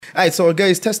Alright, so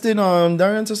guys, testing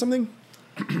Darian or something?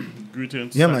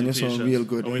 Greetings. Yeah, man, you sound real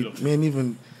good. Oh, Man,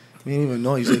 even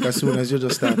know you like as soon as you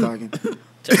just start talking.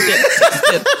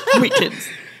 Greetings.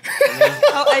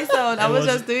 How I sound? I was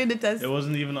just doing the test. It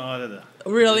wasn't even all of that.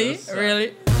 Really?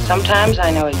 Really? Sometimes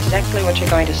I know exactly what you're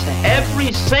going to say.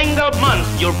 Every single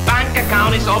month, your bank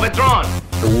account is overdrawn.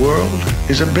 The world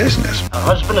is a business. A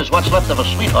husband is what's left of a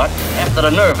sweetheart after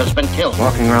the nerve has been killed.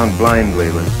 Walking around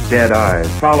blindly with dead eyes,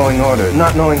 following orders,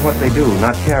 not knowing what they do,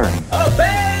 not caring.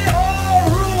 Obey all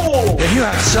rules! If you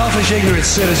have selfish, ignorant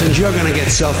citizens, you're going to get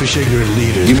selfish, ignorant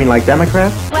leaders. You mean like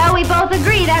Democrats? Well, we both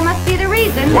agree that must be the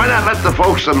reason. Why not let the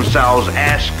folks themselves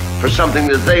ask for something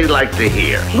that they like to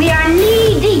hear? We are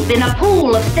knee-deep in a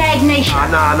pool of stagnation.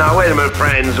 No, wait a minute,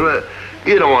 friends.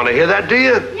 You don't want to hear that, do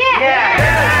you?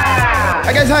 Yeah.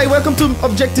 Hi guys, hi, welcome to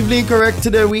Objectively Incorrect.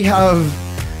 Today we have,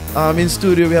 in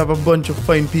studio, we have a bunch of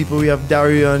fine people. We have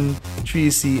Darian,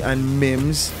 Tracy, and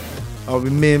Mims.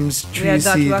 Mims,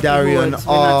 Tracy, Darian, We're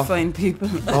not fine people.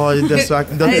 Oh, that's right.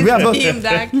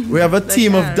 We have a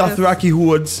team of Dothraki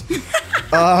hoods.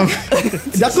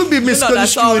 That could be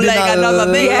misconstrued in a lot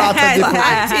of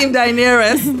different. Team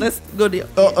Daenerys. Let's go there.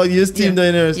 Oh, yes, Team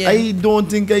Daenerys. Yeah. I don't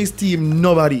think I team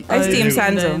nobody. I team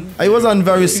Sansa. I was on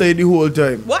very side the whole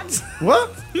time. What?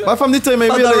 What? But from the time I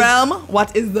For realized... the realm?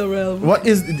 What is the realm? What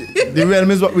is... The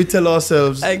realm is what we tell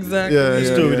ourselves. Exactly. Yeah, The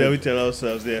story that we tell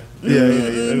ourselves there.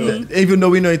 Yeah. Even though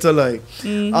we know it's a lie.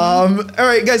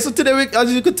 Alright, guys. So today,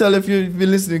 as you could tell if you've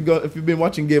been listening, if you've been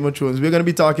watching Game of Thrones, we're going to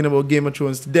be talking about Game of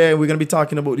Thrones today. We're going to be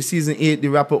talking about the season 8, the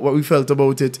wrap up, what we felt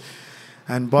about it.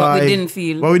 And what we didn't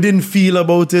feel. What we didn't feel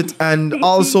about it. And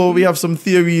also, we have some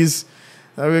theories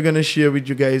that we're going to share with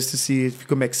you guys to see if you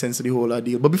can make sense of the whole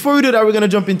ordeal. But before we do that, we're going to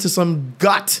jump into some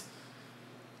gut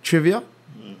trivia.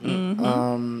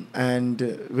 And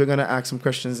we're going to ask some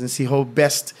questions and see how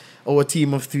best our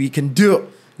team of 3 can do.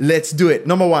 Let's do it.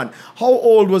 Number 1. How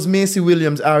old was Maisie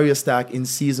Williams, Arya Stark in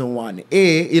season 1?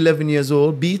 A, 11 years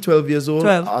old. B, 12 years old.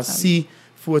 12. Or C,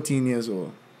 14 years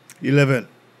old. 11.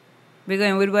 We're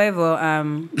going with whatever.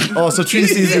 Oh, so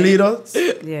Tracy is the leader?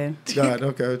 Yeah. God,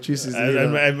 okay. Tracy is the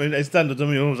leader. I stand up to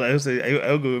me homes. I say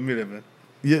I'll go with 11.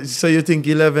 Yeah, so you think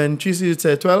 11. Tracy, you'd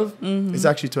say 12? It's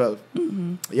actually 12.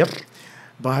 Yep.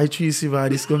 Bye, Tracy, bye.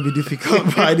 This is going to be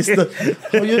difficult. Bye, this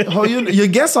how you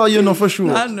guess or you know for sure?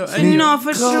 I know. She know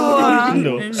for sure.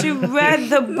 No. She read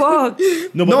the book.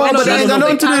 But there's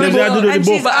nothing to do with the book. And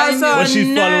she's also But a she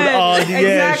nerd. followed all the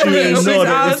Exactly. she She's know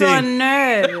also a everything.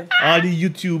 nerd. All the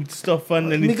YouTube stuff and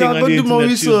Me anything can't on go the do more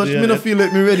internet. research. Yeah. Me not feel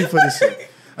like me ready for this.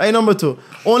 Alright, number 2.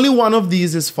 Only one of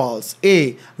these is false.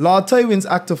 A. Lord Tywin's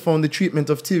actor found the treatment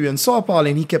of Tyrion so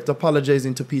appalling he kept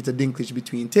apologizing to Peter Dinklage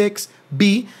between takes.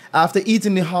 B. After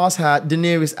eating the horse hat,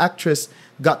 Daenerys actress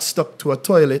got stuck to a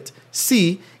toilet.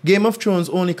 C. Game of Thrones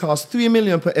only cost $3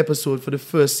 million per episode for the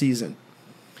first season.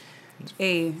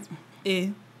 A.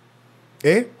 A.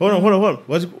 A. Hold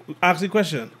on. Ask the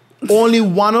question. Only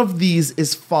one of these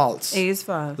is false. A is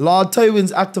false. Lord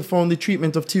Tywin's actor found the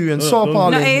treatment of Tyrion so no.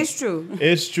 appalling No, A is true.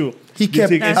 It's true. he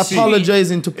kept take is C.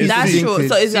 apologizing to Peter That's true. Dinklage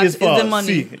So it's C is the false. money.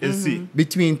 C is C.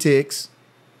 between takes.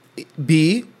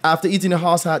 B. After eating a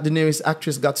horse hat, Daenerys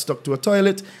actress got stuck to a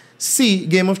toilet. C.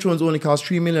 Game of Thrones only cost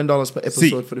 $3 million per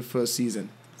episode for the first season.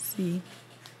 C.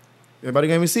 Everybody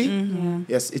going with C?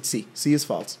 Yes, it's C. C is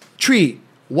false. 3.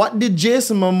 What did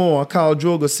Jason Momoa, Khal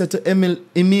Drogo, say to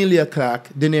Emilia Clarke,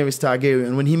 Daenerys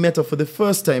Targaryen, when he met her for the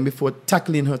first time before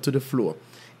tackling her to the floor?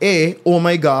 A. Oh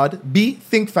my God. B.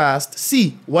 Think fast.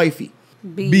 C. Wifey.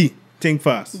 B. Think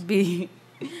fast. B.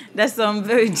 That's some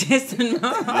very Jason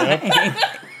Momoa.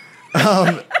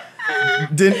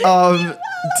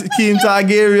 King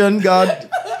Targaryen, God.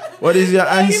 What is your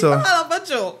answer?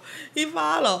 He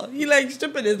follow. He like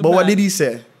stripping his But what did he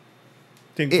say?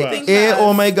 Think fast. A.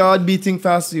 Oh my God. B. Think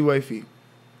fast. C. Wifey.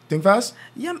 Think fast?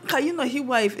 Yeah, cause you know his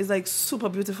wife is like super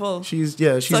beautiful. She's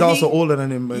So also he- older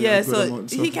than him. By Yeah, a good so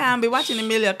amount, he can't be watching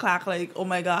Emilia Clarke like, oh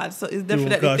my God. So it's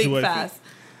definitely catch think wifey. fast.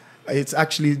 It's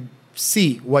actually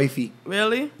C. Wifey.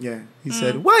 Really? Yeah. He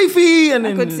said wifey, and I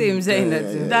then could see him saying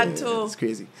that too. That too. It's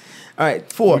crazy. All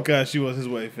right. 4. Because she was his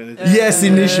wife. And Yes,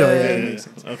 initial. Yeah, it makes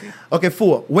sense. Okay. Okay,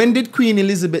 4. When did Queen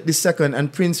Elizabeth II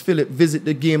and Prince Philip visit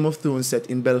the Game of Thrones set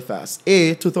in Belfast?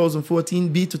 A. 2014.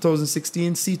 B.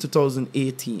 2016. C.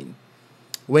 2018.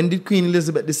 When did Queen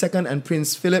Elizabeth II and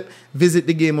Prince Philip visit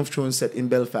the Game of Thrones set in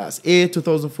Belfast? A.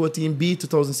 2014. B.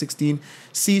 2016.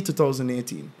 C.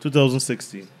 2018.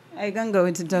 2016. I can go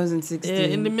with 2016. Yeah,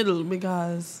 in the middle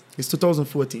because It's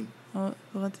 2014. Oh,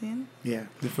 14? Yeah,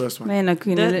 the first one. Man,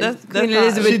 Queen That's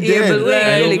Elizabeth She did. able,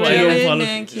 really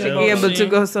Thank you. able to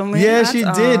go somewhere. Yeah, That's she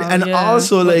all. did. And Yeah,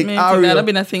 also, but like, thank you. That'd Aria, have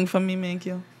been a thing for me, thank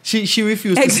you. she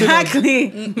refused to sit on. Exactly.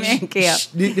 Thank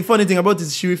you. The funny thing about it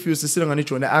is she refused to sit on the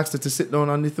throne. They asked her to sit down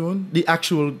on the throne, the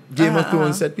actual Game of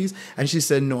Thrones set piece, and she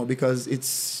said no because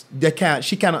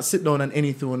she cannot sit down on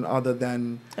any throne other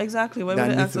than Exactly. Why would than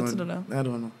they the ask her to throne. do that? I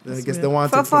don't know. I That's guess weird. they wanted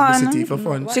For fun. publicity for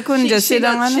fun. She couldn't just sit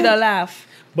down on She'd it. have laughed.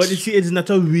 But you see, it's not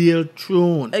a real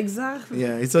throne. Exactly.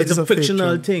 Yeah, it's It's a fake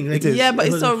fictional throne. thing. Like, It is. Yeah, but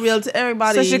it's so real to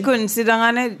everybody. So she couldn't sit down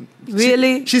on it?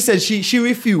 Really? She said she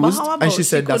refused, But how about and she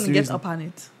said that's couldn't the get reason. up on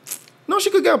it? No, she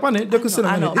could get up on it. They could sit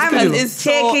I on know. it. It's Because good. it's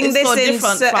Taking it's this so in,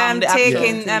 different from I'm the actual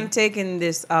taking thing. I'm taking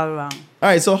this all wrong. All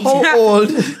right, so how old?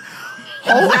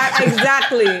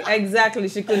 Exactly.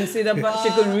 She couldn't sit up. She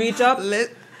couldn't reach up.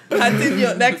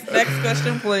 Continue. Next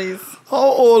question, please. How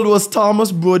old was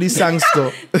Thomas Brody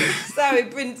Sangster? Sorry,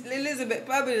 Prince Elizabeth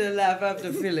probably didn't laugh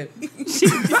after Philip.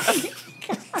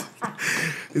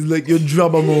 It's like your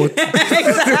drummer mode.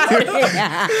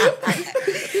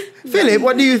 Philip,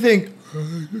 what do you think?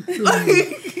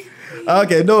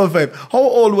 Okay, number 5. How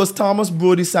old was Thomas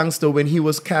Brody Sangster when he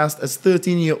was cast as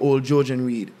 13-year-old Georgian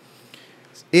Reed?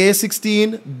 A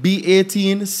 16, B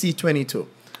 18, C 22.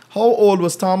 How old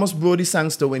was Thomas Brody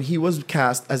Sangster when he was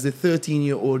cast as the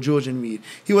 13-year-old Georgian Reed?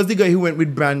 He was the guy who went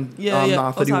with Bran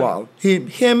north of the wall.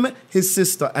 Him, his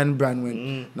sister, and Bran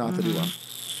went north of the wall.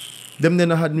 Them then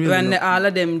had really When all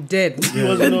of them dead.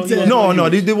 No, the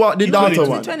daughter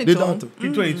one. The daughter.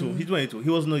 He's 22. He's 22. He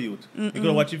was no youth. You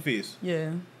gotta watch his face.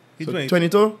 Yeah. He's So 22.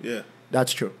 22? Yeah.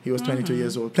 That's true. He was 22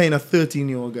 years old, playing a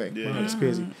 13-year-old guy. Yeah. Wow, that's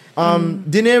crazy.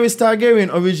 Daenerys Targaryen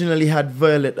originally had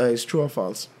violet eyes. True or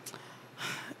false?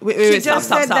 She just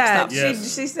said that.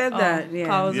 Yes. She said that. Yeah.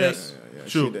 How was Yes. Yeah,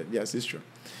 True. she did. Yes, it's true.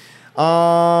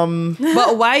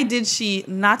 But why did she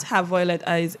not have violet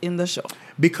eyes in the show?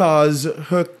 Because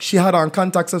she had on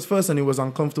contacts at first and it was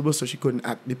uncomfortable, so she couldn't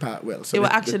act the part well. So It was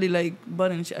they- actually like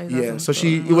burning she eyes. Yeah, so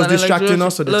it was distracting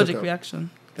us, so they took allergic her. reaction.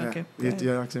 Yeah. Okay.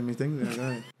 You're asking me things? Yeah,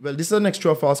 right. Well, this is the next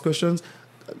true or false questions.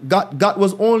 GOT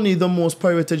was only the most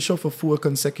pirated show for 4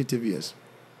 consecutive years.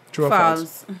 True or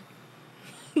false?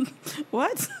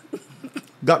 What?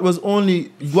 GOT was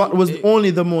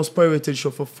only the most pirated show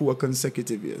for 4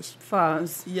 consecutive years.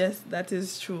 False. Yes, that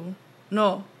is true.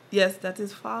 No. Yes, that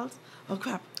is false. Oh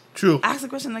crap. True. Ask the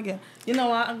question again. You know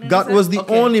what? I'm gonna GOT say? was the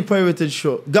Okay. only pirated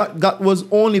show. GOT was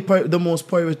only the most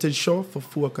pirated show for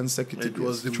 4 consecutive It years.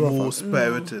 was the True or most false?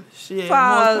 pirated. She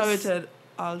False. most pirated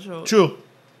all show. True.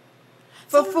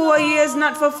 For 4 years,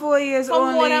 not for 4 years For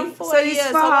only. more than 4 so years. it's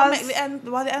So what, false.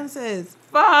 what the answer is?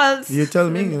 False. You tell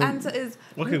me. The answer is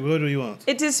Okay, what do you want?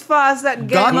 It is false that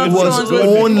God Game of was Thrones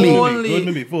only- Go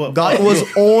with me. GOT was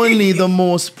only the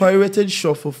most pirated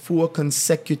show for 4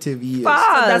 consecutive years. False.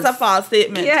 so that's a false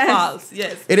statement. Yes. False.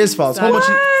 Yes. It is false. How much?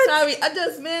 Sorry, I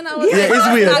just I was Yeah,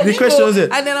 it's weird. The question was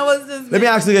it. And then I was just Let me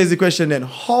ask you guys the question then.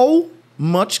 How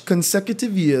much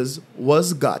consecutive years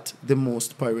was GOT the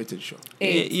most pirated show?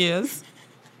 8 years.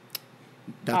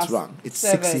 That's Ah, wrong. It's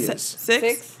 7. 6 years.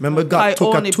 6? Remember, I GOT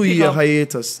took a only 2-year pick up-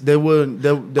 hiatus. They weren't. They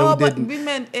Oh, but didn't. we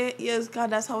meant 8 years. God,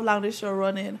 that's how long the show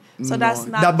running. So No. that's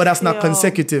not. But that's not fair.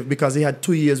 consecutive because they had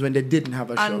 2 years when they didn't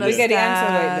have a show. Understand. We get the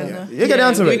answer right, though. Yeah. You get the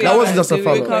answer right. That wasn't just a we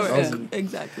follow. correct. That was- Yeah.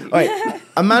 Exactly. All right.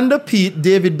 Amanda Peet,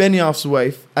 David Benioff's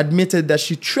wife, admitted that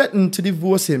she threatened to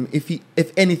divorce him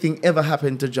if anything ever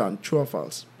happened to John. True or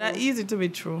false? That easy to be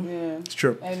true. Yeah. It's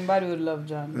true. Everybody would love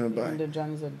John. Yeah, bye. And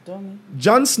John is a dummy.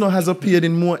 Jon Snow has appeared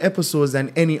in more episodes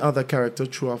than any other character.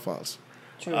 True or false?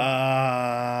 True.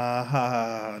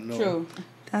 No. True.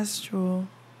 That's true.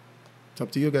 It's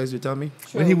up to you guys. You tell me.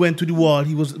 True. When he went to the wall,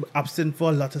 he was absent for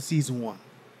a lot of season 1.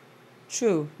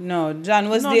 True. No, John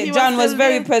was No, there. he was John was still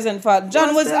very there. present for.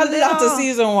 John was still a lot there. of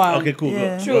season 1. Okay, cool.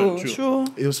 Yeah. Good. True. True.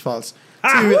 It was false.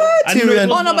 What? Tyrion,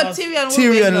 Oh no, but Tyrion. will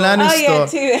Tyrion win, though. Lannister Oh, yeah,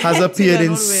 Tyrion. has appeared Tyrion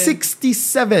in will win.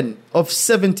 67 of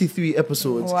 73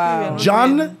 episodes. Wow.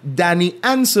 John, Dany,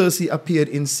 and Cersei appeared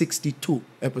in 62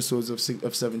 episodes of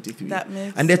 73. That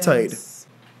makes and they're tied. sense.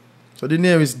 So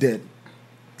Daenerys dead.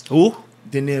 Who?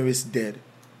 Daenerys dead.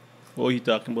 Oh, you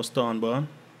talking about Stormborn?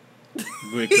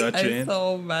 Break that I'm chain.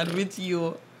 so mad with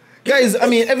you. Guys, I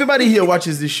mean, everybody here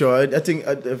watches this show. I think,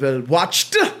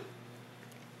 watched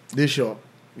this show.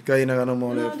 Because you're not going to know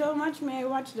more No, left. don't watch me. I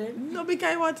watched it. No,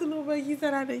 because I want to know, but he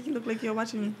said that he looked like you're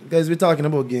watching me. Guys, we're talking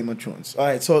about Game of Thrones. All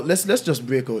right, so let's just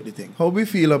break out the thing. How we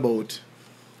feel about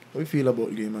What do you feel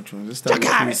about Game of Thrones? Let's start with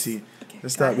Tracy.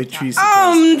 Let's start with Tracy.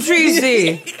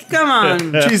 Tracy, come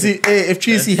on. Tracy, if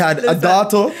Tracy had a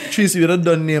daughter, Tracy would have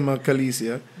done name her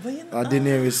Khaleesi, or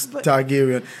Daenerys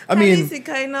Targaryen. I mean, Khaleesi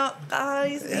kind of, I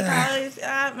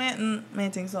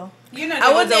think so. You know,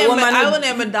 I would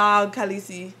name a dog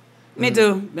Khaleesi. Me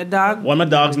too. My dog. One of my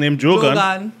dogs named Drogon.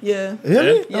 Drogon, yeah.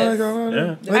 really? Yes. Oh my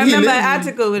God. Yeah. I remember an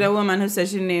article with a woman who said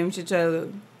she named her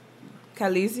child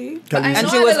Khaleesi. And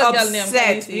she was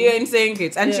upset. You ain't saying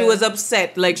it. And she was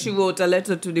upset. Like, she wrote a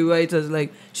letter to the writers,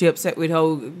 like, she upset with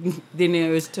how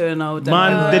Daenerys turned out.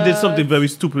 Man, they did something very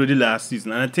stupid with the last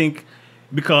season. And I think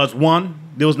because, one,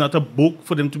 there was not a book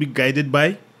for them to be guided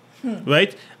by.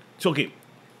 Right? So, okay,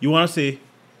 you want to say,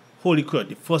 holy crap,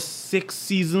 the first 6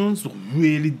 seasons were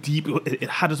really deep. It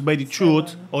had us by the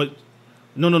throat. Or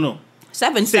No.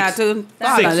 7 started.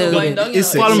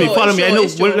 Follow me. I know.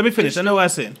 Well, let me finish. I know what I'm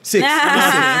saying. 6.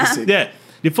 Yeah.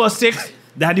 The first 6,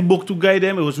 they had the book to guide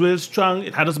them. It was really strong.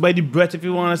 It had us by the breath, if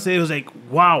you want to say. It was like,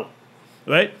 wow.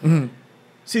 Right?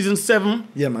 Season 7.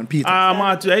 Yeah, man, Peter.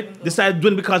 Right? They started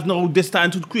doing because now they're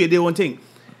starting to create their own thing.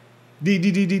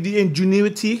 The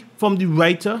ingenuity from the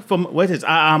writer, from what is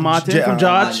Martin, from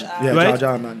George, right? George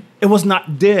R. Man. It was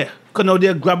not there. Because now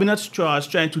they're grabbing at straws,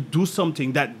 trying to do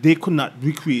something that they could not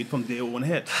recreate from their own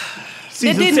head.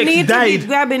 They didn't need to be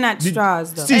grabbing at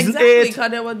straws, though. Season 8, they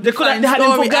had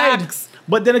them for guide.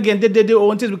 But then again, they did their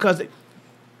own things because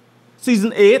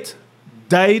season 8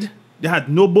 died. They had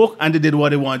no book and they did what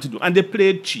they wanted to do. And they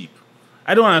played cheap.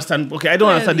 I don't understand. Okay, I don't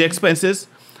understand the expenses.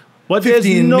 But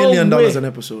 $15 million an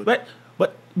episode. Right?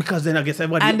 But because then I guess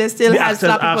everybody... And they still had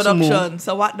sloppy production. More,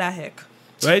 so what the heck?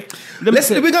 right? We're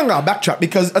going to backtrack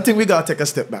because I think we got to take a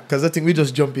step back because I think we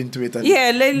just jump into it. And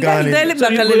let's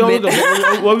back a little bit.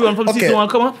 What we want from season 1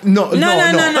 come up? No. But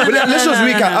let's just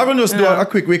recap. I will just do a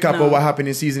quick recap of what happened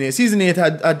in season 8. Season 8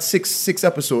 had six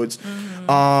episodes.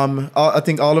 I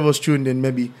think all of us tuned in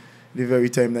maybe the very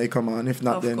time that it come on. If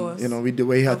not, of then course. we did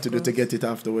what we had to do to get it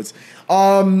afterwards.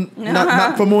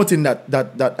 Not promoting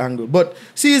that angle, but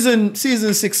season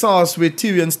 6 saw us with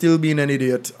Tyrion still being an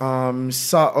idiot.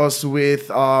 Saw us with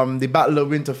the Battle of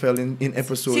Winterfell in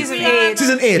episode Season 8.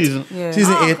 Season 8.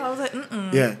 Season 8. I was like,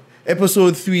 Yeah.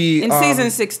 Episode 3. In season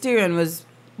 6, Tyrion was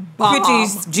pretty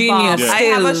genius. Yeah. I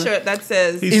have a shirt that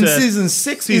says In season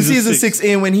 6,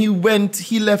 and when he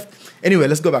left. Anyway,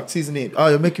 let's go back. Season 8. Oh,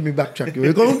 you're making me backtrack.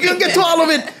 We're going to get to all of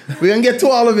it. We're going to get to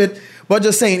all of it. But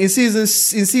just saying, in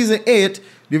season 8,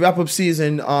 the wrap-up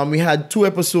season, we had 2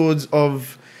 episodes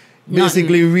of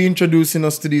basically reintroducing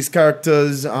us to these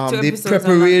characters. The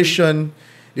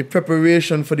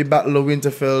preparation for the Battle of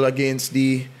Winterfell against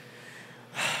the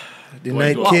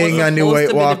Night King and the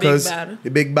White Walkers.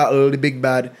 The big battle, the big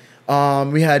bad.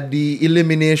 We had the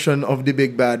elimination of the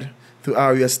big bad through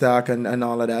Arya Stark and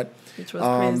all of that. Which was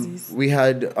crazy. We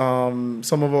had some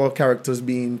of our characters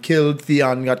being killed.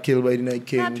 Theon got killed by the Night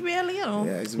King. Not really, Yeah,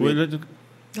 it's weird.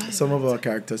 Some of our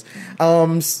characters.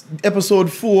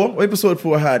 Episode 4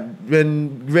 had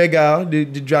when Rhaegar, the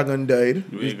dragon, died.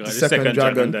 The second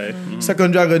dragon died.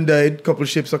 Second dragon died. Couple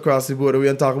ships across the border. We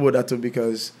don't talk about that too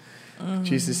because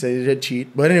Jesus said he did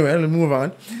cheat. But anyway, let's move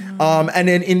on. And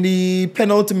then in the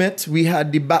penultimate, we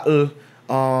had the battle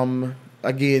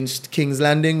against King's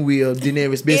Landing, where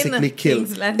Daenerys basically killed.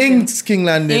 King's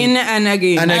Landing. In and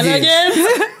again.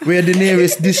 Where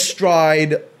Daenerys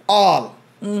destroyed all.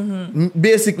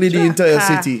 Basically the entire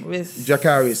city.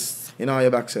 Dracarys in all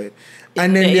your backside.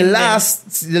 And then the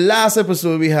last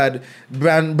episode we had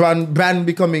Bran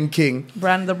becoming king.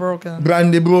 Bran the Broken. Bran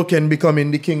the Broken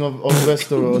becoming the king of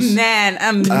Westeros. Man,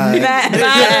 I'm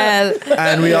mad.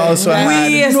 And we also had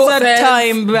waste of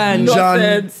time, Bran.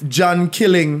 Jon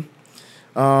killing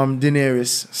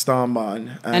Daenerys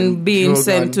Stormborn and being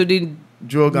sent to the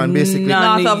Drogon, basically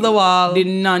north of the wall, the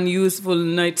non-useful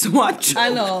Night's Watch. I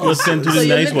know. He was sent to the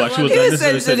Night's Watch. He was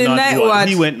sent to the Night Watch.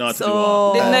 He went not to the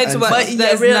wall. The Night's Watch.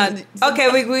 Okay,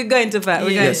 we're going too far. Go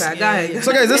ahead.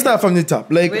 So guys, let's start from the top.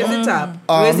 Like, where's the top?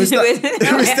 We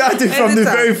started from the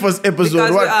very first episode.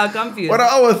 Because we are confused. What are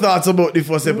our thoughts about the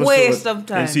first episode? Waste of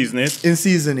time. In season 8. In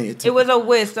season 8. It was a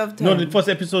waste of time. No, the first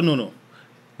episode, no.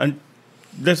 And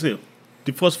let's go.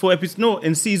 The first 4 episodes. No,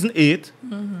 in season 8,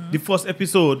 the first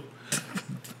episode.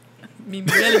 Listen.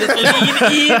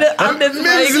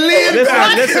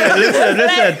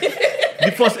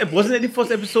 Wasn't it the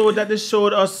first episode that they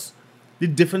showed us the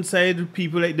different side of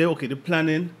people, like the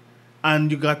planning,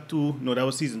 and you got to that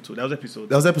was season 2. That was episode 2.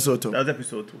 That was episode 2. That was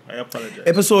episode 2. I apologize.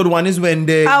 Episode 1 is when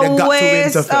they got to Winterfell. A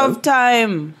waste of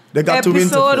time. They got to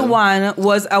Winterfell. Episode 1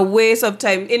 was a waste of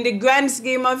time in the grand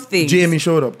scheme of things. Jamie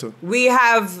showed up too. We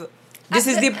have This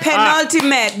is the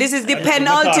penultimate. This is the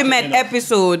penultimate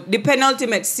episode. The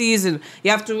penultimate season.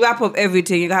 You have to wrap up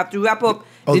everything. You have to wrap up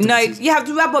the night. You have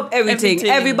to wrap up everything.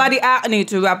 Everybody need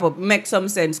to wrap up. Make some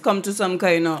sense. Come to some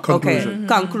kind of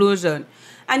conclusion.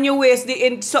 And you waste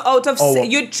so out of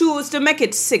you choose to make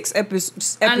it 6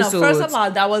 episodes. I know. First of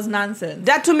all, that was nonsense.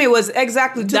 That to me was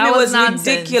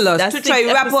ridiculous. To try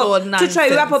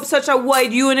wrap up such a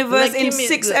wide universe in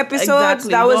 6 episodes.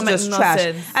 Exactly. That was just trash.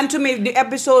 Sense. And to me, the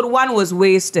episode 1 was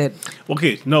wasted.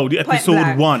 Okay, no, the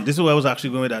episode 1. This is where I was actually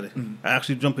going with that. I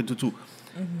actually jumped into 2.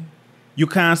 You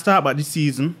can't start by the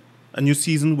season, a new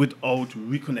season, without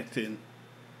reconnecting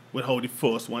with how the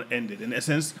first one ended. In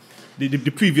essence,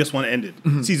 the previous one ended.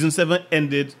 Season 7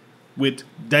 ended with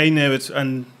Daenerys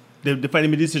and they finally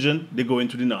made a decision. They go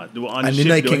into the north. They were on the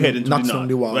ship. They were heading to the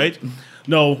north. Right?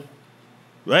 No.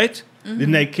 Right? The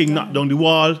Night King knocked down the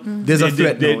wall. There's a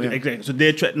threat now. Exactly. So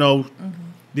their threat now,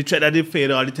 the threat that they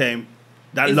feared all the time,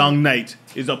 that long night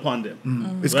is upon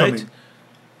them. It's coming.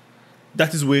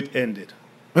 That is where it ended.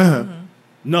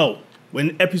 Now,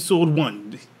 when episode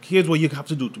 1, here's what you have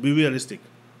to do to be realistic.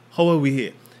 How are we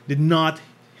here? The North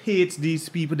hates these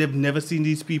people. They've never seen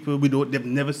these people. They've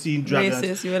never seen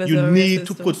dragons. You need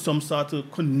to put some sort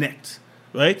of connect,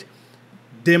 right?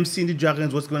 Them seeing the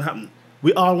dragons, what's going to happen?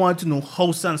 We all want to know how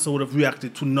Sansa would have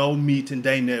reacted to now meeting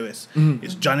Daenerys.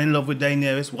 Is Jon in love with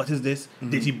Daenerys? What is this?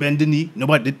 Did he bend the knee?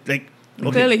 Nobody did. Like,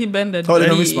 okay. Clearly he bended. Well,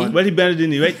 he bended the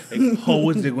knee, right? Like, how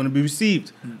is they going to be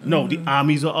received? No, the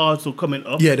armies are also coming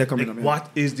up. Yeah, they're coming up. Yeah. What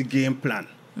is the game plan?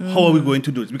 How are we going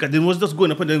to do this? Because they was just going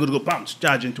up and then going to go bam,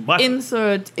 charge into battle.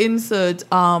 Insert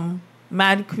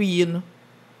Mad Queen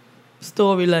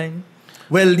storyline.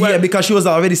 Well, yeah, because she was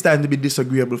already starting to be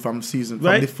disagreeable from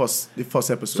the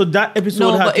first episode. So that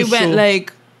episode had to show...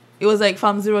 It was like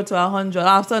from 0 to 100.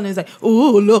 After it's like,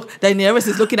 oh look, Daenerys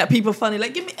is looking at people funny.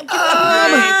 Like, give me a break.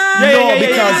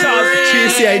 Because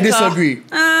Tracy, I disagree.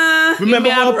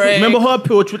 Remember her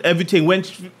approach with everything when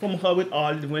she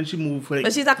moved. Like,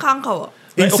 but she's a conqueror.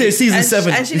 In season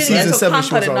 7, and she didn't get to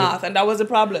conquer the North, and that was the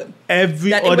problem.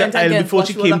 Every other island before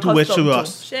she came to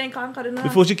Westeros. She ain't conquered the North.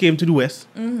 Before she came to the West,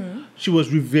 she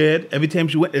was revered. Every time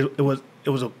she went, it was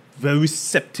a very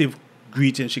receptive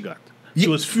greeting she got. She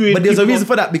was freeing but there's a reason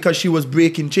for that, because she was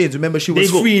breaking chains. Remember, she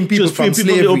was freeing people from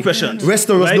slavery.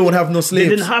 Westeros don't have no slaves.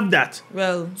 They didn't have that.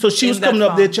 Well, so she was coming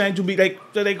up there trying to be like,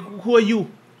 who are you?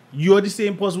 You're the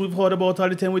same person we've heard about all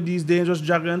the time with these dangerous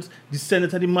dragons, the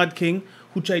Senator, the Mad King,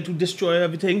 who tried to destroy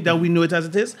everything that we know it as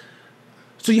it is.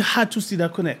 So you had to see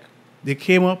that connect. They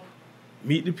came up,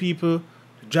 meet the people,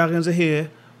 the dragons are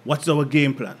here. What's our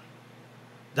game plan?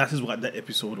 That is what that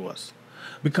episode was.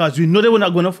 Because we know they were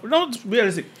not going to... No, it's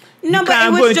realistic. No, but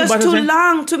it was just too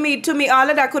long to me. All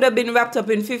of that could have been wrapped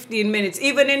up in 15 minutes.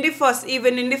 Even in the first,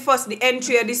 the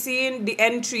entry of the scene, the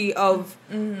entry of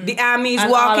the armies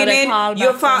and walking in,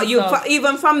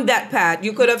 even from that part,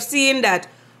 you could have seen that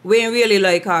we ain't really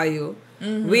like how you.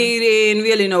 We didn't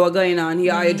really know what's going on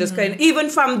here. You just kind of,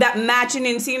 even from that matching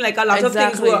in scene, like a lot of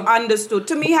things were understood.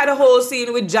 To me, had a whole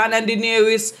scene with Jon and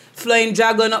Daenerys flying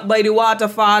dragon up by the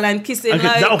waterfall and kissing.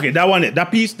 That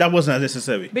piece that wasn't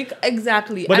necessary.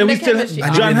 Exactly. But and then we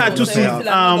still, Jon had to see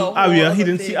Arya. He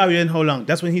didn't see Arya in how long?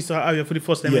 That's when he saw Arya for the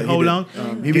first time in how long?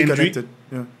 He reconnected.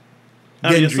 Yeah.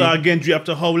 You saw Gendry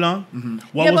after how long?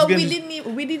 But we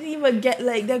didn't even get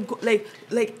like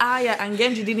Arya and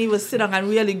Gendry didn't even sit down and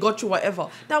really go through whatever.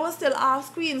 That was still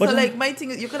off screen. But so like my thing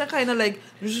is you could have kind of like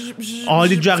all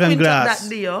the dragon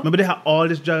glass. Remember they had all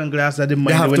this dragon glass that they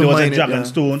mined when there was a dragon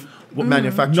stone.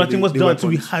 Nothing was done, so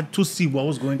we had to see what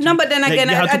was going to. No, but then again,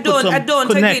 I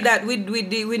don't agree that we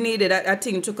needed a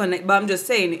thing to connect. But I'm just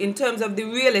saying, in terms of the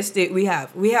real estate we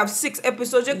have 6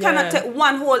 episodes. You cannot take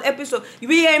one whole episode.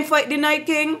 We ain't fight the Night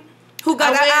King, who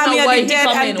got an army of the dead,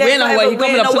 and we know why he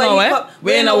coming up tomorrow.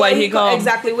 We know why he come.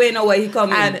 Exactly, we know why he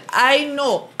coming. And I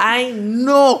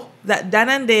know that Dan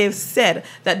and Dave said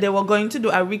that they were going to do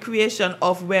a recreation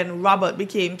of when Robert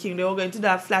became king. They were going to do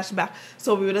a flashback,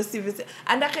 so we would have seen it.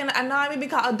 And that kind of annoyed me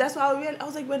because that's why I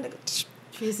was like, when they're going to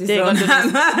do this.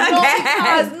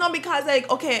 No, because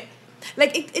like, okay,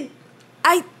 like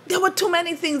there were too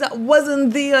many things that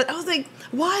wasn't there. I was like,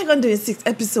 why are you going to do 6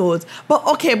 episodes? But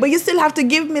okay, but you still have to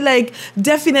give me like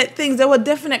definite things. There were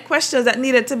definite questions that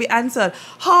needed to be answered.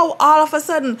 How all of a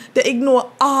sudden they ignore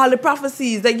all the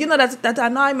prophecies? Like, you know, that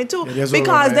annoyed me too. Yeah,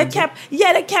 because they kept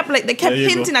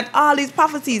hinting at all these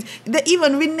prophecies. They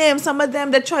even renamed some of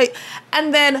them. They tried,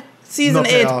 and then Season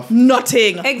 8,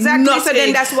 nothing. Exactly. Nothing. So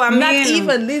then that's what I mean.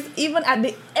 Not even at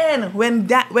the end when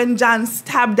Jon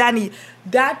stabbed Dany,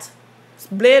 that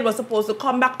blade was supposed to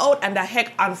come back out and the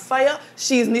heck on fire.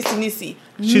 She's Nisi.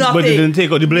 But they didn't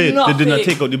take out the blade. Nothing. They did not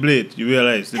take out the blade. You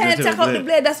realize? They Hey, didn't take out the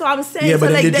blade. That's what I'm saying. Yeah, but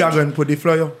so then like the dragon put the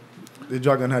fire. The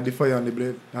dragon had the fire on the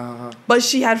blade. But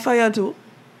she had fire too.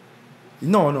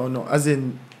 No. As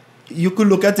in, you could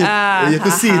look at it. You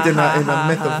could see it in a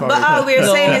metaphor. But all we're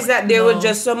saying is that there were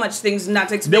just so much things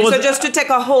not explained. So just to take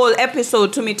a whole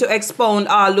episode to me to expound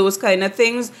all those kind of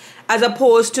things, as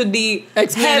opposed to the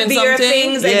heavier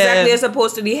things, exactly, as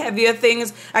opposed to the heavier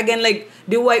things. Again, like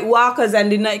the White Walkers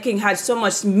and the Night King had so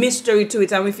much mystery to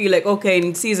it, and we feel like, okay,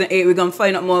 in season 8 we're gonna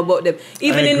find out more about them.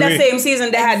 Even in the same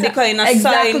season, they had the kind of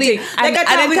sign thing. Like I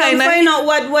thought we can find out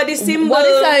what the symbol,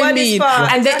 what is for.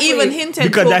 And they even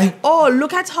hinted to,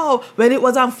 look at how when it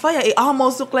was on fire, it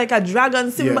almost looked like a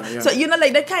dragon symbol. Yeah. So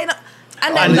like they kind of.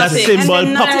 And that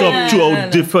symbol popped up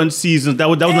throughout different seasons. That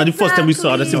was not the first time we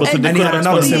saw the symbol. So and they had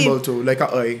another symbol too, like an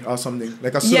eye or something,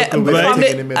 like a circle with a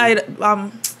thing in the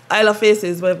middle. Isle of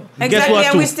Faces, whatever. Exactly,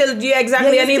 and we still and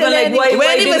even like why we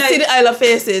didn't even see the Isle of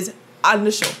Faces on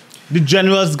the show. The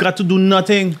generals got to do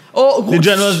nothing. The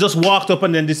generals just walked up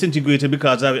and then disintegrated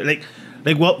because of it.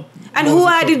 Like what? And who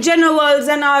are the generals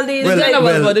and all these?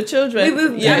 Generals were the children.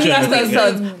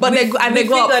 But they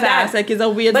go up fast. Like it's a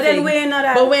weird thing. But then we're not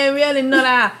that. But we're really not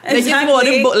that. Like it's more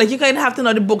the book. Like you kind of have to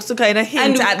know the books to kind of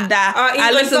hint at that.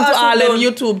 And listen to all them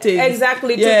YouTube things.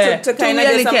 Exactly. To kind of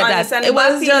get some understanding. It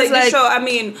was just like the show. I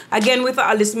mean, again with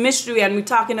all this mystery and we're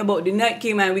talking about the Night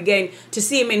King and we're getting to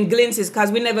see him in glimpses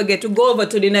because we never get to go over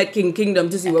to the Night King kingdom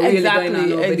to see what really going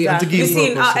on over there. You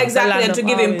see exactly and to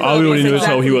give him. All we only know is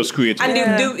how he was created.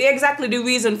 And exactly the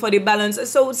reason for the balance.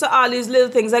 So all these little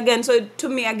things again. So to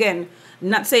me again,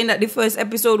 not saying that the first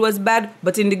episode was bad,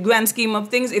 but in the grand scheme of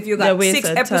things, if you got 6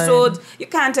 episodes, you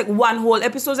can't take one whole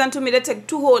episode. And to me, they take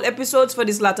 2 whole episodes for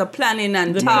this lot of planning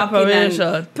and talking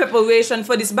and preparation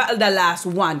for this battle that lasts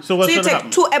 1. So you take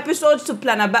 2 episodes to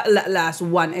plan a battle that lasts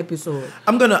 1 episode.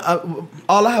 I'm gonna.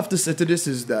 All I have to say to this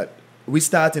is that we're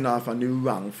starting off on the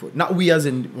wrong foot. Not we as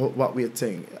in what we're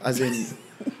saying, as in.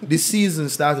 This season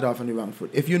started off on the wrong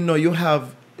foot. If you know, you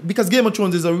have... Because Game of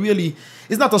Thrones is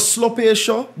it's not a slow-paced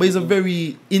show, but it's a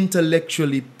very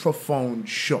intellectually profound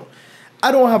show.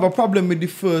 I don't have a problem with the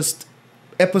first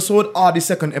episode or the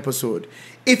second episode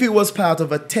if it was part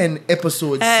of a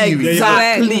 10-episode series.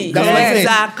 Exactly. That's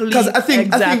what I'm saying.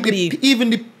 Because I think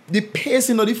even the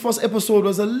pacing of the first episode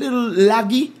was a little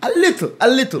laggy. A little.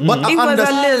 But it was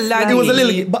a little laggy. It was a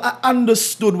little, but I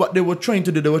understood what they were trying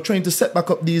to do. They were trying to set back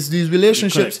up these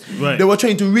relationships. Right. They were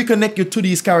trying to reconnect you to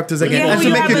these characters again and to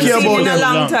make you care about them. A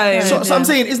long time. So I'm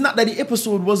saying it's not that the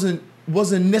episode wasn't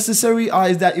necessary or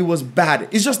is that it was bad.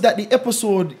 It's just that the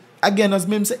episode, again, as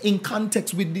Mim said, in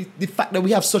context with the fact that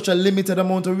we have such a limited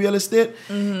amount of real estate,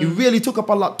 it really took up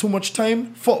a lot too much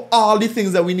time for all the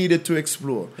things that we needed to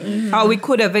explore. Or we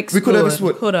could have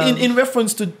explored. In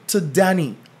reference to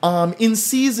Dany, in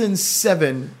season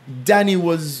 7, Dany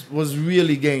was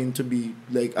really getting to be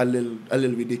like a little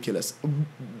ridiculous.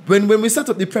 When we set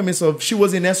up the premise of she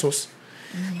was in Essos,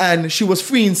 and she was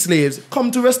freeing slaves,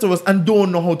 come to Westeros and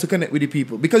don't know how to connect with the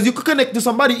people. Because you could connect to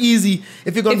somebody easy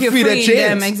if you're going to free their chains.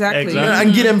 Them, exactly.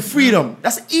 And give them freedom.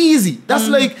 That's easy. That's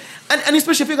like, and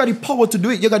especially if you got the power to do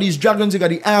it, you got these dragons, you got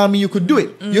the army, you could do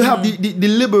it. You have the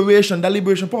liberation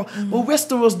power. But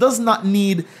Westeros does not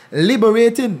need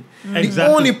liberating. The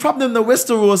only problem that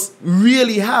Westeros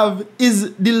really have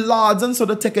is the lords and so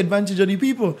they take advantage of the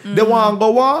people. They want to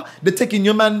go war, they're taking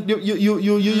your man,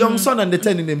 your young son and they're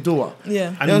telling them to war.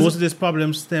 Yeah. And most of this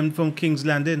problem stemmed from King's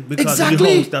Landing because of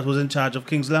the house that was in charge of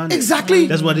King's Landing. Exactly.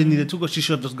 That's what they needed to go. She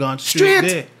should have just gone straight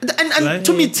there. And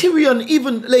to me, Tyrion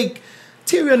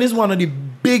is one of the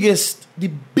biggest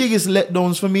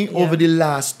letdowns for me over the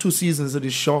last 2 seasons of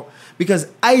this show because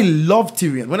I love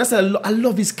Tyrion. When I say I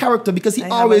love his character because he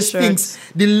always thinks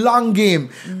the long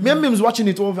game. Me and Mim's watching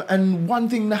it over, and one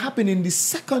thing that happened in the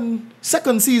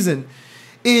second season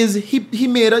is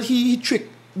he tricked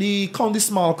the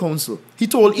small council. He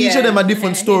told each of them a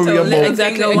different story about where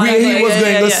he was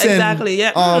going to send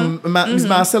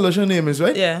Marcella, her name is,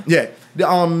 right? Yeah. The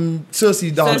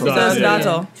Cersei's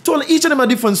daughter. He told each of them a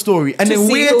different story and they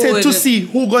waited to see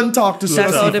who gonna talk to Cersei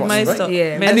first, right?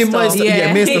 And the Maester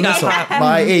messed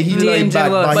up. He lied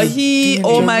bad. But he,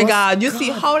 oh my God, you see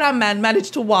how that man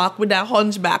managed to walk with that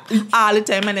hunchback all the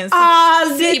time and then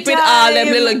sleep with all them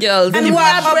little girls. And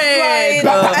walk upright.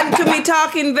 And to be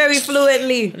talking very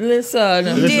fluently. Listen.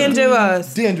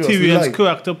 Dangerous. Tyrion's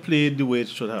character played the way it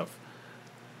should have.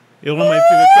 You're one of my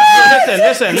favorite characters.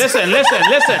 Listen.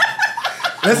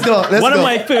 Let's go. One of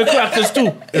my favorite characters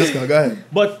too. Let's go. Go ahead.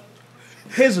 But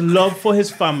his love for his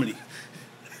family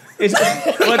I'm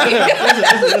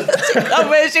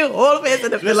wearing your whole face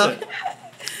in the pillow.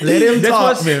 Let him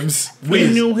talk, was, Mims. We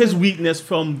knew his weakness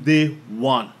from day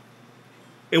one.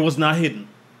 It was not hidden.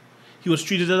 He was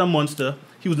treated as a monster.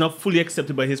 He was not fully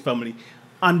accepted by his family.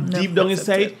 And deep down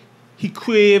inside, he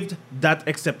craved that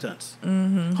acceptance.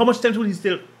 Mm-hmm. How much time would he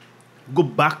still go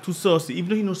back to Cersei, even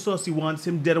though he knows Cersei wants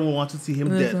him dead and wants to see him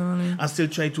dead, and still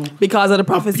try to because of the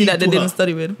prophecy that they didn't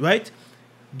study with, right?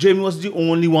 Jaime was the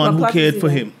only one who cared for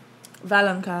him.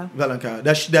 Valonqar.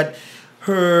 That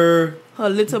her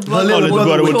little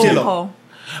brother would kill her.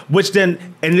 Which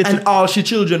then and all she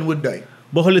children would die.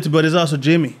 But her little brother is also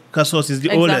Jaime, because Cersei is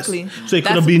the oldest. So it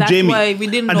could have been Jaime. That's why we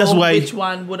didn't know which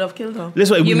one would have killed her.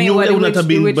 That's why we knew it would not have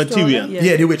been Tyrion.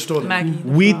 Yeah, the witch told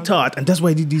him. We thought, and that's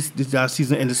why this last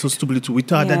season ended so stupidly too. We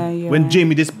thought that when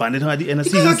Jaime disbanded her at the end of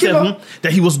season 7,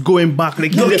 that he was going back.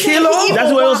 Like that's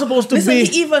what it was supposed to be.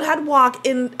 He even had walked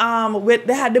in where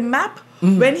they had the map.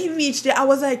 Mm-hmm. When he reached there, I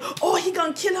was like, oh, he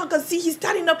gonna kill her because see, he's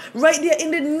standing up right there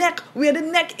in the neck, where the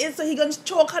neck is, so he gonna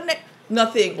choke her neck.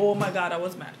 Nothing. Oh my God, I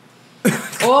was mad.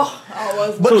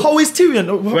 But how is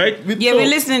Tyrion? Right? We're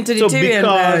listening to the Tyrion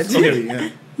part.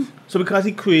 So because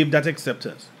he craved that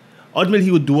acceptance, ultimately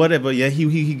he would do whatever. Yeah,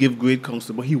 he gave great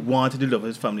counsel, but he wanted the love of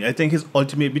his family. I think his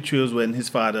ultimate betrayal was when his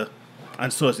father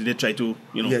and Cersei, they tried to,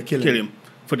 kill him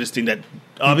for this thing that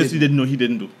obviously they didn't know he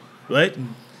didn't do. Right?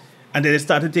 Mm. And then it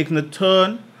started taking a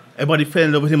turn. Everybody fell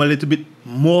in love with him a little bit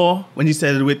more when he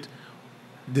started with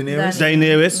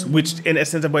Daenerys, which in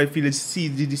essence, everybody feel the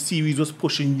series was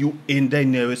pushing you in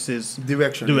Daenerys'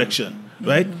 direction,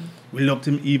 right? Mm-hmm. We loved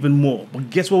him even more. But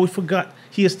guess what we forgot?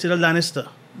 He is still a Lannister.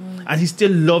 Mm-hmm. And he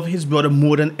still loved his brother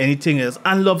more than anything else.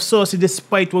 And loved Cersei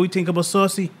despite what we think about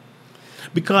Cersei.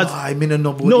 Because...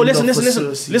 listen.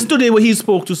 Listen to the way he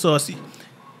spoke to Cersei.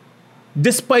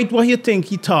 Despite what he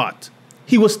thought,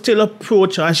 he would still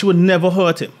approach her and she would never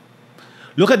hurt him.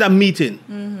 Look at that meeting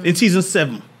in season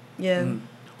 7. Yeah. Mm.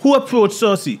 Who approached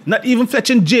Cersei? Not even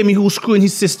fetching Jaime, who was screwing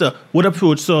his sister, would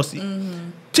approach Cersei.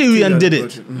 Mm-hmm. Tyrion did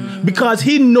it. Mm-hmm. Because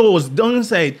he knows down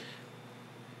inside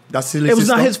it was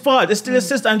not his fault. It's still his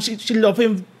sister, and she loved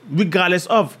him regardless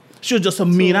of. She was just a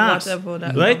mean ass.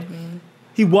 Right?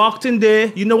 He walked in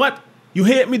there. You know what? You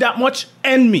hate me that much?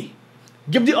 End me.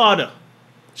 Give the order.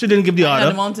 She didn't give the order.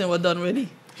 And the mountain was done ready.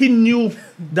 He knew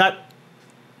that.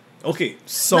 Okay.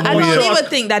 I don't even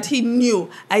think that he knew.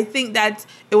 I think that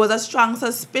it was a strong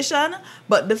suspicion,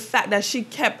 but the fact that she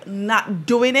kept not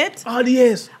doing it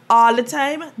all the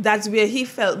time, that's where he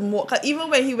felt more. Cause even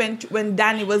when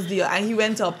Dany was there and he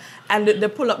went up and they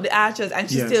pull up the archers and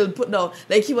she still put down,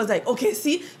 like he was like, okay,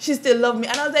 see, she still loved me.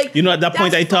 And I was like, at that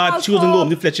point I thought she was going to go up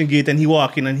the Fletching Gate and he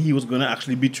walked in and he was going to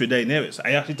actually betray Daenerys.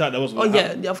 I actually thought that was going to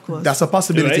happen. Yeah, of course. That's a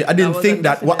possibility. Right? I didn't think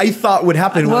that. What I thought would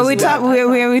happen was...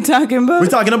 Where are we talking about? We're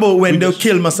talking about when they'll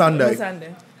kill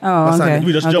Missandei. Oh, okay.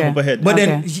 We just jump up ahead. But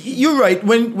then you're right.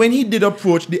 When he did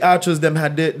approach, the archers them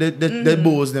had the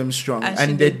bows them strong,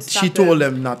 and she told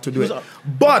them not to do it.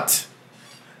 But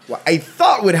what I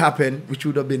thought would happen, which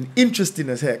would have been interesting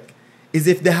as heck, is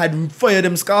if they had fired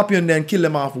them Scorpion and killed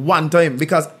them off one time.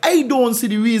 Because I don't see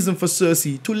the reason for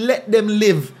Cersei to let them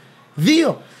live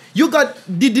there. You got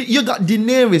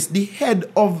Daenerys, the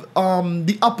head of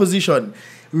the opposition,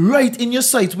 right in your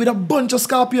sight with a bunch of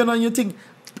Scorpion on your thing.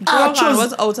 Drogon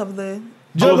was out of the...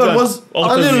 Drogon was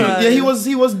a little... Yeah,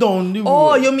 he was down.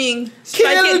 Oh, you mean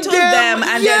striking to them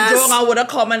and then Drogon would have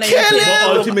come and then...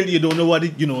 But ultimately, you don't know what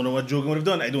Drogon would have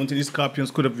done. I don't think the Scorpions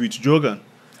could have reached Drogon.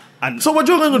 And so what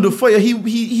Drogon would do? Fire?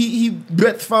 He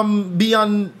breath from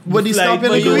beyond what the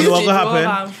Scorpion would do?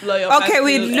 Okay,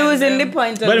 we're losing the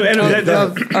point of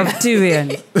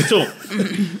Tyrion. So,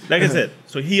 like I said,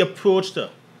 so he approached her.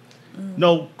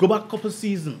 Now, go back a couple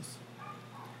seasons.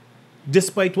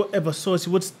 Despite whatever, Cersei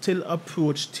would still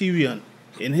approach Tyrion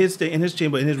in his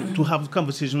chamber, to have a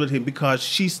conversation with him because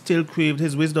she still craved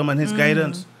his wisdom and his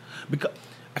guidance. Because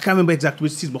I can't remember exactly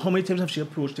which season, but how many times have she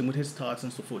approached him with his thoughts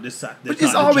and so forth? But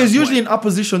it's always usually in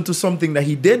opposition to something that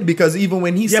he did, because even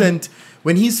when he sent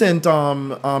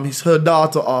her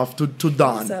daughter off to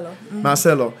Don,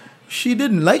 Marcelo. She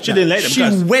didn't like that. She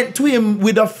went to him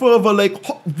with a fervor like,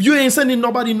 you ain't sending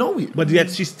nobody nowhere. But yet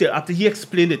she still, after he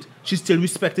explained it, she still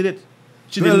respected it.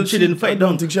 She didn't fight down.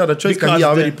 I don't think she had a choice because he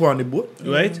already put on the boat.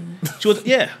 Right? She was,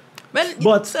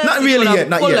 but not really yet.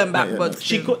 Not yet. But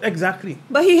she could, exactly.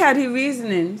 But he had his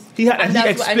reasonings. He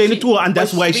explained it to her, and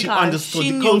that's why she understood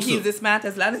the counsel. He's the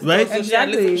smartest Lannister. Right?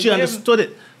 Exactly. She understood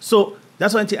it. So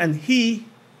that's one thing. And he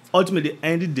ultimately, at the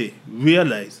end of the day,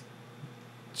 realized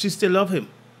she still loved him.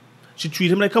 She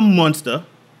treated him like a monster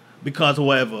because of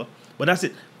whatever. But that's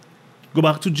it. Go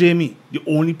back to Jaime. The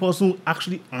only person who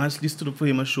actually honestly stood up for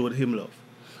him and showed him love.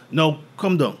 Now,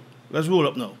 come down. Let's roll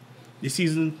up now.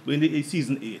 Season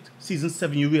 8. Season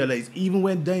 7, you realize, even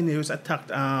when Daenerys attacked,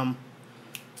 the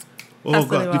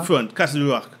front, Castle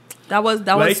Rock. That was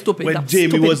stupid. When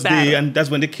Jamie was there, and that's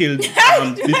when they killed the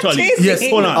Tullys. Yes,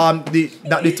 hold on. The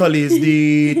Tullys,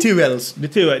 the Tyrells. The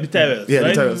Tyrells. Yeah,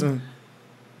 right? the Tyrells.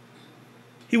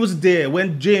 He was there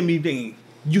when Jamie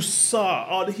you saw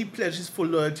all he pledged his full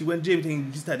loyalty. When Jamie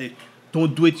he started,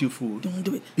 don't do it, you fool. Don't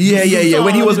do it. Yeah.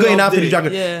 When he was going after the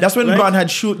dragon. Yeah. That's when Bran had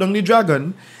shoot down the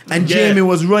dragon, and Jamie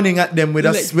was running at them with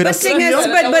a But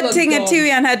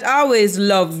Tyrion had always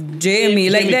loved Jamie.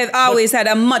 Like they've always had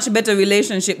a much better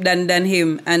relationship than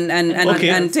him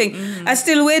and thing. I'm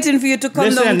still waiting for you to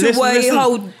come down to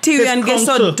how Tyrion gets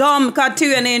so dumb. Because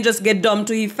Tyrion ain't just get dumb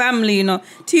to his family, you know.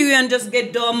 Tyrion just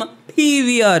get dumb.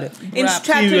 Period. In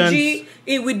strategy,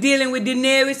 with dealing with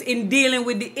Daenerys, in dealing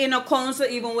with the inner council,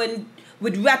 even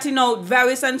with ratting out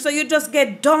Varys, and so you just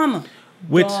get dumb.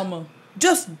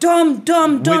 Just dumb.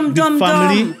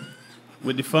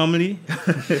 With the family.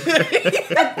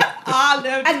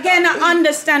 Again, I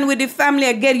understand with the family.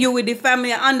 I get you with the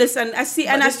family. I understand. I see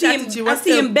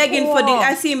him begging for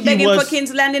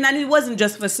King's Landing, and it wasn't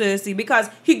just for Cersei because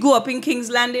he grew up in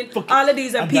King's Landing. All of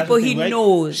these are people he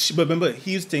knows. But remember,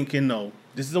 he's thinking now.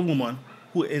 This is a woman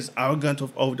who is arrogant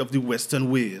out of the Western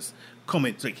ways.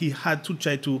 It's like he had to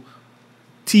try to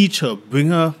teach her, bring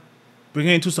her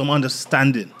into some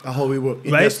understanding. How we work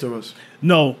in right? Westeros.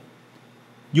 No.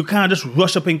 You can't just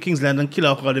rush up in King's Landing and kill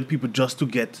off all them people just to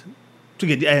get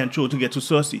the Iron Throne, to get to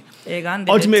Cersei.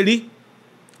 Ultimately,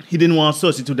 he didn't want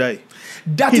Cersei to die.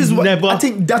 I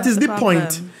think that is the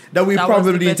point that we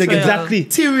probably didn't take. Exactly.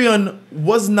 Tyrion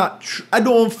was not... I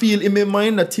don't feel in my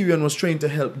mind that Tyrion was trying to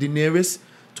help Daenerys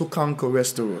to conquer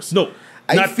Westeros. No.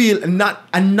 I feel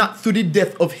not through the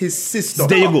death of his sister.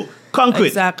 There you go. Conquer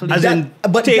it.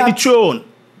 Take the throne.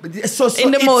 So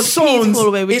in the most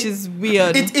peaceful way, which is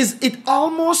weird. It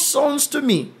almost sounds to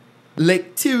me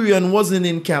like Tyrion wasn't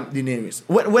in Camp Daenerys.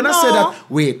 When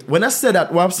I say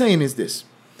that, what I'm saying is this.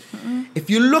 If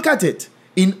you look at it,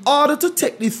 in order to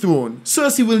take the throne,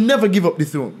 Cersei will never give up the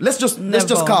throne. Let's just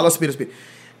call a spade.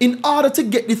 In order to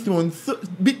get the throne,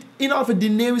 in order for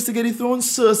Daenerys to get the throne,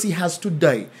 Cersei has to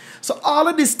die. So all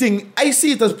of this thing, I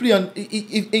see it as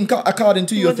according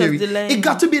to your theory. It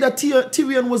got to be that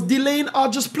Tyrion was delaying or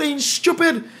just playing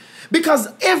stupid. Because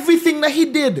everything that he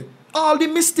did, all the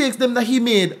mistakes that he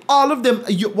made, all of them,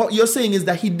 what you're saying is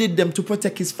that he did them to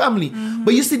protect his family. Mm-hmm.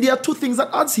 But you see, there are two things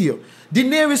at odds here.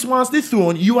 Daenerys wants the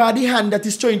throne. You are the hand that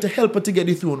is trying to help her to get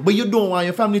the throne. But you don't want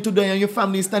your family to die, and your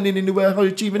family is standing in the way of her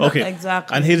achieving that.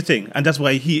 Exactly. And here's the thing. And that's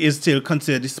why he is still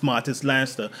considered the smartest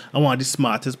Lannister and one of the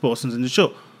smartest persons in the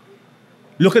show.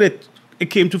 Look at it. It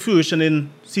came to fruition in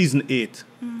season 8.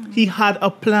 He had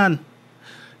a plan.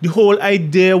 The whole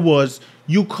idea was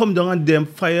you come down on them,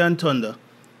 fire and thunder.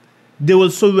 They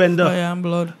will surrender. Fire and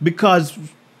blood. Because...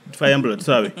 Fire and blood,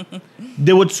 sorry.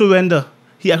 They would surrender.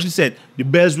 He actually said the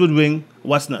bells would ring,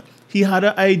 what's not. He had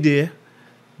an idea.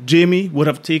 Jamie would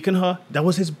have taken her. That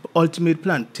was his ultimate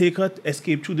plan. Take her,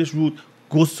 escape through this route,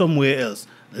 go somewhere else.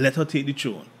 Let her take the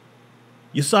throne.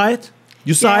 You saw it?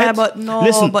 You saw it? But no,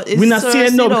 listen, but it's we're not Cersei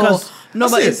saying no because... No,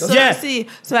 but it's Cersei.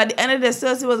 Yeah. So at the end of the day,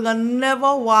 Cersei was going to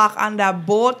never walk on that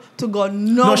boat to go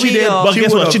nowhere. No, she did. But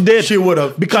guess what? She did. She would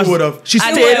have. Because she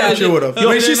stayed. She would have.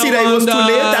 When she see that it was too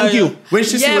late, thank you. When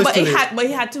she see it was too late. But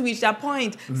he had to reach that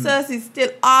point. Cersei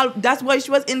still that's why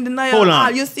she was in denial. Hold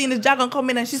on. You seen the dragon come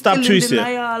in and she's Stop still in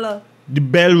denial. The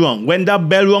bell rung. When that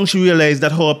bell rung, she realized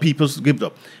that her people gave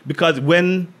up. Because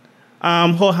when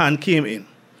her hand came in,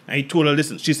 and he told her,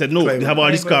 listen, she said, no, they have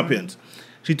all the scorpions.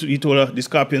 He told her, the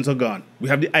scorpions are gone. We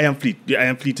have the Iron Fleet. The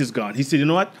Iron Fleet is gone. He said, you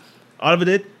know what? All of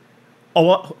it,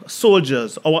 our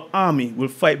soldiers, our army will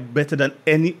fight better than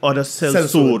any other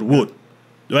sellsword would.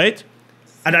 Right?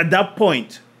 And at that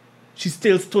point, she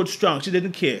still stood strong. She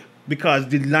didn't care because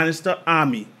the Lannister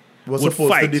army was would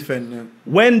supposed fight. to defend. Yeah.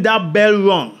 When that bell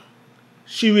rung,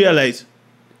 she realized,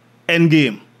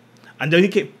 endgame. And then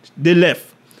they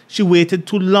left. She waited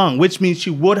too long, which means she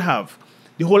would have.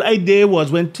 The whole idea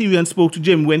was when Tyrion spoke to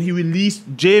Jaime, when he released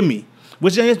Jaime,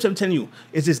 which I'm telling you,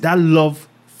 is that love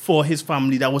for his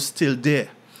family that was still there.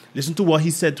 Listen to what he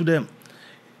said to them.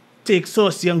 Take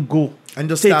Cersei and go. And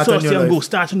just Take start Cersei on your and life. go.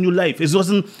 Start a new life. It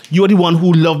wasn't, you're the one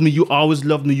who loved me. You always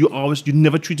loved me. You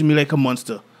never treated me like a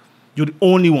monster. You're the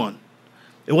only one.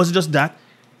 It wasn't just that.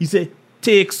 He said,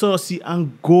 take Cersei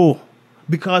and go.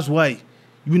 Because why?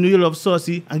 You know you love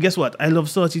Cersei. And guess what? I love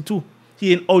Cersei too.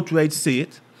 He ain't outright say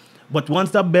it. But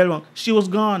once that bell rang, she was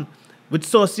gone. With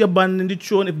Cersei abandoning the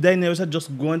throne, if Daenerys had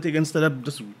just gone instead of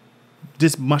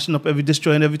just mashing up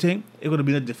destroying everything, it would have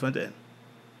been a different end.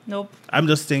 Nope. I'm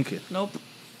just thinking. Nope.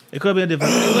 It could have been a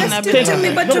different.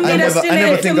 To me, that's I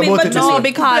never think about it. No,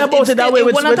 because it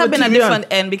would not have been a Tyrion. different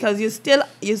end, because you still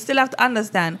have to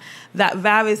understand that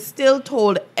Varys still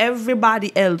told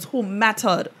everybody else who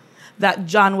mattered that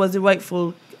Jon was the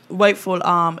rightful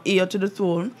heir to the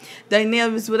throne.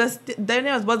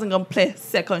 Daenerys wasn't gonna play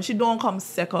second. She don't come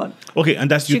second. Okay, and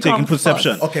that's you taking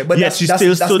perception. First. Okay, but that's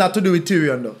not to do with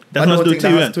Tyrion though. That's not to do with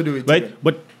Tyrion, right? Tyrion.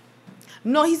 But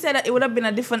no, he said that it would have been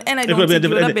a different end. I don't think it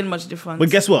would have been much different.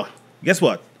 But guess what?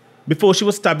 Before she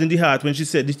was stabbed in the heart, when she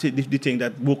said the thing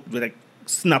that woke, like,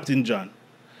 snapped in Jon,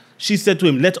 she said to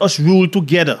him, "Let us rule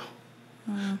together.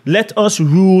 Let us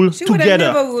rule she together. She would have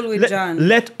never ruled with Jon.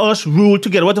 Let us rule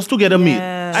together." What does together mean?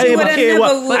 I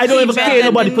don't even care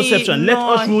nobody's perception. Let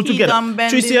us rule together.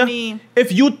 Tricia,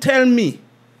 if you tell me,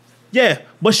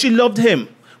 but she loved him,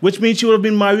 which means she would have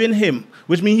been marrying him,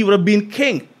 which means he would have been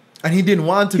king. And he didn't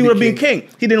want to He would have been king.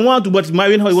 He didn't want to, but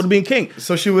marrying her, he would have been king.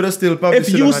 So she would have still probably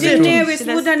Daenerys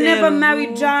would have never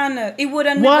married Jon. It would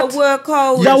have never worked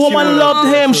out. That woman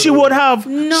loved him. She would have.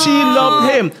 No. She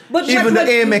loved him. But even the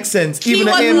aim makes sense. He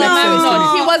wasn't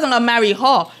going to marry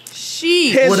her.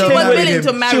 She was willing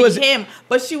to marry him,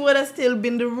 but she would have still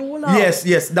been the ruler.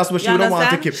 Yes, that's what she would have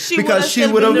wanted to keep. Because she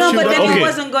would have. No, but then it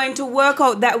wasn't going to work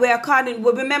out that way. According,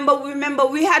 remember,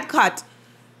 we had cut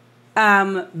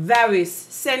Varys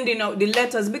sending out the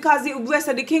letters because the rest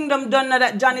of the kingdom don't know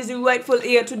that Jon is the rightful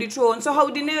heir to the throne. So how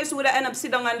Daenerys would have ended up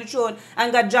sitting on the throne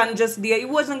and got Jon just there? It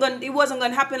wasn't going to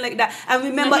happen like that. And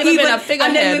remember,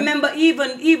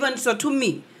 even so, to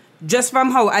me, just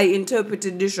from how I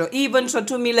interpreted the show, even so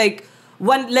to me,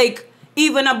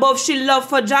 even above she love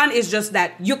for Jon is just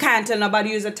that you can't tell nobody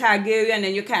you're a Targaryen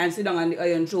and you can't sit down on the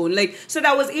Iron Throne. So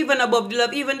that was even above the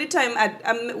love. Even the time at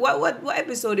what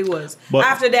episode it was, but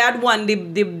after they had won the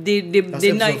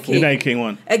Night King. The Night King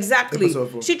one. Exactly.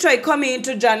 She tried coming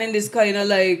into Jon in this kind of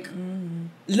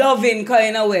loving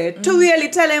kind of way to really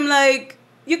tell him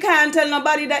you can't tell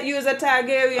nobody that you're a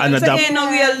Targaryen. And so ain't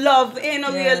no real love, ain't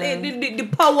no real the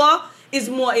power is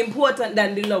more important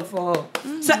than the love for her.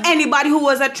 Mm-hmm. So anybody who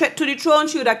was a threat to the throne,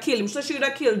 she would have killed him. So she would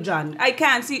have killed Jon. I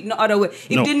can't see it no other way. If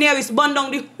Daenerys burned down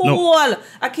the whole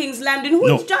of King's Landing, who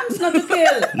is Jon's not to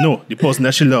kill? No, the person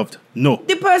that she loved. No.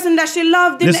 The person that she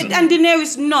loved. And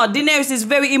Daenerys not. Daenerys is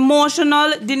very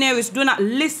emotional. Daenerys do not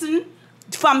listen.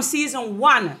 From season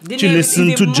 1, Daenerys she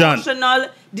listened to Jon.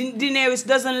 Daenerys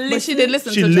doesn't listen. But she did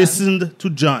listen to Jon. She listened to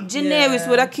Jon. Daenerys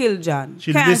would have killed Jon.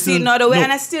 Can't see it another way.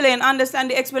 And I still ain't understand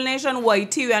the explanation why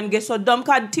Tyrion gets so dumb.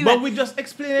 But we just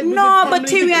explained it. No, but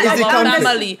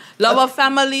Tyrion... Love of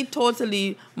family,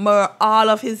 totally all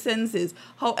of his senses.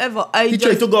 However, he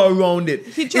tried to go around it.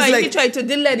 He tried to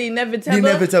delay the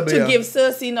inevitable to give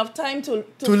Cersei enough time to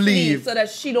leave so that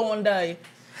she don't die.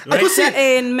 Right? I could see.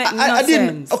 I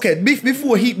didn't. Okay,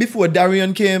 before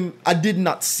Darion came, I did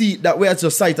not see it that way. I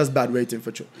just saw it as bad writing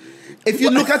for you. If you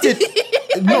look at it,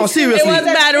 no, seriously, it was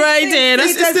bad writing.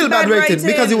 It's still bad writing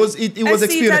because it was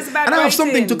experience. And I have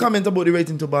something to comment about the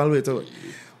writing to Balway.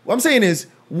 What I'm saying is,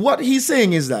 what he's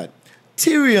saying is that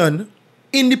Tyrion,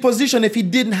 in the position, if he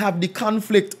didn't have the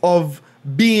conflict of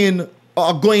being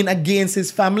or going against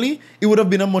his family, it would have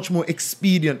been a much more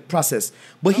expedient process.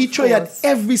 But he tried at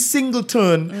every single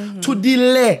turn to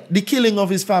delay the killing of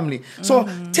his family. So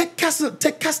take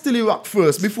Casterly Rock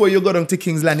first before you go down to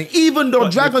King's Landing. Even though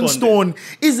Dragonstone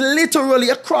is literally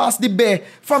across the bay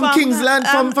from King's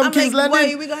Landing.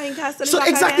 Why are we going Casterly Rock? So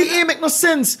exactly, it make no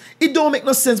sense. It don't make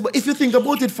no sense. But if you think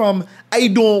about it from, I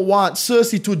don't want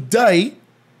Cersei to die,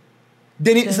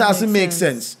 then it starts to make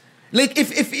sense.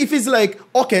 If it's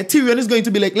okay, Tyrion is going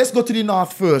to be let's go to the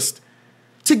north first.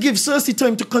 To give Cersei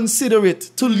time to consider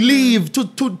it, to leave,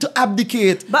 to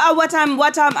abdicate. But what I'm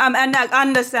and I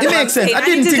understand. It makes sense. I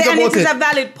didn't think about it. It is a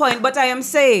valid point, but I am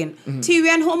saying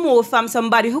Tyrion who moved from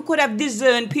somebody who could have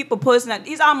discerned people personally.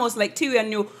 It's almost like Tyrion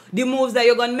knew the moves that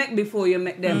you're gonna make before you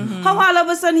make them. How all of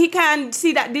a sudden he can't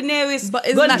see that Daenerys? But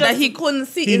it's not that he couldn't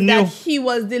see. It's that he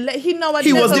was delaying. He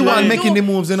was the one making the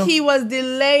moves. He was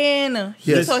delaying.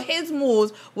 Yes. So his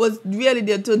moves was really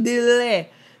there to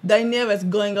delay Daenerys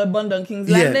going abandon King's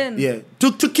Landing. Yeah.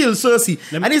 To kill Cersei.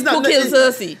 And it's not to kill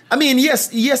Cersei. I mean, yes,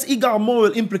 it got a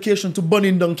moral implication to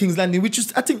burning down King's Landing, which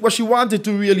is, I think, what she wanted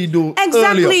to really do.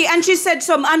 Exactly. Earlier. And she said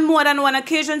some on more than one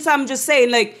occasion. So I'm just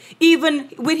saying, even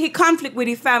with his conflict with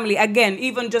his family, again,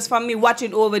 even just from me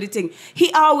watching over the thing,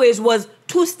 he always was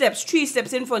 2 steps, 3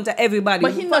 steps in front of everybody.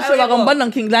 But he not sure about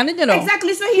abandon King's Landing, you know.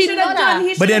 Exactly. So he should have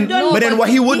done. But then what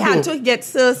he would do? He had to get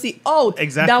Cersei out.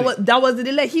 Exactly. That was the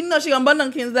delay. He not sure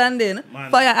abandon King's Landing.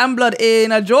 Fire and blood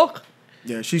ain't a joke.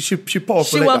 Yeah, she powerful.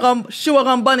 She was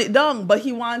gonna burn it down, but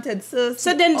he wanted Cersei.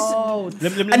 So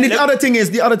then, and the other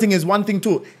thing is one thing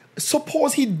too.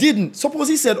 Suppose he didn't. Suppose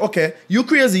he said, "Okay, you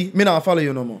crazy. Me not follow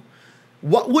you no more."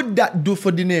 What would that do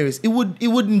for Daenerys? It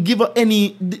wouldn't give her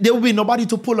any. There would be nobody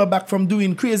to pull her back from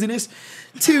doing craziness.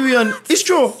 Tyrion, it's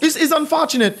true. It's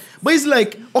unfortunate, but it's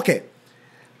like, okay,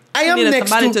 I am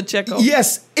next to check out.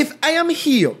 Yes, if I am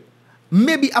here,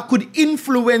 maybe I could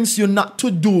influence you not to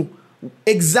do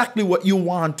exactly what you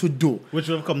want to do, which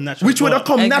would have come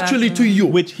naturally. Naturally to you,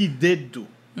 which he did do.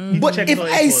 But if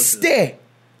I stay,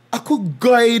 I could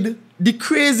guide the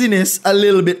craziness a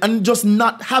little bit and just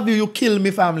not have you kill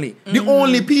me family. The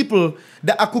only people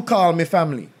that I could call me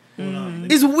family.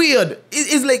 It's weird.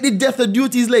 It's like the death of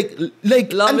duty. It's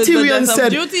like Love Tyrion said.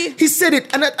 Duty. He said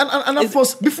it, and of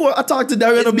course, before I talk to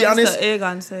Dario, to be honest,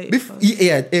 Aegon said it.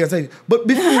 Aegon said it. But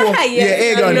before,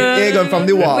 Aegon from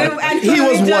the wall, he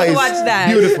was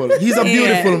wise, beautiful. He's a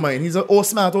beautiful man. He's a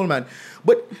smart old man.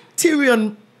 But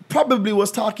Tyrion probably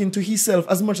was talking to himself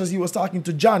as much as he was talking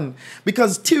to Jon,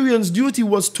 because Tyrion's duty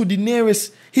was to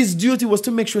Daenerys. His duty was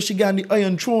to make sure she got on the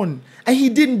Iron Throne, and he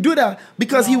didn't do that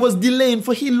because he was delaying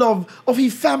for his love of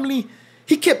his family.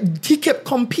 He kept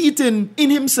competing in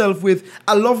himself with,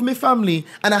 I love my family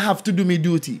and I have to do my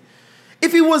duty.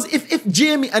 If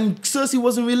Jaime and Cersei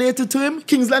wasn't related to him,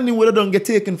 King's Landing would have done get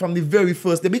taken from the very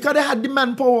first day because they had the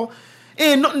manpower.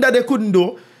 Ain't nothing that they couldn't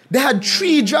do. They had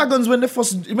 3 dragons when they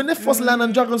first landed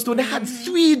on Dragonstone. They had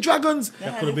 3 dragons.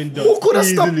 That could have been done. Who could have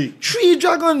stopped 3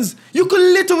 dragons? You could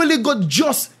literally go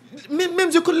just.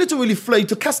 Means you could literally fly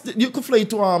to you could fly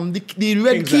to the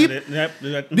Red Keep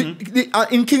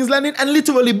in King's Landing and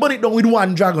literally burn it down with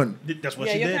 1 dragon. That's what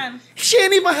she did. She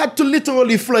ain't even had to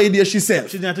literally fly there. She said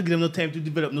she didn't have to give them no time to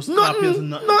develop no scorpions.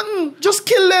 Nothing. Just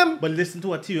kill them. But listen to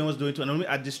what Tyrion was doing to, and let me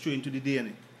add this straight into the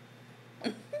DNA.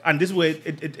 And this way,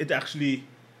 it actually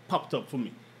popped up for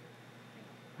me.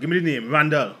 Give me the name,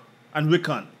 Randall and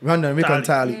Rickon.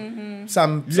 Tarly.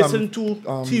 Listen to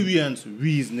Tyrion's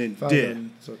reasoning there.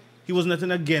 He was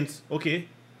nothing against, okay,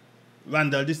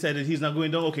 Randall decided he's not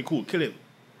going down, okay, cool, kill him.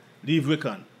 Leave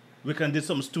Rickon. Rickon did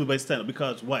something stupid by stand up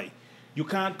because why? You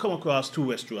can't come across to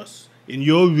Westeros in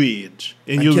your rage,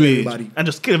 and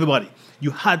just kill everybody.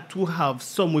 You had to have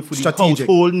some way for the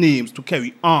household names to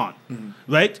carry on,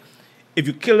 right? If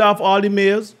you killed off all the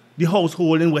males, the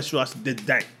household in Westeros did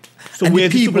die. So and the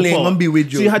people ain't gonna be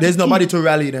with you. So there's nobody to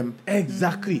rally them.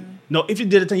 Exactly. Now, if you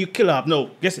did it and you kill off,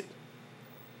 no, guess it.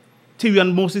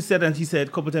 Tyrion mostly said, and he said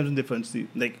a couple times in difference,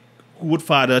 like, who would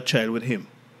father a child with him?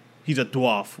 He's a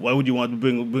dwarf. Why would you want to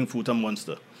bring forth a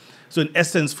monster? So in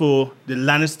essence, for the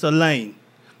Lannister line,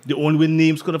 the only way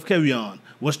names could have carried on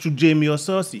was through Jaime or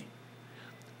Cersei.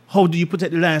 How do you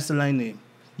protect the Lannister line name?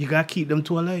 You gotta keep them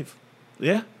two alive.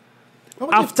 Yeah?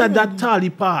 After that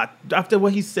Tarly part, after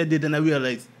what he said, then I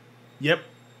realized, yep,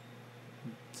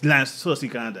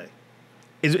 Cersei can't die.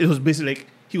 It was basically like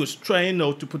he was trying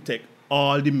now to protect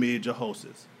all the major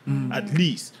houses. At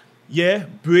least. Yeah,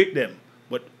 break them,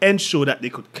 but ensure that they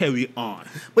could carry on.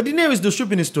 But Daenerys do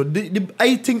stripping is too.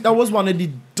 I think that was one of the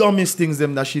dumbest things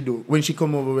that she do when she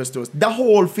come over Westeros. The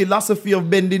whole philosophy of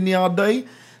bending your die,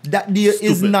 that there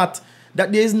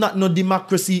is not no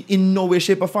democracy in no way,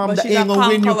 shape, or form. But that ain't gonna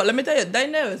win you. Let me tell you,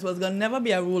 Daenerys was gonna never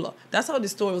be a ruler. That's how the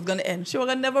story was gonna end. She was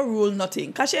gonna never rule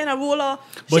nothing. Cause she ain't a ruler.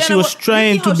 But she was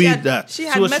trying to be that. She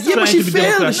was trying but she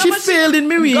failed. She failed in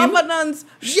Meereen. Governance.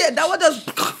 Yeah, that was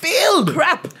just failed.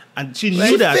 Crap. And she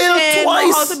knew that. She failed twice.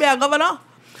 Know how to be a governor.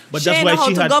 But that's why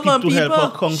she had people to help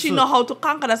her conquer. She know how to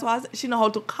conquer. That's why she know how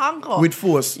to conquer. With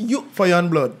force. Fire and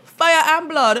blood. Fire and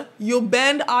blood. You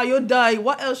bend or you die.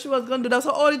 What else she was going to do? That's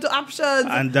her only 2 options.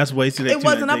 And that's why she it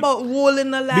wasn't about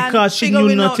ruling the land. Because she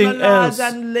knew nothing else.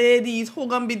 And ladies who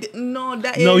gonna be... No,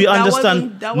 that is... Now you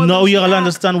understand. Now you all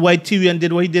understand why Tyrion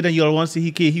did what he did, and you all want to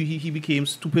see he became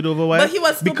stupid over why? But he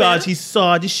was stupid. Because he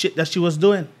saw the shit that she was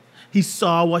doing. He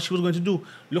saw what she was going to do.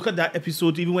 Look at that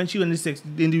episode, even when she went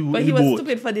in the But he was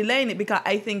stupid for delaying it because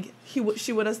I think she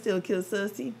would have still killed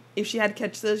Cersei. If she had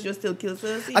catch Cersei, she would still kill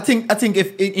Cersei. I think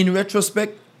if in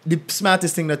retrospect, the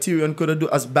smartest thing that Tyrion could have done,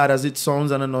 as bad as it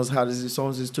sounds and as hard as it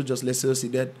sounds, is to just let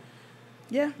Cersei dead.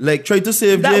 Yeah. Like try to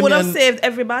save that Jaime. That would have saved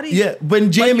everybody. Yeah.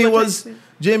 When Jaime was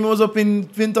up in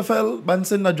Winterfell, man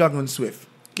send the dragon swift.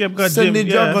 Send the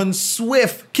dragon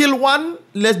swift. Kill one,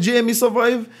 let Jaime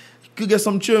survive. Could get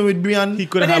some churn with Brienne.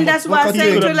 But then that's why I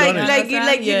say to like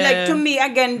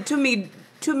to me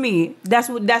to me, that's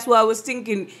what I was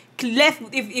thinking. Left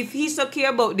if he so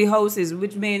care about the houses,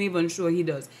 which me ain't even sure he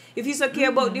does. If he so care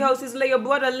about the houses, let your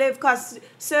brother live, cause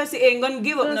Cersei ain't gonna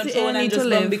give up no throne and just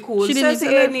gonna be cool.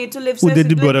 Cersei ain't need to live. Who did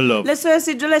the brother love? Let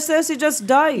Cersei just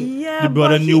die. Yeah, the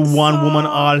brother knew one woman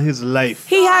all his life.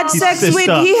 He had sex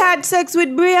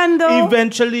with Brienne though.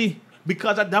 Eventually,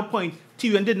 because at that point,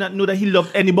 Tyrion did not know that he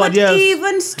loved anybody else.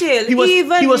 Even still, he was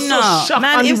so shocked.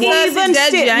 Man, even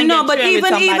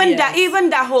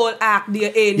that whole act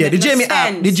there ain't the Jaime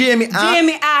act. Jamie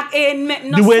act ain't make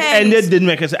no sense. The way it ended didn't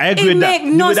make sense. I agree with that. It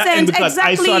make no sense. Because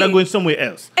exactly. I saw that going somewhere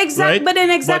else. Exactly, right? but then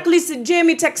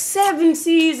Jamie took 7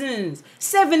 seasons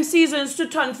to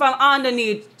turn from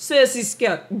underneath Cersei's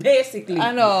skirt, basically.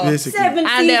 I know. Basically. 7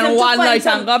 seasons and then one night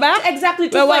and go back. Exactly.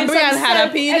 Well, when Brienne had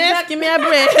a penis, give me a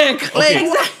break. Okay.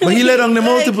 But he let on the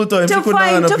multiple times. To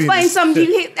find something,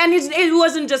 and it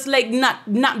wasn't just like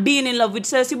not being in love with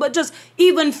Cersei, but just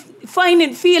even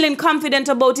feeling confident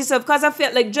about himself. Because I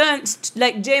felt like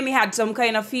Jamie had some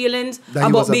kind of feelings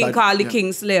about being called the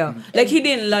Kingslayer. Like he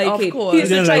didn't like it. He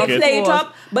used to try to play it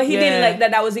up, but he didn't like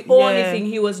that. That was the only thing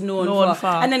he was known for.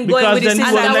 And then going with then his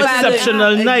it was an sister.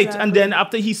 exceptional night, and then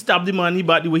after he stabbed the man,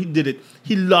 the way he did it,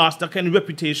 he lost that kind of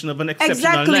reputation of an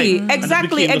exceptional night.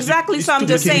 Exactly. So I'm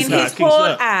just saying his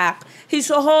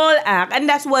whole act, and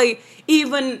that's why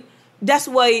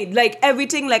like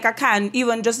everything, like I can't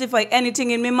even justify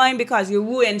anything in my mind because you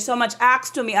ruined so much acts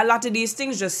to me. A lot of these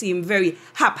things just seem very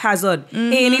haphazard.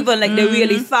 Ain't even like they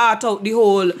really thought out the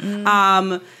whole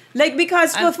like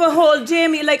because for whole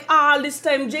Jamie, like all this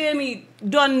time Jamie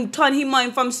done turn his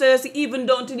mind from Cersei even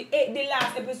down to the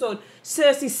last episode.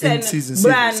 Cersei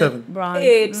sent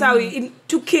Bran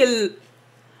to kill.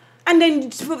 And then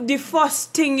the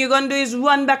first thing you're going to do is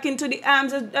run back into the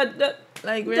arms of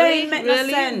like, really? That ain't make no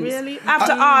sense. Really?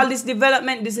 After all this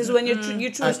development, this is when you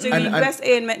choose to regress.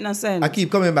 Ain't make no sense. I keep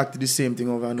coming back to the same thing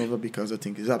over and over because I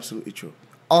think it's absolutely true.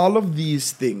 All of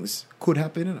these things could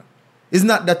happen, you know. It's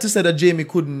not that to say that Jamie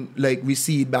couldn't like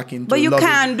recede back into. But you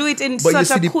can't do it in such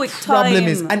a quick time. Problem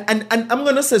is, and I'm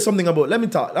gonna say something about. Let me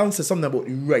talk. I want to say something about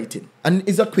writing, and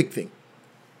it's a quick thing.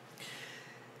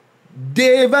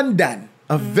 Dave and Dan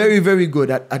are very, very good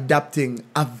at adapting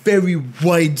a very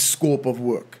wide scope of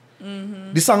work.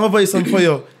 Mm-hmm. The Song of Ice and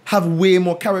Fire have way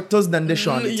more characters than they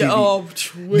show on the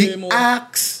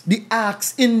TV. The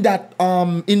arcs in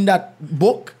that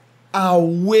book are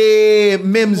way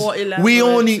memes. We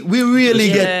really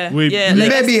get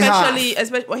maybe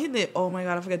especially what his name? Oh my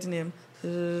god, I forget his name.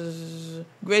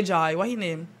 Greyjoy. What his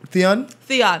name? Theon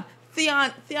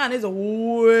is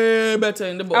way better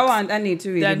in the books. I need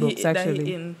to read the books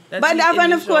actually.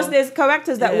 But of course, there's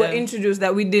characters that were introduced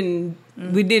that we didn't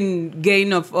gain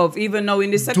enough of. Even though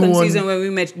in the second season when we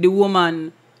met the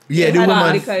woman. Yeah, the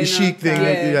woman, the chic thing.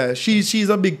 Yeah. She's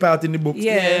a big part in the book.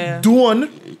 Yeah. Dawn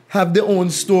have their own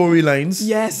storylines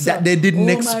that they didn't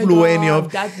explore any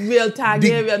of. That real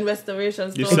Targaryen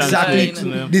restoration story. Exactly.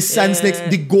 The Sand Snakes,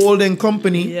 the Golden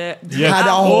Company had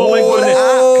a whole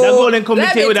that Golden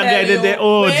Company with that guy that they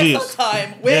waste of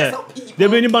time. Waste of people. They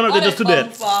bring him on just to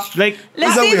death. Like,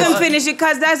 let's even finish it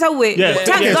because that's a way.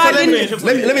 Thank God.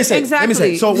 Let me say.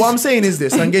 Exactly. So what I'm saying is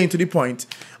this, I'm getting to the point.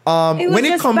 When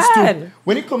it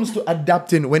comes to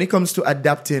adapting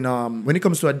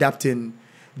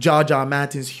George R. R.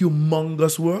 Martin's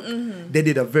humongous work, they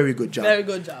did a very good job. Very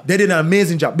good job. They did an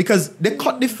amazing job because they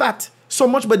cut the fat so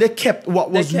much, but they kept what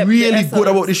was really good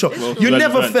about the show. You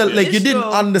never felt like you didn't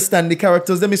understand the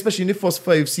characters, them especially in the first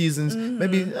 5 seasons,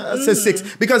 maybe say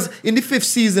 6, because in the 5th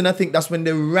season I think that's when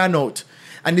they ran out,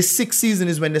 and the 6th season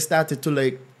is when they started to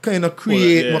like kind of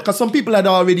create more, because some people had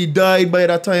already died by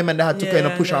that time and they had to kind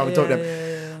of push out without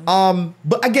them.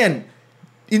 But again,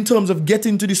 in terms of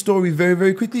getting to the story very,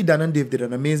 very quickly, Dan and Dave did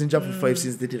an amazing job for 5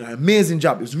 seasons. They did an amazing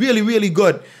job. It was really, really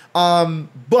good.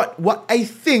 But what I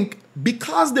think,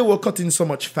 because they were cutting so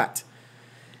much fat,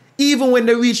 even when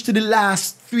they reached to the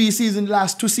last 2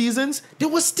 seasons, they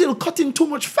were still cutting too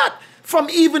much fat from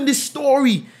even the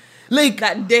story. Like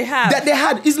that they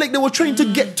had. It's like they were trying to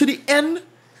get to the end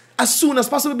as soon as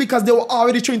possible because they were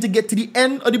already trying to get to the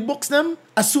end of the books them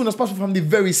as soon as possible from the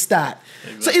very start.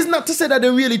 Exactly. So it's not to say that they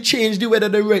really changed the way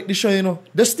that they write the show, you know.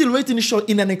 They're still writing the show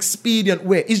in an expedient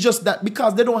way. It's just that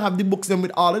because they don't have the books them with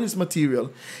all of this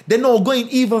material, they're now going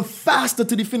even faster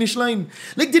to the finish line.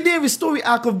 Like the Daenerys story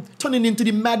arc of turning into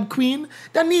the Mad Queen,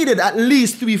 that needed at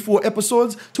least 3-4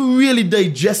 episodes to really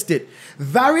digest it.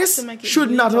 Varys should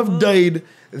not have died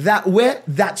that way,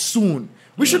 that soon.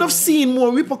 We should have seen more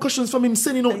repercussions from him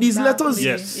sending out these letters.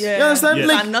 Yes. You understand? Yes.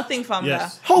 Like, and nothing from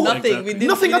that. How? Nothing. We didn't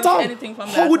nothing at all. anything from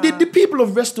How that, did the people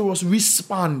of Westeros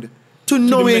respond to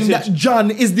knowing message. that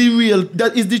John is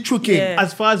the true king. Yeah.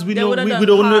 As far as we They know, would've we done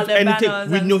don't know call if their anything. banners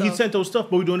We and know he stuff. sent out stuff,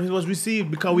 but we don't know if it was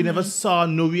received because we never saw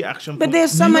no reaction. But from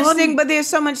there's so none. much thing. But there's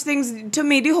so much things. To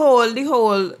me, the whole.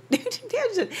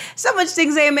 There's so much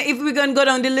things. If we're gonna go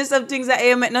down the list of things that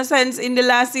make no sense in the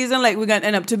last season, like we're gonna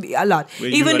end up to be a lot.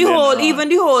 Even the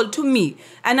whole. To me,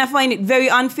 and I find it very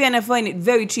unfair, and I find it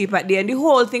very cheap at the end. The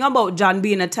whole thing about John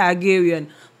being a Targaryen,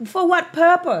 for what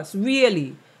purpose,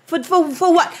 really? For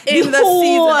what? In the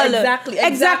season,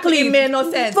 exactly. It made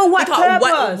no sense. For what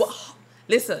purpose?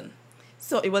 Listen,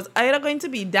 so it was either going to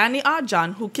be Dany or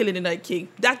John who killed the Night King.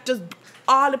 That just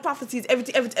all the prophecies,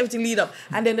 everything lead up,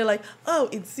 and then they're like, oh,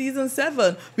 it's season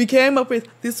 7. We came up with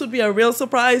this would be a real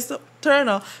surprise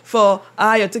turner for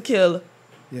Arya to kill.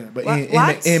 Yeah, but What?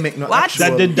 it make no What? actual.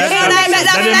 That didn't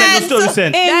make no story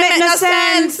sense. It make no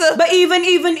sense. But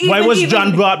even Why was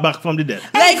John brought back from the dead?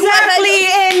 Like, Exactly,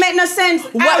 it make no sense.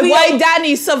 Why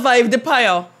Dany survived the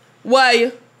pyre?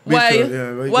 Why?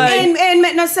 It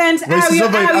make no sense. Why she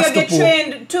survived Arya get Astapor?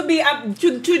 trained to be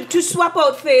to swap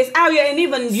out face. Arya ain't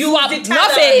even You use have the no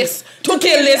talent face to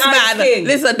kill this man. King.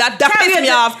 Listen, that pissed me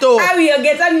off too. Arya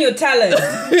gets a new talent,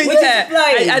 which is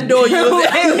flying. I don't use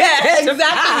it. Yeah,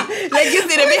 exactly. Like you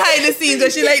see the behind the scenes where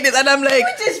she like this, and I'm like,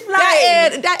 Which is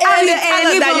flying. that ain't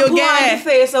talent that you on the get.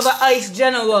 face of an ice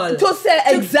general. To say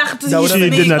exactly. If she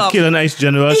did not kill an ice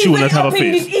general, she would not have a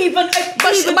face.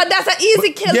 But that's an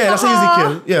easy kill. Yeah, for that's an her.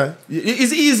 easy kill. Yeah,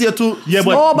 it's easier to. Yeah,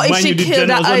 No, but if mind she you, the killed the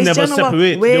generals were ice never general,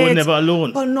 separate. They were never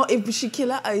alone. But no, if she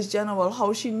killed an ice general,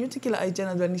 how she knew to kill an ice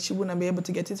general when she wouldn't be able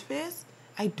to get his face?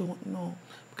 I don't know.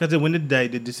 Because then when they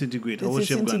died, they disintegrate. How would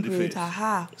she have gotten the face?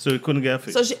 So he couldn't get a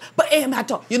face. So but it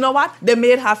matter. You know what? They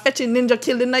made her fetching ninja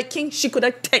kill the Night King. She could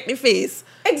have taken the face.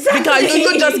 Exactly. Because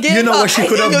you just gave You know her. what she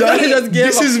could have done?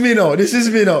 This This is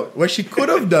me now. What she could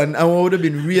have done and what would have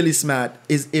been really smart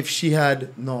is if she had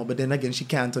but then again she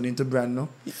can't turn into Bran, no?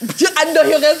 I know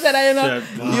you guys said that, you know.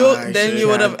 Why Then she you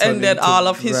would have can't turn ended into all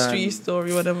of Bran? history,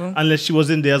 story, whatever. Unless she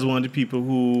was in there as one of the people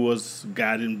who was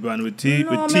guarding Bran with maybe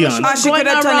Tion. She could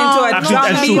have turned into a Actually,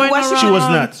 zombie. she was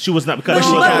not. She was not because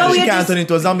But she we can't just- turn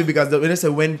into a zombie because when they say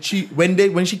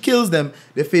when she kills them,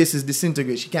 their faces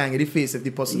disintegrate. She can't get the face if the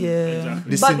person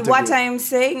But what I'm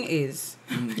saying is,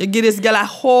 You give this girl a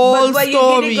whole but story.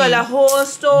 you give the girl a whole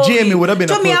story. Jamie would have been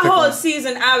to a me a perfect whole one.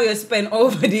 season Arya spent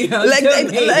over the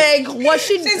like what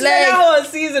she She spent like a whole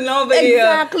season over here.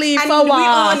 exactly And for we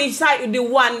what? only sight the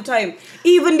one time.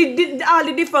 Even all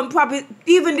the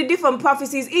different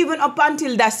prophecies, even up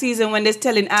until that season when they're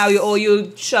telling Arya, oh,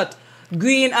 you shut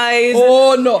green eyes.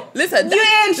 Oh no! Listen, You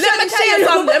ain't let me shut tell you shit.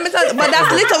 something. Let me tell you, but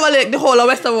that's literally the whole of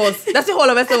Westeros. That's the whole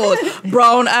of Westeros.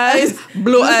 Brown eyes,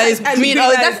 blue eyes, And green green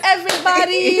eyes. eyes. That's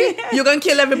everybody. You're gonna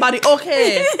kill everybody.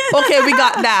 Okay, we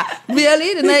got that.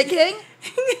 Really, the Night King?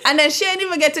 And then she ain't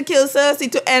even get to kill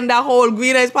Cersei to end that whole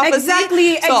green eyes prophecy.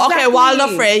 Exactly. So okay, Walder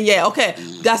Frey, yeah, okay.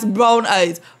 That's brown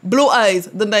eyes, blue eyes,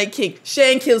 the Night King. She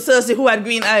ain't killed Cersei who had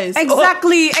green eyes.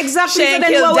 Exactly. She So ain't then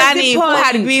killed what was Dany the who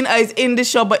had point? green eyes in the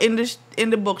show, but in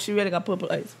the book she really got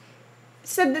purple eyes.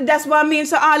 So that's what I mean.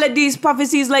 So all of these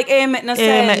prophecies like ain't make no sense.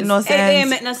 Ain't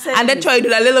make no sense. And they try to do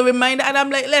that little reminder, and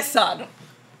I'm like, listen.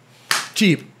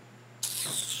 cheap.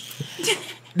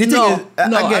 The thing No, is,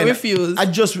 I again, refuse. I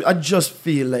just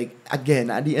feel like again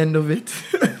at the end of it,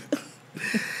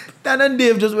 Dan and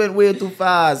Dave just went way too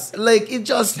fast. Like it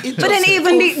just. But then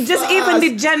even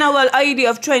the general idea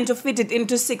of trying to fit it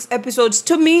into 6 episodes,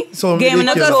 to me, So Game of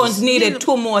ridiculous. Thrones needed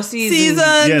 2 more seasons.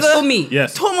 Yes. To me.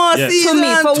 Yes. 2 more Yes. seasons. To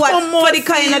me, for what? two more For the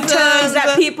kind of turns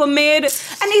that people made.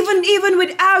 And even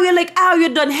with Arya, like Arya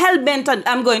done hellbent on,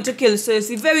 I'm going to kill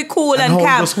Cersei. Very cool and how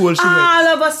calm. just cool she All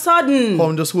of a sudden.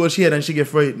 From just hold she head and she get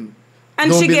frightened. And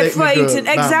Don't she be get like me, girl. frightened.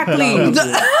 Bam, Exactly. bam,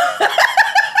 bam.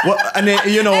 What, and then,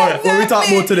 you know what we talk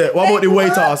about today? What about the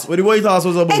White House? What the White House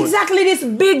was about? Exactly, this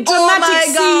big Oh dramatic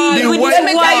my God. scene The with White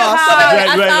this White House. House. Right,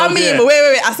 I saw a up meme. there.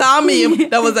 Wait. I saw a meme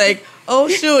that was like, oh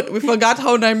shoot, we forgot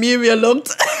how Nymeria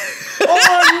looked.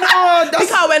 Oh no!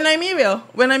 Because when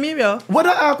Nymeria. What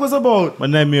the arc was about?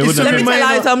 When I mean, It's Let me Reminder-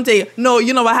 tell you something. No,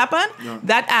 you know what happened?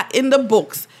 That in the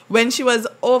books, when she was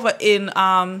over in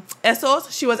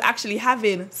Essos, she was actually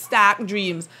having Stark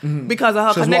dreams because of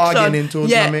her She was connection. walking into in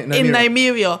Nymeria.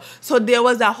 Nymeria. So there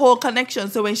was that whole connection.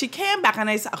 So when she came back and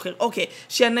I said, okay,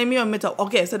 she and Nymeria met up.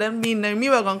 Okay, so then me and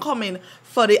Nymeria gonna come in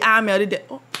for the army of the dead.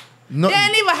 Oh. No, They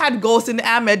never had ghosts in the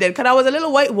army dead because I was a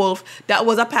little white wolf that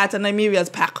was a part of Nymeria's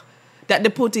pack that they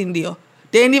put in there.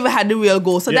 They never had the real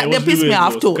ghost, so Yeah, that it they was the pissed me real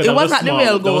off ghost, too. 'cause It that was was not the small.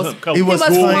 real That was ghost. a cow- It was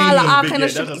smaller, tiny. all Big, kind yeah,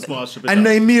 of that's a shit. small ship. and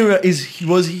Nymeria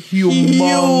was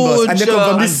humongous, and they come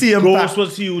from the And same Ghost pack.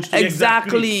 was huge. Too,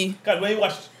 Exactly. God, when you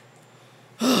watch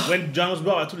when John was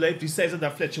brought to life, the size of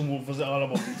that fletching wolf was all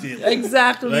about the tail.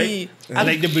 Exactly. Right? And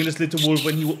like they bring this little wolf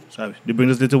when he walks. I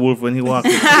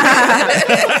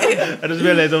just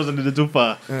realized I was a little too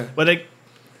far. But like,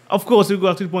 of course, we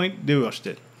got to the point, they rushed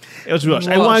it. It was rushed.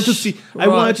 I wanted to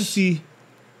see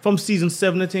from season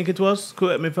 7, I think it was,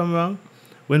 correct me if I'm wrong,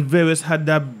 when Varys had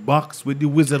that box with the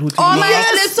wizard who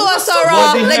the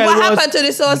sorcerer. Like, what happened to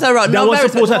the sorcerer? That was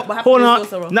supposed to... Hold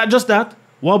on. Not just that.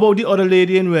 What about the other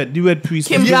lady in red? The red priest?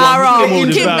 Kim Darrow.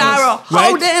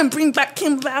 How them bring back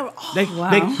Kim Darrow?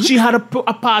 Like she had a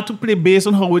part to play based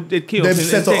on how it came. They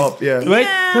set her up, yeah. Right?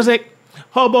 It was like,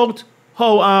 how about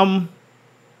how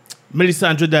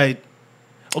Melisandre died?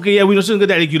 Okay, yeah, we just shouldn't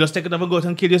go like you just take it up and go out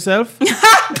and kill yourself.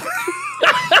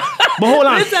 But hold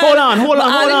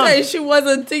on. She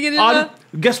wasn't taking it off.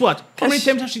 Guess what? How many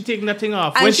times has she taken that thing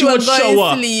off? And when she would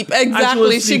shower. Sleep.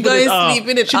 Exactly. She go and sleep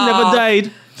in it. She never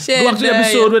died. Go back to the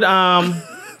episode with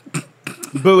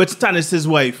Beric Stannis'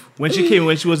 wife when she came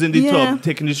when she was in the tub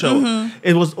taking the shower. Mm-hmm.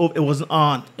 It wasn't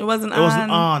on. It wasn't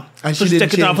on. And so she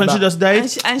took it off and she just died.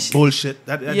 Bullshit.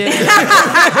 I understand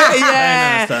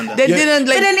that. They didn't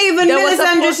like. But then even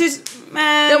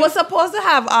Melisandre, they were supposed to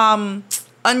have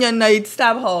Onion Knight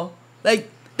stab her.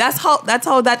 Like that's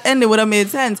how that ending would have made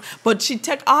sense. But she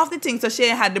took off the thing so she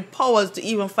had the powers to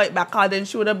even fight back. Or then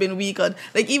she would have been weaker.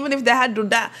 Like even if they had to do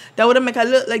that would have make her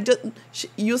look like just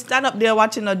you stand up there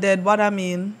watching her dead. What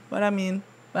happened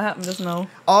just now?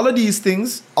 All of these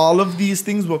things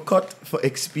were cut for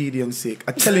expedience sake.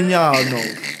 I'm telling y'all now,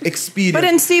 expedience. But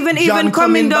then Stephen even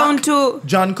coming down to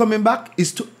John coming back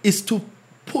is to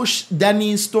push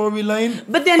Dany's storyline.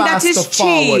 But then that is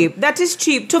cheap. That is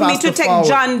cheap to me to take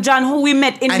John who we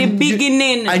met in the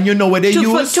beginning. And you know what they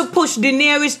use? To push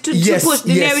Daenerys to push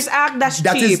Daenerys arc. That's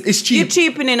cheap. It's cheap. You're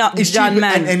cheapening up it's John, cheap,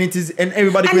 man. And it is, and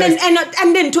everybody. And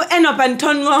then to end up and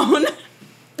turn around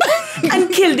and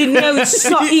kill Daenerys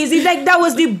so easy. Like that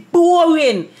was the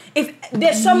boring. If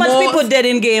there's so much people dead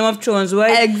in Game of Thrones,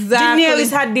 right? Exactly.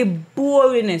 Daenerys had the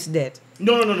boringest death.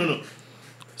 No.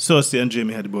 Cersei and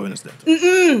Jaime had the boringest death.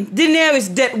 Daenerys'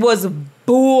 death was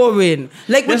boring.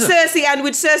 Like with Cersei and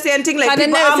things like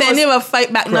people almost never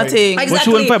fight back nothing. Exactly. But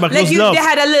she wouldn't fight back. Like they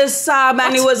had a little sob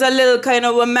and it was a little kind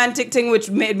of romantic thing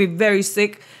which made me very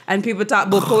sick. And people talk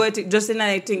about poetic justice, and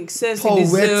I think Cersei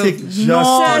deserved.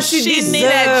 She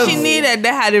needed. They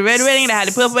had the red wedding, they had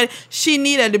the purple wedding. She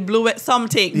needed the blue wedding,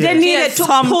 something. They needed to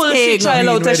pull the child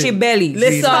out of she belly.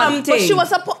 Listen, but she was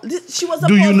supposed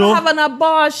to have an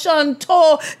abortion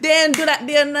too. They didn't do that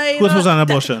day and night. Who was an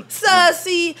abortion?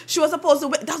 Cersei. She was supposed to.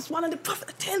 That's one of the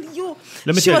prophets. I tell you.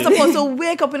 She was supposed to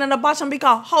wake up in an abortion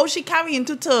because how she carrying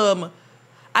to term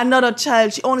another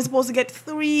child? She only supposed to get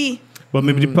 3. But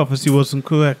maybe the prophecy wasn't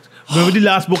correct. Maybe the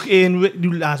last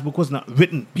book was not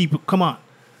written. People, come on,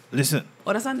 listen.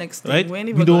 Oh, that's our next thing. Right?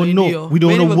 We don't know. We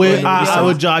don't know where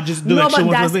our judge's direction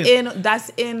was.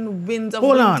 That's in Winds of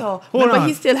Winter. Remember,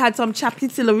 he still had some chapters. He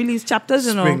still released chapters,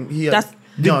 you know. Winds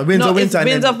of Winter.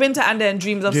 Winds of Winter and then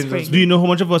Dreams of Spring. Do you know how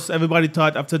much of us everybody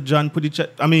thought after John put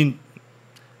the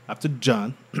after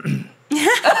John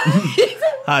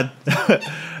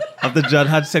after John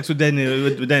had sex with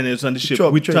Daenerys on the ship,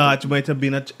 we thought it might have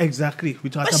been exactly. We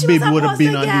thought a baby would have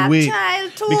been on the way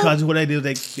because what I did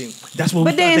like that's what.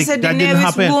 But we they thought said that didn't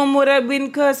happen. Daenerys' womb would have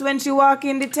been cursed when she walked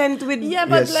in the tent with. Yeah,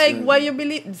 but why you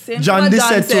believe? John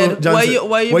said why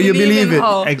you believe in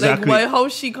her? Exactly. Like how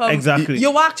she come? Exactly. You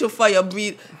walk your fire,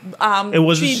 breathe.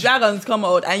 3 dragons come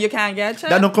out and you can't get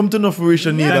child. That don't come to no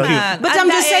fruition either. But I'm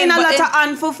just saying a lot of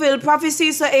unfulfilled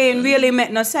prophecies so it really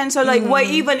make no sense. So like why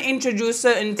even introduce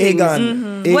certain things?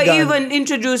 Why even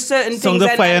introduce certain things? Some of the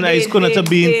fire and ice couldn't have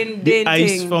been the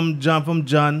ice from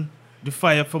John, the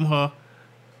fire from her,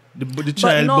 the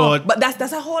child born. But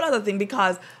that's a whole other thing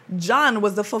because John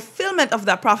was the fulfillment of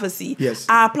that prophecy. Yes.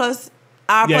 R plus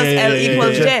L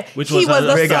equals J. He was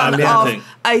the son of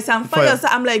ice and fire. So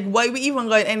I'm like, why we even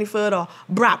going any further?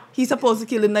 Brap, he's supposed to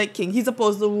kill the Night King. He's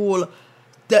supposed to rule.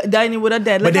 Dany would have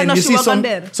dead. But then you see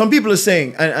some people are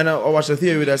saying, and I watched a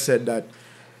theory that said that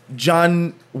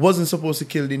John wasn't supposed to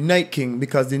kill the Night King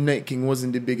because the Night King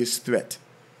wasn't the biggest threat.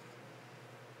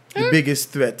 The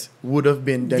biggest threat would have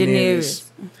been Daenerys.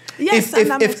 Yes,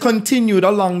 if continued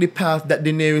along the path that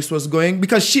Daenerys was going,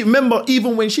 because she remember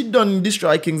even when she done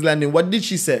destroy King's Landing, what did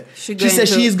she say? She said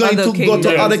she's going to go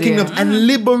to other kingdoms and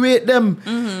liberate them.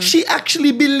 Mm-hmm. She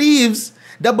actually believes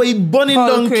that by burning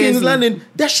down King's Landing,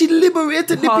 that she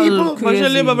liberated the people. But she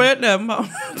liberate them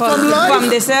from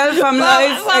themselves, from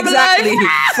life, exactly.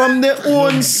 From their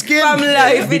own skin. From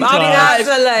life into the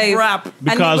afterlife. Because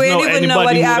and now even know what anybody the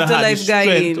would have had the afterlife guy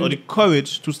strength or the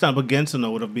courage to stand up against her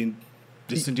would have been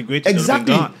disintegrated.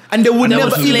 Exactly. And they would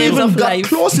never even got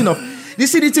close enough. You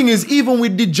see, the thing is, even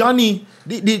with the Johnny,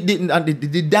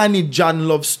 the Danny John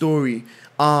love story,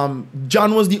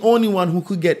 John was the only one who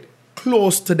could get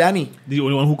close to Danny. The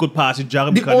only one who could pass the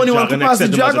dragon. The only one who could pass the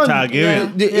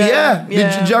dragon.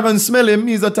 The dragon smell him.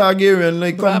 He's a Targaryen.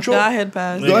 Like, come through. Go ahead,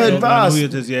 pass.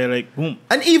 Boom.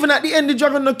 And even at the end, the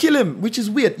dragon not kill him, which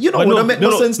is weird. You know, that make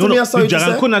no sense to me. The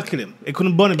dragon could not kill him. It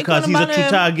couldn't burn him because he's a true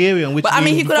Targaryen. But I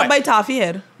mean, he could have bite off his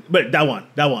head. But that one,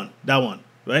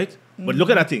 right? But look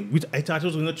at that thing. Which I thought I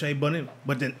was going to try burn him.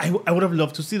 But then I would have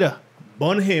loved to see that.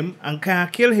 Burn him and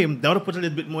can't kill him. That would have put a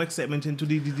little bit more excitement into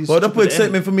the what would put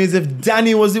excitement for me is if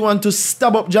Danny was the one to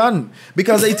stab up John.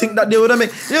 Because I think that they would have made...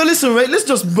 listen, right? Let's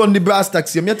just run the brass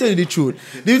taxi. I'm going to tell you the truth.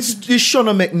 This show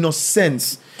don't make no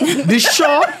sense. This show...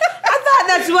 I thought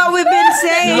that's what we've been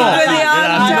saying for the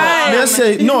time. Let's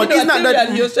say, no, it's not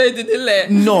that... You're straight to delay.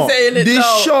 No,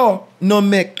 this show no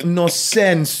make no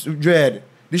sense, Dread.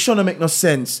 This show no make no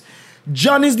sense.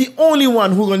 John is the only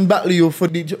one who gonna battle you for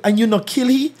the... And you not kill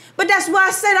he? But that's what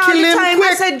I said all the time.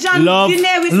 I said John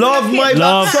Daenerys love my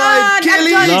backside. Kill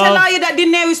him. John is telling you that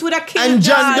Daenerys would have killed John. And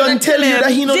John don't tell you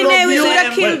that he not love you. Daenerys would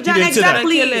have killed John,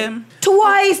 exactly.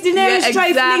 Twice Daenerys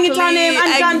tried fling it on him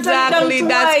and John turned down twice.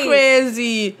 That's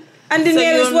crazy. And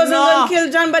Daenerys wasn't going to kill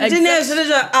John, but Daenerys was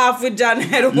just off with John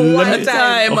head one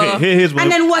time. Okay, here's one.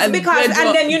 And then what's because,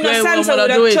 and then you know Sansa would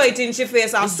have tried in she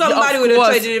face, or somebody would have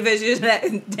tried in the face. She's like,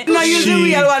 no, you're the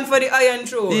real one for the Iron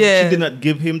Throne. Yeah. She did not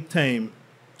give him time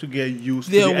to get used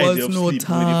to the idea of sleeping with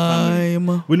your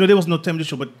family. We know there was no time to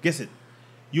show, but guess it.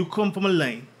 You come from a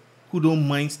line who don't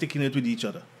mind sticking it with each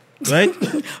other, right?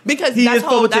 Because that's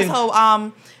how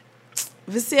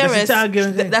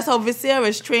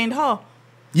Viserys trained her.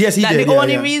 Yes, he did. The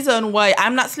only reason why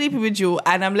I'm not sleeping with you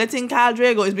and I'm letting Khal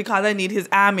Drogo is because I need his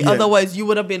army. Yeah. Otherwise, you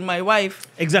would have been my wife.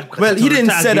 Exactly. Well, he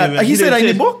didn't say that. He said that in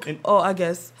the book. I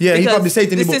guess. Yeah, he probably said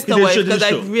it in the book. Sister wife, because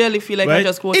I really feel like I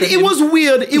just quoted it was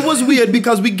weird. It was weird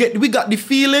because we got the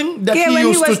feeling that he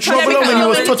used to trouble her when he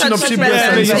was touching up ship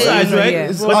breasts.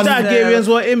 Right? But Targaryens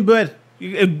were inbred.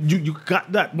 You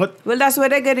got that. But well, that's where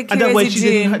they get the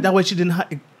curiosity. That way she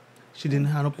didn't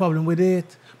have no problem with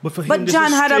it. But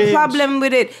John had a problem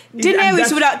with it.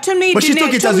 Daenerys would have, to me, she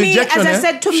took it as rejection, as I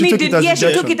said, she took it as rejection.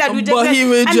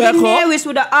 And Daenerys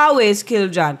would have always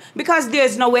killed John. Because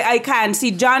there's no way I can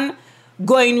see John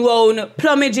going round,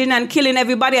 plumaging and killing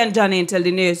everybody, and John ain't tell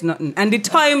Daenerys nothing. And the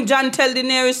time John tell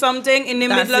Daenerys something in the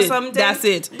middle of something, that's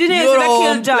it. Daenerys would have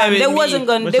killed John. They wasn't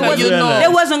going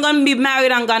to be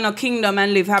married and got no kingdom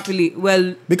and live happily.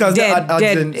 Well, because dead, they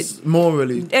had odds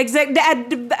morally. Exactly. They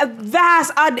had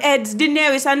vast odds.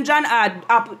 Daenerys and John are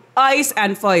ice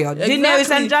and fire. Exactly.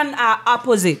 Daenerys and John are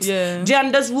opposite. Yeah.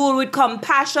 John does rule with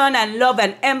compassion and love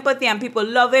and empathy, and people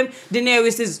love him.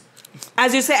 Daenerys is,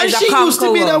 as you say, and she used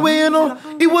to be that way,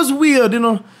 It was weird,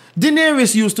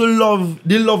 Daenerys used to love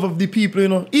the love of the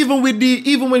people, Even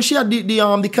when she had the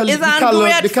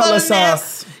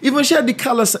Khalasar. Even when she had the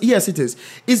Khalasar, yes, it is.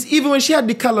 Even when she had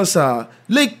the Khalasar,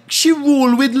 like she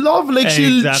ruled with love, like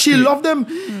she loved them.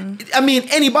 I mean,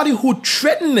 anybody who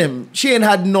threatened them, she ain't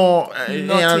had no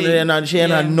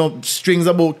strings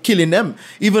about killing them.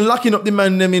 Even locking up the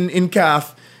man them in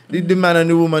calf. The man and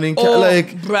the woman in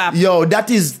that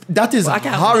is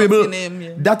horrible.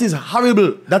 That is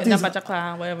horrible.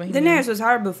 Daenerys was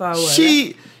horrible for a while.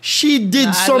 She did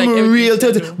real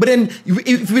terrible. But then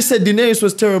if we said Daenerys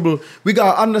was terrible, we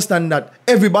gotta understand that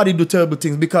everybody do terrible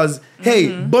things because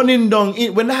burning down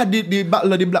when they had the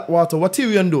Battle of the Blackwater, what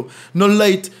Tyrion do? No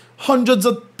light hundreds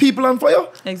of people on fire.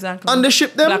 Exactly. And they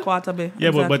ship them. Blackwater Bay. Yeah,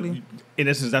 exactly. but in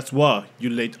essence, that's why you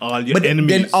let all your enemies.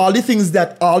 Then all the things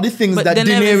that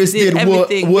Daenerys did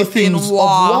were things of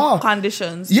war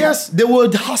conditions. Yes, they were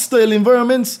hostile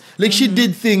environments. Like she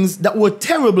did things that were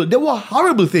terrible. They were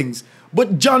horrible things.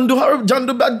 But John do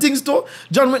bad things too.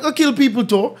 John went to kill people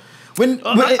too. He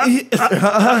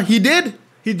did.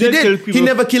 He did kill people. He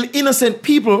never killed innocent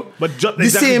people. But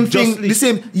the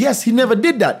same. Yes, he never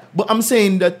did that. But I'm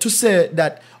saying that to say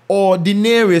that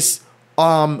Daenerys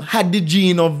had the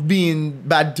gene of being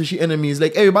bad to she enemies.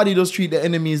 Like everybody does treat their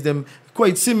enemies them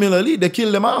quite similarly. They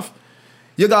kill them off.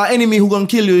 You got an enemy who gonna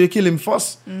kill you, you kill him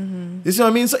first. Mm-hmm. You see what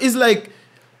I mean? So it's like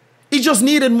it just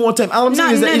needed more time. All I'm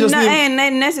saying is that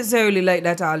ain't necessarily like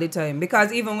that all the time.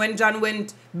 Because even when John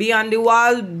went beyond the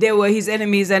wall, they were his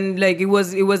enemies, and like it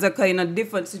was a kind of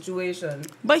different situation.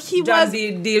 But he John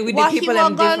deal with the people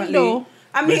differently.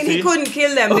 I mean, he couldn't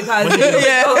kill them because I'm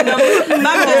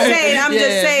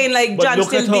just saying, like, Jon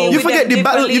still deal with them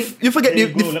differently. You forget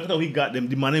the look at how he got them.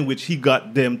 The manner in which he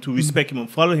got them to respect him and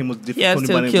follow him was different from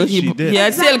the manner in which he did. Yeah,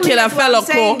 still kill a fellow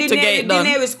co to get it done.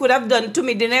 Daenerys could have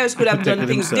done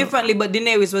things differently, but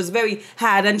Daenerys was very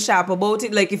hard and sharp about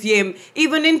it. Like,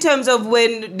 even in terms of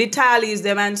when the Tarleys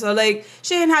them and so, like,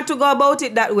 she ain't had to go about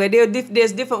it that way.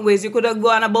 There's different ways you could have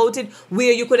gone about it,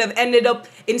 where you could have ended up,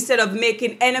 instead of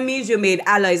making enemies, you made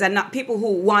allies, and not people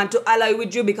who want to ally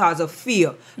with you because of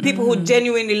fear. People who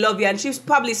genuinely love you, and she's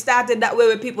probably started that way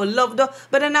where people loved her,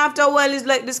 but then after a while it's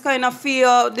like this kind of fear.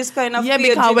 Yeah,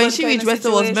 because when she reached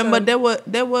Westeros, remember they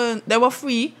were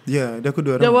free. Yeah, they could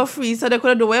do it. They were free, so they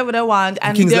could do whatever they want,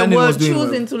 and they were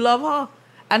choosing to love her.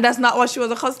 And that's not what she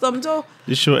was accustomed to.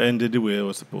 The show ended the way it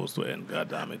was supposed to end. God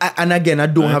damn it! And again, I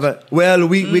don't have a. Well,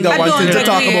 we got one thing to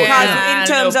talk about. In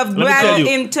terms of brand,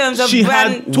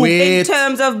 in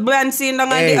terms of brand, seeing on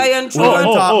the Iron Throne.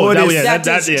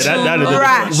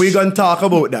 We're gonna talk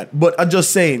about that. But I'm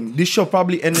just saying, this show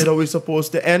probably ended how it's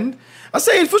supposed to end. I'm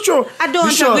saying for sure. I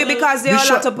don't agree because there are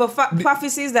a lot of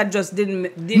prophecies that just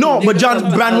didn't. No, but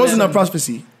Bran wasn't a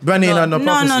prophecy. Bran ain't no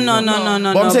prophecy.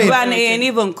 No. Bran ain't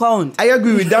even count. I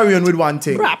agree with Darian with one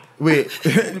thing. Wait,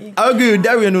 I agree with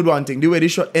Darian with one thing. The way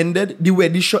this show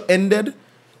ended,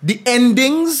 the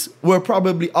endings were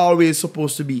probably always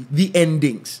supposed to be the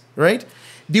endings, right?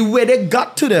 The way they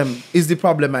got to them is the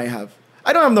problem I have.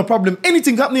 I don't have no problem.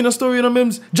 Anything happening in a story,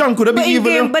 Mims. Jon could have been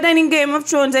evil. But then in Game of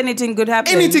Thrones, anything could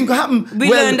happen. Anything could happen. We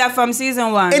learned that from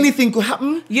season 1. Anything could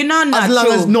happen. You know, not as long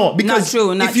as because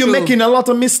if you're making a lot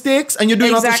of mistakes and you're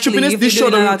doing a lot of stupidness, this show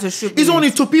it's only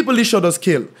 2 people this show does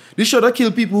kill. This show does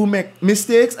kill people who make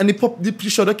mistakes, and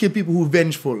this show does kill people who are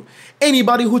vengeful.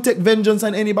 Anybody who take vengeance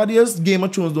on anybody else, Game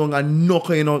of Thrones don't got no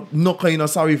kind of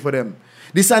sorry for them.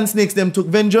 The Sand Snakes them took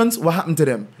vengeance. What happened to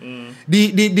them?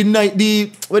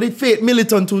 The fate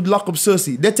militant who lock up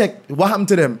Cersei, they take what happened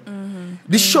to them?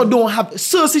 The show don't have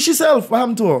Cersei herself. What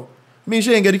happened to her? I mean,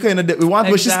 she ain't get the kind of death we want,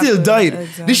 but she still died.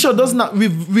 This show does not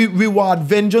reward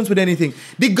vengeance with anything.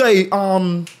 The guy,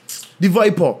 the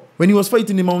Viper, when he was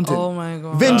fighting the mountain, oh my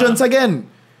God, vengeance again.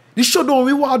 This show don't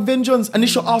reward vengeance, and this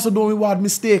show also don't reward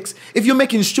mistakes. If you're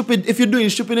doing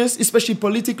stupidness, especially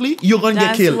politically, you're gonna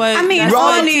get killed. I mean,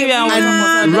 Rob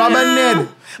and Ned.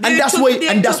 And that's why we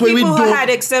don't. People had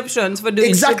exceptions for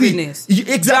doing stupidness.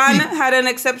 Exactly. Jon had an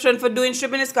exception for doing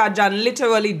stupidness because Jon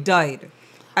literally died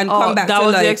and come back to life. That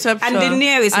was the exception. And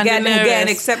Daenerys get an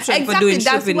exception for doing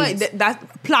stupidness. That's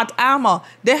plot armor.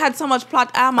 They had so much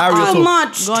plot armor.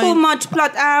 Too much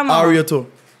plot armor. Arya too.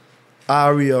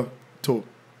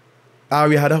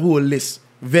 Arya had a whole list,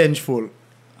 vengeful,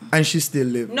 and she still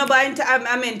lived. No, but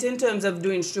I meant in terms of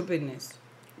doing stupidness.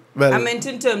 Well, I meant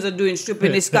in terms of doing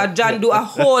stupidness, because Jon do a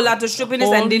whole lot of stupidness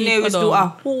and Daenerys do a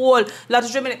whole lot of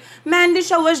stupidness. Man, this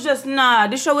show was just,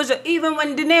 even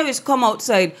when Daenerys come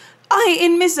outside, I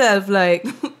in myself like,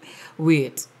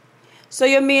 wait. So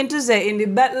you mean to say in the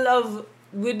battle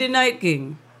with the Night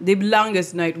King, the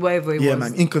longest night, whatever it was. Yeah,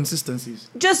 man, inconsistencies.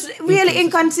 Just really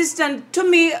inconsistent. To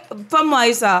me, from what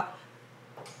I saw,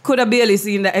 could have barely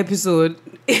seen the episode.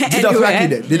 Did that cracky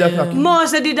then?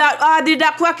 Most did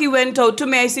that cracky went out. To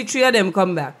me, I see 3 of them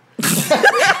come back.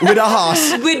 With a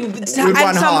horse. And some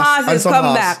horses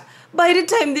come back. By the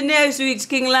time Daenerys reached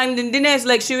King Landing, Daenerys,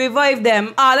 like, she revived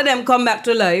them. All of them come back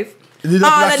to life. All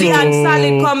of the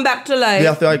Unsullied come back to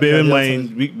life. Bear in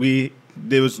mind,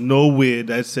 there was no way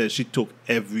that said she took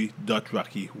every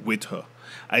Dothraki with her.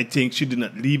 I think she did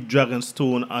not leave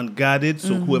Dragonstone unguarded,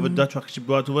 so whoever Dothraki she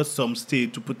brought over, some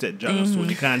stayed to protect Dragonstone.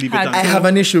 You can't leave it unguarded. I have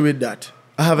an issue with that.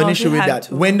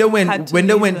 When they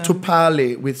went to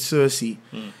parley with Cersei,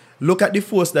 look at the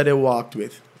force that they walked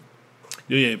with.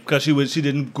 Yeah, because she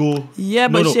didn't go. Yeah,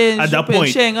 but at that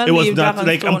point, it was not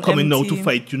like I'm coming now to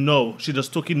fight you. No, she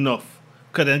just took enough.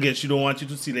 Because then again, she don't want you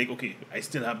to see like, okay, I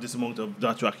still have this amount of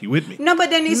Dothraki with me. No, but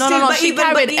then it's she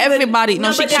carried everybody.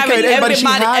 She carried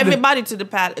everybody to the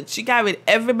palace. She carried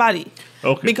everybody.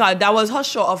 Okay. Because that was her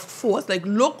show of force. Like,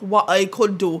 look what I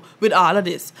could do with all of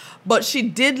this. But she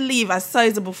did leave a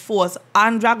sizable force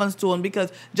on Dragonstone,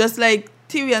 because just like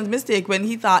Tyrion's mistake when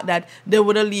he thought that they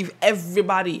would leave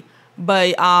everybody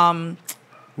by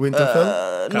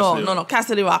Winterfell? No,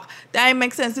 Castle Rock. That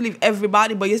makes sense to leave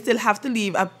everybody, but you still have to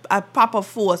leave a proper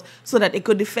force so that it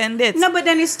could defend it. No, but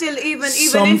then it's still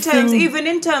even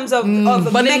in terms of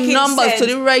but making in numbers sense. To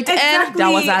the right end, that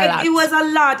was a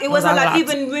lot. It was a lot.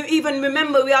 Even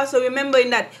remember, we also remember in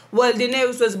that while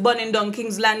Daenerys was burning down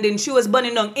King's Landing, she was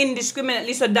burning down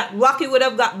indiscriminately, so that Rocky would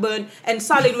have got burned and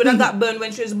Solid would have got burned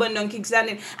when she was burning down King's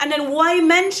Landing. And then why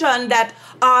mention that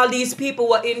all these people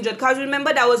were injured? Because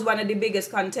remember, that was one of the biggest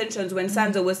contentions when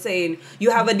Sansa was saying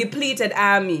you have a depleted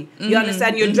army. You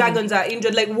understand? Your dragons are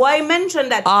injured. Like, why mention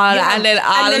that? And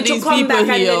then to come back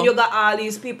and then you got all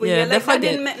these people here. Like, that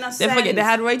didn't make no sense. They forget. They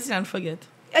had write it and forget.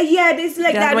 It's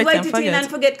like that. Write it in and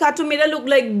forget. Because to me, they look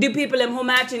like the people who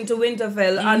march into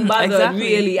Winterfell unbothered,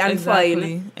 really, and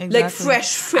fine. Like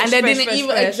fresh. And they didn't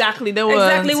even exactly. They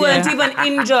weren't even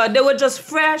injured. They were just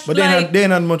fresh. But they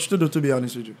ain't had much to do, to be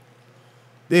honest with you.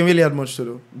 They ain't really had much to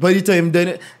do. By the time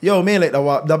then, like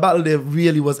the battle there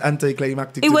really was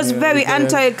anticlimactic. It was very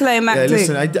anticlimactic. Yeah,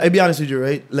 listen, I be honest with you,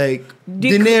 right? Like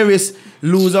Daenerys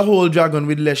lose a whole dragon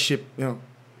with less ship, you know.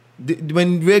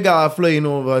 When Rhaegar are flying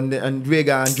over and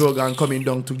Rhaegar and Drogon coming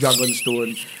down to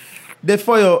Dragonstone, they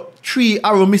fire 3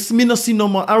 arrows. Me not see no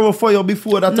more arrow fire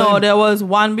before that time. No, there was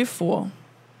one before.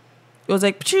 It was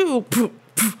like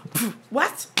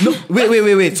what? No,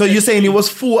 wait. So you're saying it was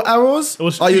 4 arrows? It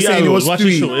was 3 or you saying arrows. it was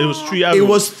 3? It was 3 arrows. It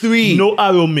was 3. No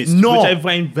arrow missed. No. Which I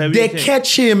find very They intense.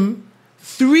 catch him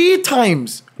 3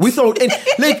 times without any,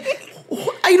 like,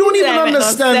 I don't even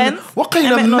understand what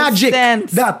kind of magic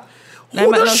that.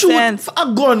 Who does shoot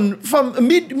a gun from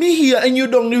me here and you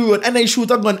down the road and I shoot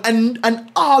a gun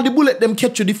and all the bullet them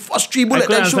catch you, the first 3 bullets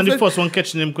that shoot the first one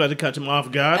catching him because they catch him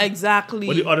off guard. Exactly.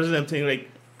 But the others them thing like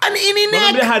and in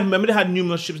neck. Remember they had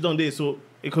numerous ships down there, so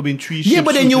it could be in 3 ships. Yeah,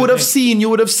 but then you would have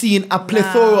seen a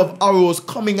plethora of arrows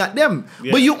coming at them.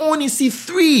 Yeah. But you only see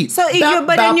 3. So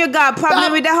then you got a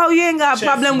problem with that. How you ain't got a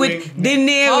problem with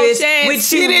Daenerys? Which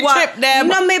she trip them.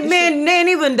 No, they ain't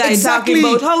even die talking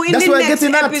about how in the next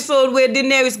episode where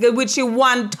Daenerys, which she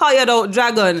one tired out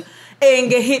dragon,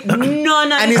 ain't get hit none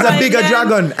of and it's a bigger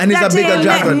dragon. And it's a bigger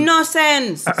dragon. Make no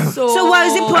sense. So what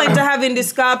is the point of having the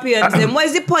scorpions then? What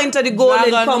is the point of the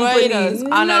golden company?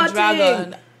 And a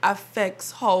dragon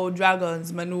affects how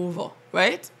dragons maneuver,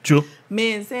 right? True.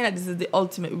 Me ain't saying that this is the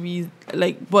ultimate reason,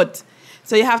 but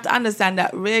so you have to understand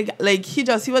that he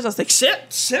was just like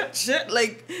shit,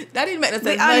 like that didn't make no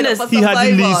sense. He had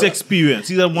the least experience.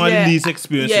 He had one of the least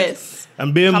experiences. Yes.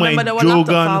 And bear in mind,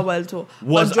 Drogon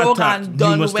was attacked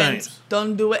numerous times.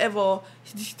 Don't do whatever.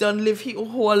 He don't live his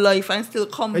whole life and still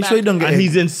come back. Sure and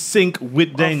he's in sync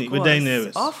with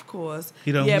Daenerys. Of course.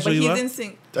 But he's in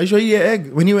sync. Are you sure he ate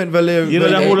egg when he went Valyria? You know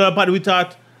that whole part we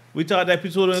thought the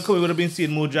episode when we would have been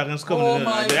seeing more dragons coming. Oh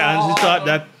my God. And we thought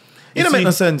that it don't make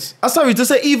no sense. I'm sorry to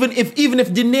say, even if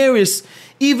Daenerys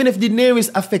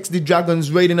affects the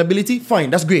dragon's raiding ability, fine,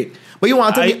 that's great. But you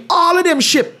want to tell me all of them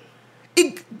ship,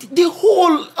 the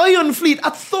whole Iron Fleet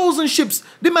at 1,000 ships.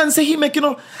 The man say he making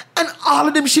up, and all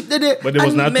of them ship there. But there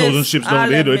was not 1,000 ships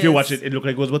down there though. If you watch it looked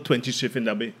like it was about 20 ships in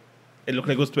that bay. It looked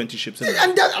like it was 20 ships in there.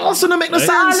 And that also don't make no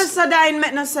sense. Also that ain't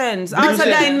make no sense.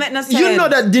 You know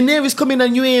that Daenerys come in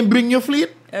and you ain't bring your fleet?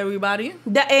 Everybody?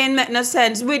 That ain't make no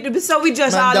sense. So we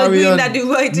just all agreeing that the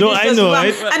writing is just wrong.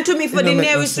 Right? And to me, for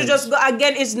Daenerys to just go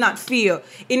again, it's not fair.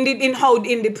 In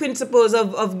the principles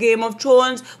of Game of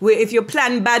Thrones, where if you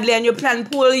plan badly and you plan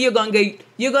poorly, you're gonna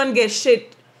get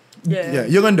shit. Yeah,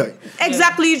 you're gonna die.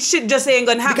 Exactly, shit just ain't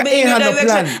gonna happen in your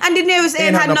direction. And Daenerys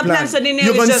ain't had no plan, so Daenerys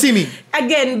you're gonna just see me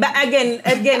again,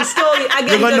 story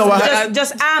again.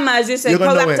 Just armor, as you said,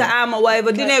 character armor,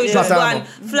 whatever. Daenerys just gone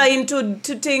flying to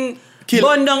thing.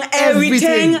 Burn down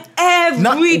everything.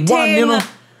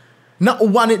 Not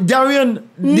one, Darian.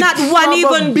 Not one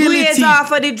even blaze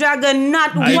off of the dragon.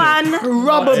 Not one.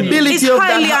 Probability it's of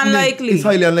highly that unlikely. It's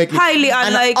highly unlikely. Highly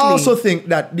unlikely. And I also think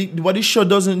that what this show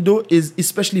doesn't do is,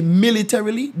 especially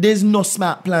militarily, there's no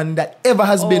smart plan that ever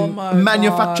has been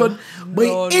manufactured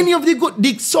by any of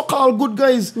the so-called good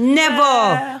guys. Never.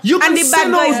 And the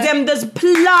bad guys, them just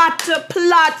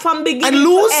plot from beginning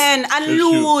to end and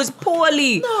lose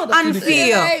poorly.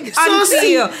 Unfair.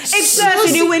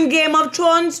 Especially to win Game of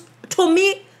Thrones. To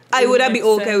me, I would have been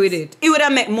okay with it. It would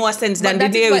have made more sense than the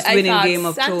Daenerys winning Game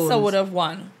of Thrones. Sansa would have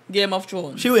won Game of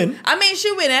Thrones. She win. I mean, she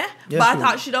win, but I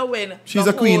thought she'd have win. She's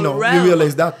a queen now. You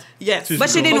realize that? Yes. But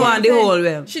she didn't want the whole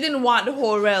realm. She didn't want the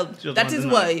whole realm. That is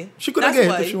why. She could have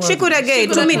gained. She could have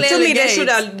gained. To me, they should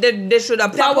have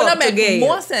that would have made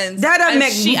more sense. That would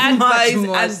make she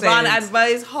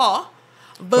advised her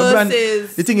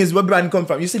versus... The thing is, where Bran come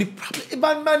from? You see, the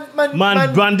problem...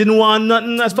 Man, Bran didn't want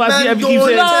nothing as far as he ever keeps don't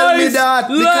saying. tell me that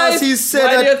because he said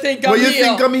Why that. do you think I'm here?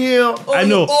 Think I'm here? I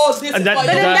know. But then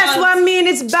that's what I mean.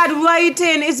 It's bad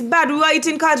writing. It's bad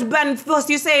writing because Bran, first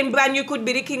you're saying, Bran, you could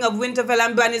be the king of Winterfell,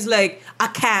 and Bran is like, I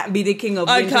can't be the king of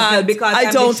Winterfell because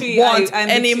I don't want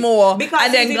anymore. Because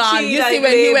and then gone. You see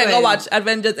when he went to watch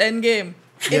Avengers Endgame.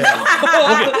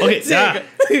 Yeah.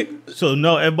 okay. So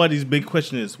now everybody's big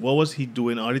question is, what was he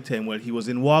doing all the time while he was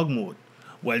in warg mode?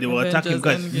 While they were attacking,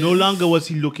 because no longer was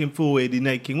he looking for where the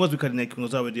Night King was, because the Night King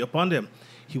was already upon them.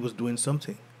 He was doing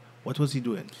something. What was he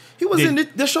doing? He was in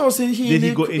the shows in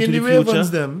the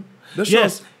Ravens them. The shows.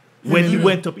 Yes. When he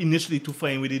went up initially to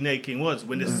find where the Night King was,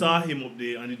 when they saw him up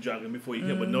there on the dragon before he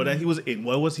came, but now that he was in,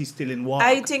 why was he still in warg?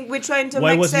 I think we're trying to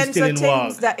make sense of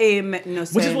things that make no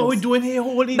sense. Which is what we're doing here,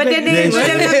 holy. But then they this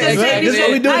is what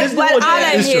we're doing. Well, all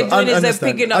I'm here doing is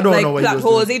picking up like plot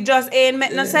holes. It just ain't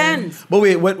make no sense. But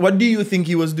wait, what do you think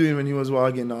he was doing when he was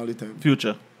warging all the time?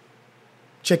 Future.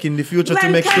 Checking the future to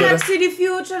make sure that... see the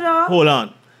future though. Hold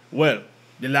on. Well,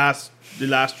 the last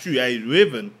three-eyed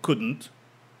raven couldn't.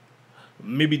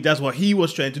 Maybe that's what he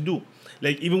was trying to do.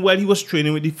 Like, even while he was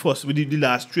training with the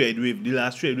last three-eyed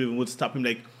raven would stop him.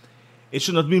 Like, it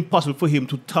should not have been possible for him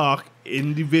to talk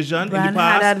in the vision Bran in the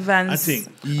past. had advanced. I think.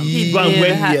 When but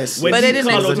he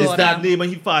called out his dad name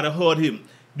and his father heard him,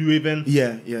 the raven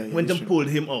went and pulled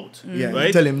him out. Yeah,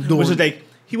 right? Tell him, don't. Which is like,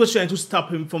 he was trying to stop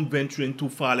him from venturing too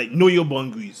far. Like, know your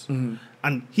boundaries. Mm-hmm.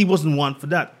 And he wasn't one for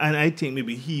that. And I think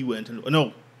maybe he went and...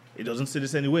 No, it doesn't say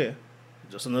this anywhere.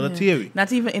 Just another theory.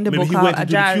 Not even in the maybe book. He went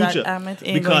into the future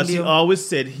because he always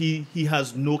said he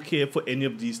has no care for any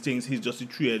of these things. He's just a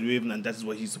three-eyed raven, and that's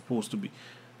what he's supposed to be.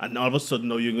 And all of a sudden,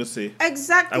 now you're going to say...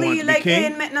 Exactly, like it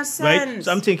ain't make no sense. Right?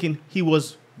 So I'm thinking he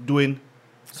was doing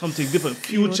something different.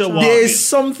 Future warging. There is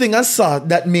something I saw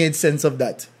that made sense of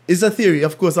that. It's a theory.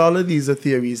 Of course, all of these are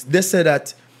theories. They said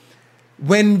that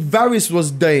when Varys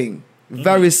was dying,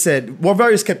 Varys said... What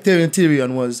Varys kept telling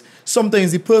Tyrion was,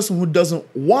 sometimes the person who doesn't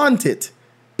want it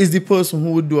is the person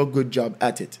who would do a good job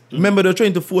at it. Remember, they're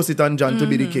trying to force it on Jon to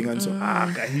be the king and so.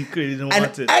 He clearly didn't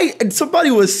want it.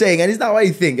 Somebody was saying, and it's not what I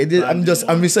think. I'm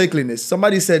recycling this.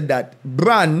 Somebody said that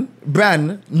Bran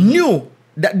knew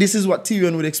that this is what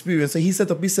Tyrion would experience, so he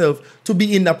set up himself to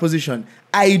be in that position.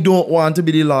 I don't want to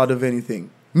be the lord of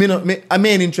anything. I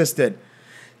ain't interested.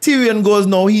 Tyrion goes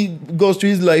now, he goes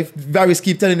through his life. Varys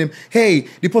keep telling him, hey,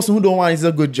 the person who don't want it is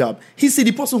a good job. He see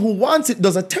the person who wants it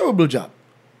does a terrible job.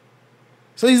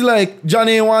 So he's like, Jon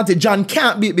ain't want it. Jon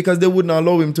can't be it because they wouldn't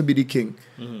allow him to be the king.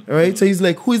 Mm-hmm. Right? So he's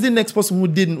like, who is the next person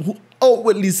who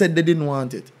outwardly said they didn't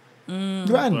want it?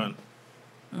 Bran.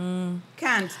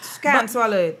 Can't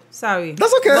swallow it. Sorry.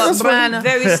 That's okay. But that's Bran, fine.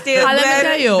 Very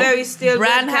still. Very still.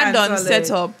 Bran had done set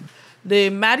up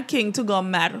the Mad King to go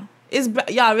mad.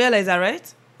 Y'all realize that,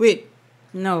 right? Wait.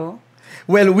 No.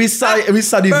 Well, we saw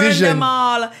the burn vision. Them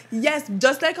all. Yes,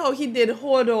 just like how he did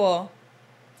Hodor.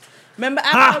 Remember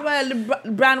after a while, the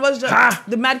Bran was just,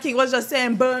 the Mad King was just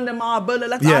saying, burn them all, burn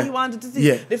them. That's all he wanted to see.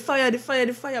 Yeah. The fire,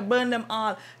 burn them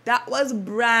all. That was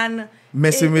Bran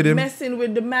messing with him. Messing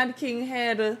with the Mad King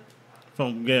head.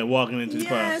 From walking into the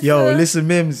past. Yo, listen,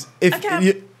 Mims.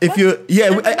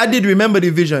 I did remember the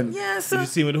vision. Yes. Did you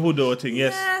see with the Hodor thing?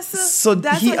 Yes. So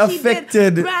he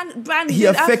affected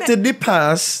the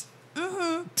past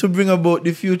to bring about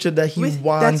the future that he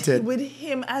wanted. With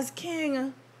him as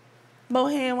king. But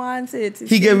he wants it.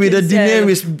 He get rid of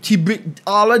Daenerys. He bring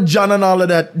all of Jon and all of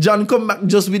that. Jon come back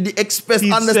just with the express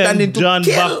understanding to Jon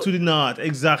kill. back to the north.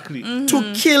 Exactly.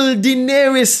 To kill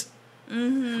Daenerys.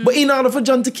 But in order for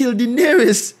Jon to kill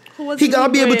Daenerys, he gotta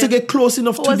be able to get close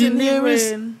enough to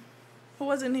Daenerys. Who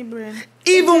was in his brain?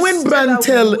 Even when Bran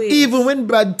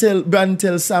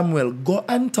tell Samuel, go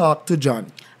and talk to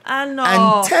Jon. I know.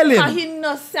 And tell him. He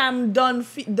know Sam done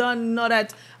know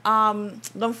that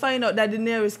don't find out that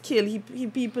Daenerys kill he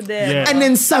people there. Yeah. And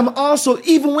then Sam also,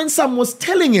 even when Sam was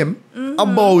telling him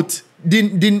about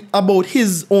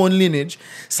his own lineage,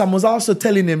 Sam was also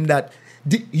telling him that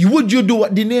would you do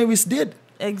what Daenerys did?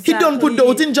 Exactly. He don't put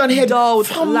doubt in Jon's head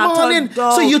from morning.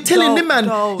 So you're telling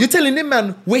the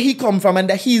man where he come from and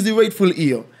that he's the rightful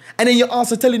heir. And then you're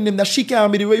also telling him that she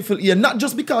can't be the rightful heir, not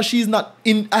just because she's not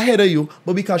ahead of you,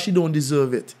 but because she don't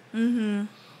deserve it.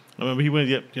 I remember he went,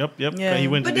 yep. Yeah. He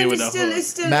went But to then deal with that. it's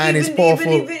still, Man, even, it's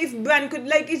powerful. even if Bran could,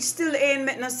 like, it still ain't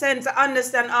make no sense. I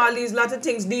understand all these lot of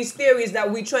things, these theories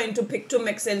that we're trying to pick to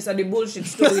make sense of the bullshit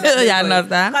story. Yeah, I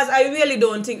understand. Because I really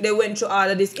don't think they went through all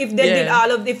of this. If they did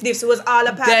if this was all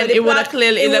a part then of the it would plot, have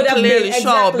clearly, it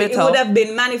would have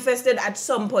been manifested at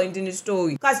some point in the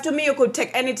story. Because to me, you could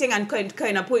take anything and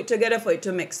kind of put it together for it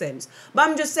to make sense. But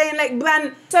I'm just saying, like,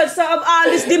 Bran, so of all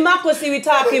this democracy we're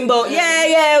talking about,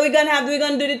 we're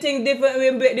gonna do the thing different, we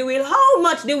break the wheel. How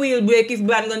much the wheel break if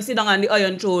Bran gonna sit down on the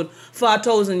Iron Throne for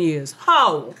 1,000 years?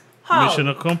 How? Mission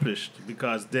accomplished,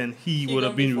 because then he would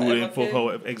have been ruling for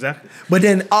however. Exactly. But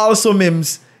then also,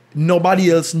 Mims, nobody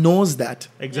else knows that.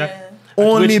 Exactly. Yeah.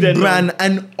 Only Bran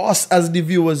and us as the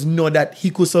viewers know that he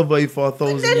could survive for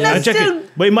 1,000 years.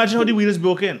 But imagine how the wheel is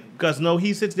broken. Because now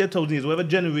he sits there 1,000 years. Whatever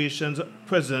generations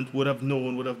present would have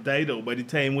known, would have died out by the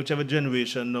time whichever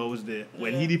generation now is there.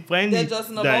 When he finally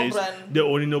dies, they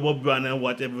only know about Bran and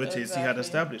whatever it is he had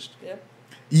established. Yep.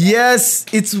 Yes,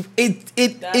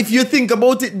 if you think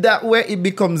about it that way, it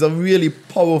becomes a really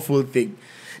powerful thing.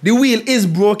 The wheel is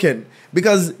broken.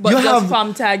 Because but you just have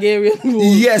from Targaryen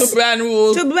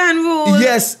rule to Bran rule.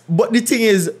 Yes, but the thing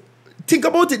is, think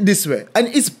about it this way, and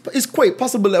it's quite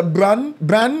possible that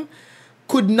Bran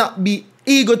could not be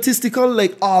egotistical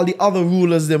like all the other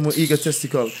rulers them were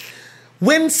egotistical.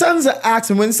 When Sansa asked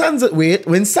him, when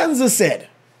Sansa said,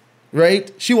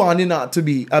 right, she wanted not to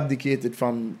be abdicated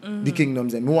from the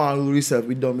kingdoms and we want to rule yourself,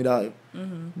 we done with all.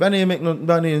 Bran ain't make nothing,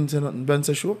 Bran ain't say nothing. Bran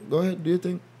said, sure, go ahead, do your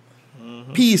thing.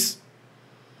 Peace.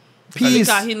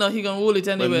 Because he know he gonna rule it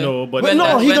anyway. But when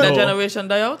the generation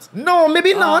die out? No,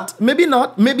 maybe not. Maybe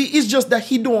not. Maybe it's just that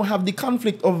he don't have the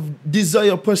conflict of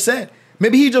desire per se.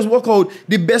 Maybe he just work out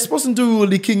the best person to rule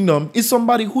the kingdom is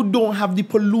somebody who don't have the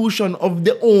pollution of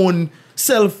their own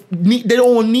their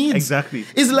own needs. Exactly.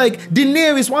 It's like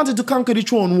Daenerys wanted to conquer the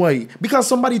throne. Why? Because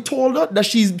somebody told her that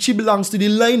she belongs to the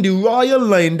royal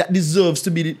line that deserves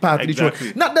to be the part of the throne.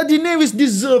 Not that Daenerys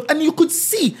deserved, and you could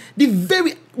see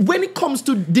when it comes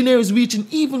to Daenerys reaching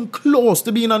even close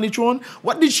to being on the throne,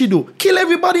 what did she do? Kill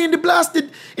everybody in the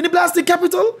blasted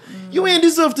capital? You ain't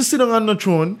deserve to sit on the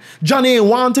throne. Jon ain't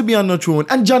want to be on the throne,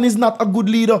 and Jon is not a good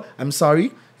leader. I'm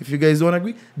sorry. If you guys don't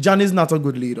agree, Jon is not a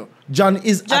good leader. Jon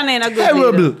is a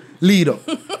terrible leader.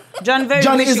 Jon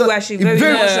is wishy-washy,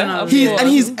 very emotional.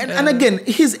 And again,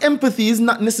 his empathy is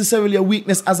not necessarily a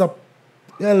weakness as a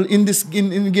in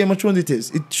Game of Thrones it is.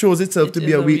 It shows itself to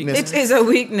be a weakness. It is a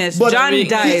weakness. But Jon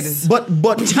died.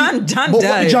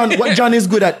 Jon died. What Jon is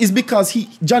good at is because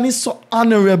Jon is so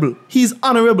honorable. He's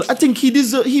honorable. I think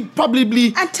he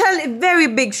probably. I tell a very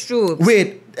big truth.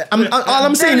 Wait. All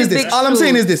I'm saying is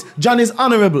this. Jon is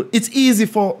honorable. It's easy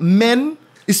for men,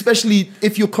 especially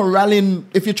if you're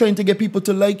trying to get people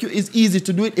to like you, it's easy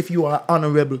to do it if you are an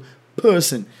honorable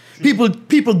person.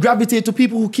 People gravitate to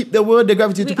people who keep their word. They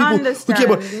gravitate to people who care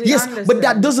about. Yes, but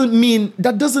that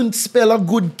doesn't spell a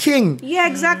good king. Yeah,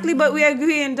 exactly. But we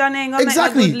agree in Jon ain't gonna make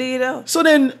a good leader. So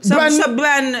then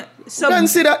Bran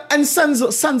say that, and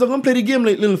Sansa gonna play the game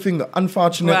like Littlefinger.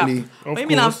 Unfortunately,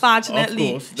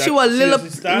 unfortunately, she was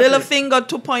Littlefinger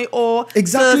 2.0,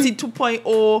 exactly. Cersei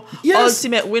 2.0,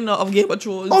 ultimate winner of Game of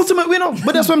Thrones. Ultimate winner,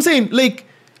 but that's what I'm saying. Like.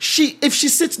 If she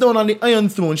sits down on the Iron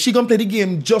Throne, she gonna play the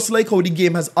game just like how the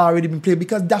game has already been played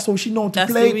because that's how she knows to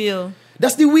play. That's the wheel.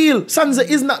 That's the wheel. Sansa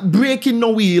is not breaking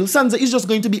no wheel. Sansa is just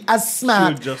going to be as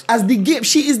smart as the game.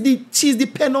 She's the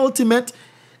penultimate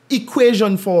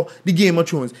equation for the Game of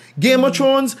Thrones. Game of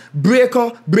Thrones,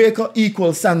 breaker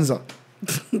equals Sansa.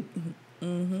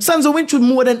 Sansa went through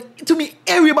more than, to me,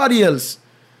 everybody else.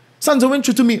 Sansa went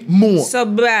through to me more. So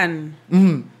Bran.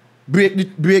 Break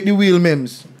the wheel,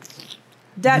 memes.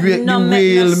 That no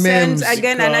make no sense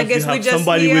again, because and I guess we just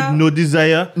somebody with no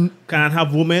desire can't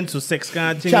have women, so sex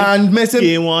can't change. Can't mess him.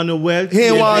 He ain't want no wealth. He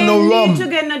ain't want no rum. He need to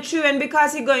get no children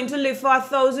because he's going to live for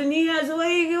 1,000 years.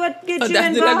 What get children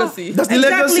that's the legacy. That's the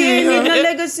legacy. You need no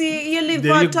legacy. You live for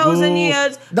 1,000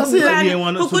 years. That's Bran,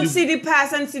 it. who could see the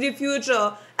past and see the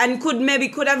future and could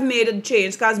have made a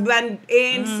change because Bran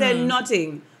ain't said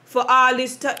nothing. For all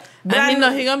this time. I mean,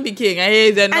 no, he gonna be king. And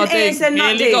he said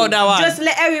nothing. Just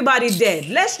let everybody dead.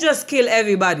 Let's just kill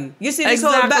everybody. You see this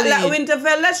whole Battle of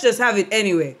Winterfell? Let's just have it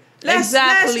anyway. Let's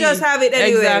just have it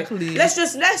anyway. Exactly. Let's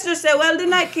just say, well, the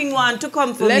Night King want to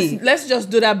come for me. Let's just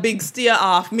do that big steer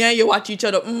off. Me and you watch each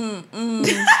other.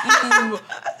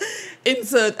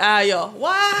 insert Aya.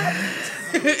 What?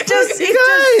 It just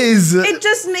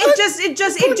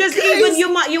even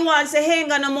you want to say hang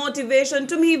on a motivation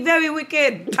to me very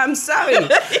wicked. I'm sorry.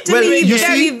 To me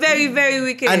very, very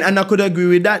wicked. And I could agree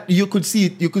with that. You could see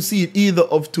it either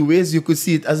of two ways. You could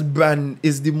see it as Bran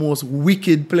is the most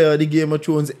wicked player of the Game of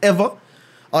Thrones ever.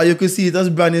 Or you could see it as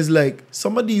Bran is like,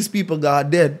 some of these people got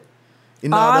dead.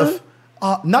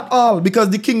 Not all,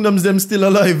 because the kingdoms them still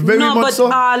alive. Very much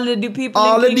so. All of the people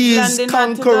all in of these King's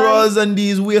conquerors and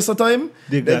these waste of time.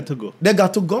 They got to go. They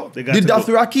got to go. The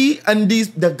Dothraki and these,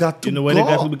 they got to go. You know why they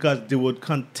got to? Because they would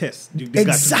contest. They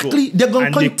exactly. Got to go. They're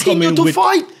going to continue to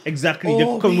fight. Exactly.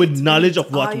 They come with knowledge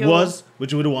of what was,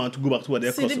 which would want to go back to what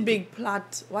they're See the big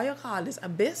plot. Why you call this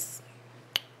abyss?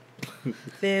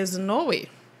 There's no way.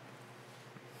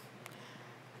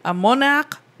 A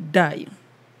monarch die.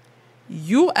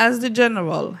 You as the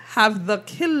general have the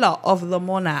killer of the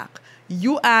monarch.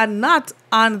 You are not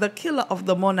on the killer of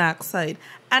the monarch side.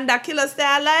 And that killer stay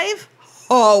alive?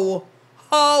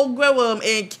 How Grey Worm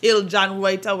ain't killed Jon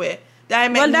right away?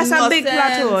 That well, that's a big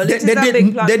plot hole.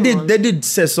 They did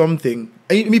say something.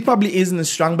 It probably isn't as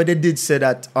strong, but they did say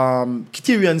that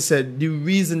Tyrion said the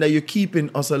reason that you're keeping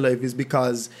us alive is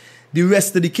because the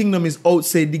rest of the kingdom is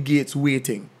outside the gates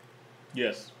waiting.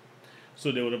 Yes.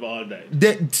 So they would have all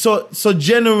died. So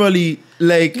generally,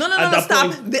 like... No,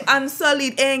 stop. The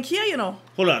Unsullied ain't here, you know.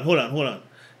 Hold on.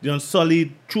 The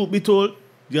Unsullied, truth be told,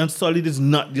 the Unsullied is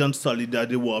not the Unsullied that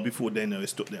they were before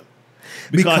Daenerys took them.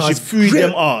 Because she freed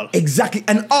them all. Exactly.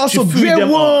 And also,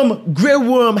 Grey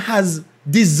Worm has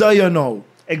desire now.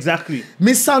 Exactly.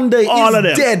 Missandei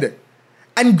is dead.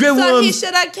 And Grey Worm... So he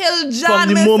should have killed Jon.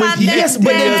 From the moment yes, but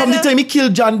then from the time he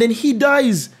killed Jon, then he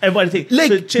dies. Everybody think,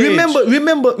 like,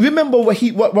 remember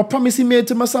what promise he made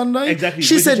to Missandei? Exactly.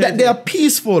 She said that they are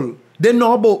peaceful. They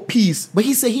know about peace. But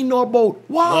he said he know about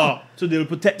war. So they'll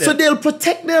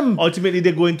protect them. Ultimately,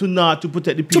 they're going to North to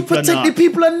protect the people of North. The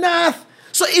people of North.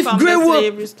 So if Grey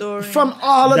Worm... From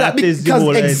all of that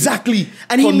because exactly.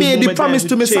 And he made the promise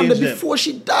to Missandei before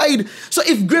she died. So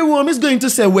if Grey Worm is going to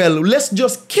say, well, let's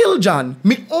just kill Jon,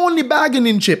 me only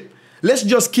bargaining chip, let's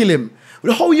just kill him.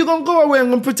 How are you going to go away and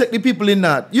going to protect the people in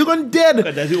that? You're going to dead.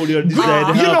 Because that's the only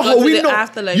desire you know how we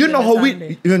know. You know how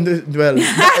we... Well,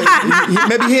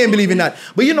 maybe he ain't believing that.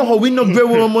 But you know how we know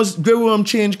Grey Worm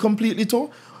changed completely too?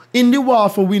 In the war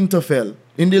for Winterfell,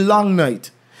 in the long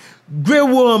night, Grey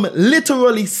Worm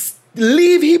literally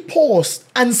leave his post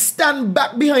and stand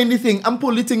back behind the thing and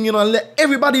pull the thing, and let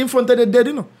everybody in front of the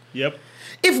dead, Yep.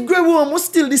 If Grey Worm was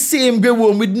still the same Grey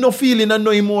Worm with no feeling and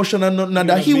no emotion and nothing like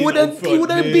that, he wouldn't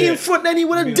be in front, then he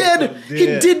would have dead. He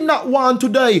did not want to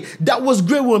die. That was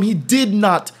Grey Worm. He did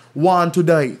not want to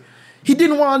die. He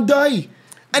didn't want to die.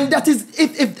 And that is,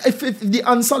 if the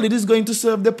Unsullied is going to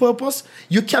serve the purpose,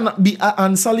 you cannot be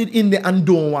Unsullied in there and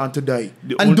don't want to die.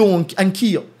 And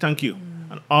kill. Thank you.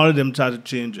 And all of them try to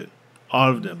change it. All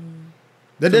of them.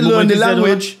 They learn the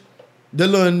language. They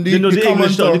learn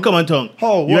the common tongue.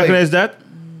 How? You recognize that?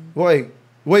 Why?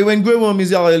 When Grey Worm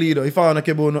is your leader, if I don't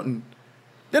care about nothing,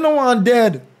 they don't want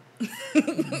dead.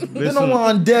 They don't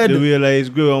want dead. They realize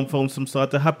Grey Worm found some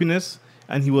sort of happiness.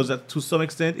 And he was, to some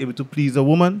extent, able to please a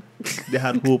woman. They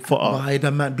had hope for all. Why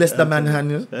the man? Bless the man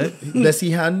hand. Bless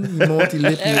his hand, his mouth, his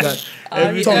lip, his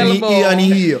tongue, his ear, and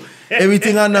his ear.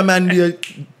 Everything on the man there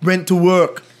went to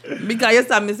work. Because you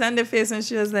saw Missandei face and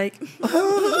she was like... and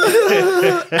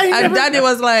Daddy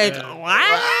was like,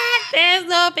 what? There's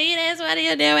no penis. What are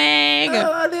you doing?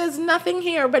 There's nothing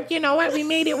here. But you know what? We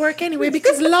made it work anyway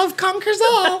because love conquers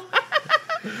all.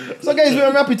 So guys,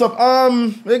 we'll wrap it up.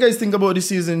 What do you guys think about this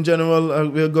season in general?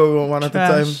 We'll go one at a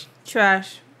time.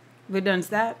 Trash. We done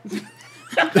that.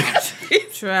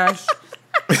 Trash.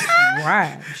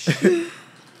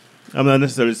 I'm not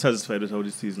necessarily satisfied with how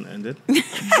this season ended.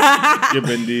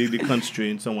 Given the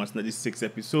constraints on what's not these 6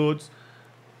 episodes,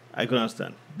 I can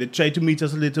understand. They tried to meet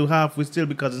us a little halfway still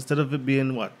because instead of it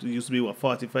being it used to be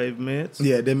 45 minutes?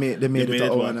 Yeah, they made it an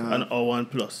hour and a half. An hour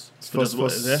and plus. For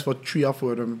 3 or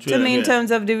 4 of them. To me, in terms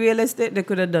of the real estate, they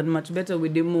could have done much better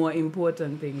with the more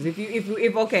important things.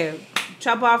 If okay,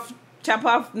 chop off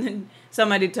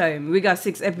some of the time. We got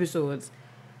 6 episodes.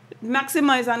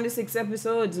 Maximize on the 6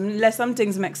 episodes. Let some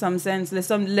things make some sense.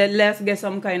 Let's get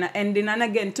some kind of ending. And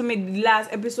again, to me, the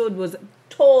last episode was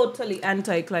totally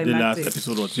anticlimactic. The last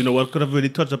episode was. You know what could have really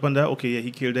touched upon that? Okay, yeah,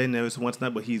 he killed Daenerys once now,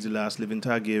 but he's the last living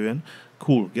Targaryen.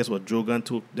 Cool. Guess what? Drogon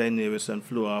took Daenerys and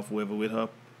flew off whoever with her.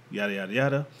 Yada, yada,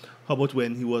 yada. How about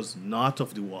when he was north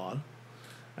of the wall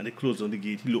and they closed on the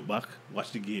gate? He looked back,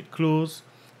 watched the gate close,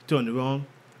 turned around,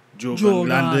 Drogon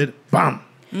landed, bam!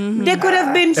 Mm-hmm. They could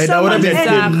have been someone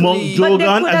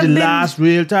Drogon and the last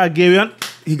real Targaryen.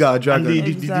 he got a dragon. And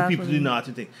the people did not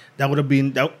think that would have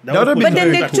been that would have But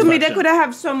then very to me, they cool could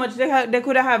have so much. They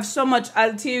could have so much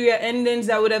ulterior endings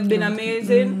that would have been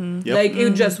amazing. Yep. Like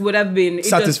it just would have been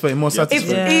satisfying, more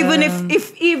satisfying.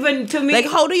 If even to me, like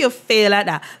how do you fail at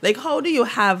that? Like how do you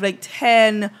have like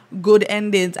 10 good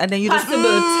endings and then you possible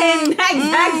just 10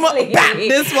 exactly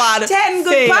this one 10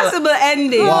 good fail. possible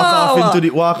endings.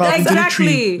 Walk off into the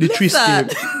tree. The tree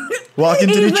scape. Walk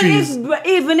into the trees.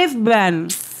 Even if Bran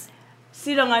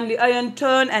sit down on the Iron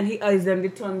Throne and he eyes them the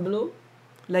turn blue,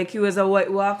 like he was a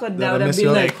White Walker, that would have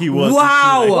been like he was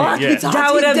wow.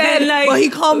 That would have been like, but he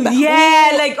come back.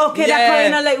 Yeah, like okay, that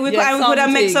kind of like we could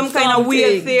have made some kind of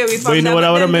weird theory from but you know what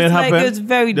I would have made happen? Like, it's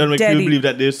very don't make deadly. you believe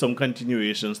that there's some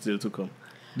continuation still to come.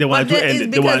 They want But to end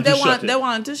it. They want to shut it. They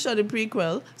want to show the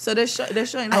prequel, so they're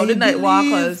showing how the Night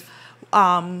Walkers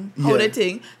how they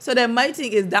think. So then my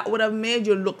thing is that would have made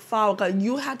you look forward because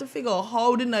you had to figure out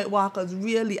how the Night Walkers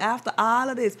really, after all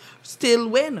of this, still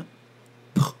win.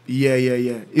 Yeah.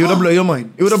 It would have blown your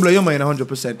mind. It would have blown your mind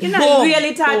 100%. You know, I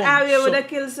really thought Arya would have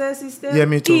killed Cersei still. Yeah,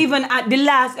 me too. Even at the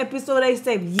last episode, I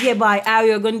said, yeah, boy,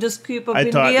 Arya going to just creep up in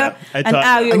there. And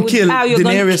Arya and kill going to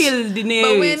Daenerys. kill Daenerys.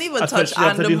 But we didn't even touch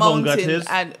on the mountain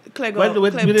and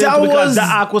because the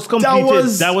arc was completed.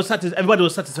 That was satisfied. Everybody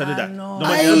was satisfied with that.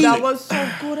 That was so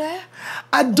good,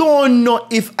 I don't know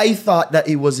if I thought that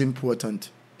it was important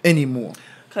anymore.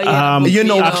 You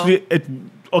know, actually,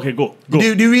 okay, go.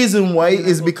 The reason why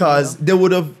is because they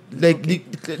would have, like,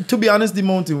 to be honest, the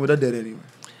mountain would have dead anyway.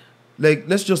 Like,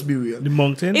 let's just be real. The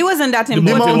mountain? It wasn't that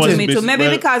important to me too. Maybe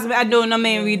because I don't know,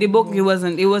 read the book, it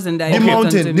wasn't that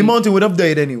important to me. The mountain would have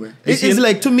died anyway. It's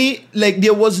like, to me, like,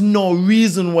 there was no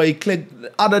reason why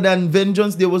other than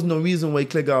vengeance, there was no reason why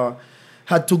Clegane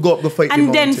had to go up the fight.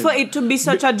 And then for it to be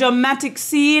such a dramatic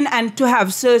scene and to have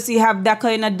Cersei have that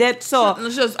kind of death, so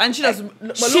she just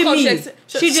shimmy.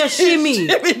 She just shimmy.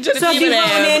 So the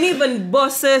man ain't even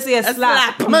bust Cersei a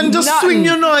slap. Man, just swing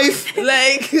your knife.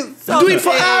 Like do it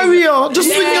for Arya. Just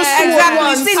swing your sword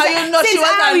once. Since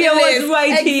Arya was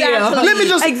right here. Let me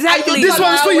just this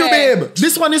one's for you, babe.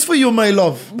 This one is for you, my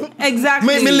love.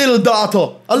 Exactly. My little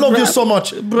daughter. I love you so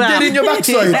much. Get in your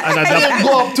backside and then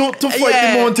go up to fight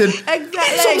the mountain. Exactly.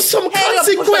 Some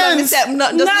consequence.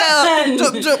 Nothing.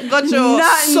 Some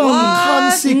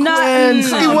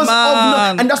consequence. It was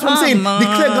and that's what I'm saying. The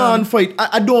Clegane fight.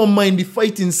 I don't mind the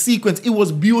fighting sequence. It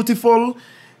was beautiful.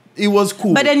 It was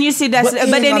cool. But then you see that.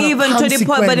 But then even to the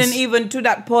point. But then even to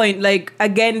that point, like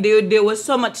again, there was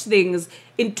so much things.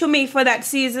 To me, for that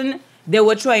season, they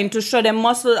were trying to show them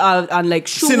muscle and like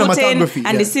shooting and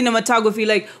the cinematography,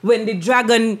 like when the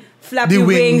dragon flappy the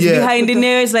wings behind the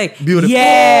ears, like beautiful.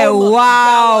 Yeah,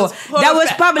 wow, that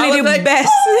was probably the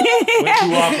best.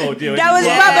 That was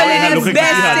probably the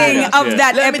best thing of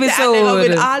that episode.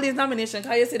 With all these nominations,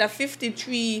 can you see that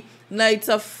 53 nights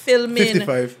of filming?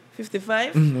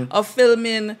 55 of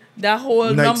filming the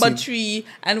whole night number scene. 3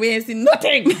 and we ain't seen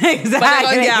nothing. Exactly.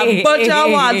 But they're going to get a bunch of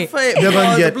awards for it. They're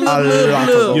going to get a lot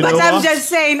of But I'm just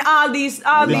saying all these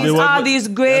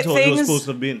great things. That's what it was supposed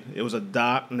to have been. It was a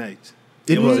dark night.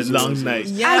 It was a long night.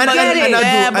 Yeah, I get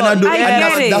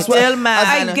it. That's what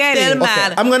I get it.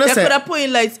 Okay, I'm gonna say they could have put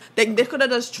in like they could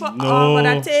have just struck over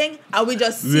that thing and we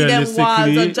just see them walls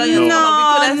of giant. We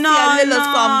couldn't see a little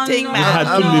something,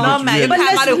 man. But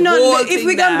if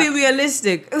we're gonna be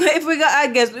realistic,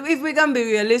 if we're gonna be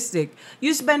realistic,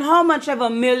 you spend how much of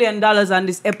 $1 million on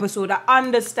this episode. I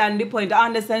understand the point. I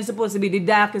understand it's supposed to be the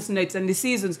darkest nights and the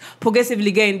seasons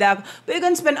progressively getting dark. But you're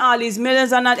gonna spend all these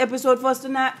millions on that episode for us to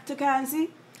can't see.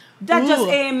 That just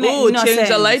ain't make no sense. Change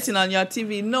the lighting on your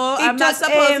TV. No, I'm not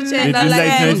supposed to change the lighting.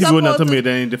 The lighting would not have made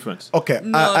any difference. Okay,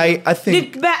 no. I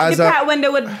think the part when they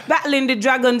were battling the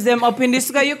dragons them up in the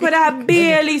sky, you could have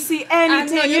barely see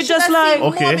anything. You just like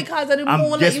more because of the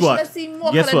moonlight. Guess you what? should have seen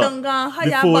more Guess what?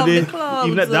 Before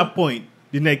even at that point,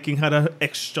 the Night King had an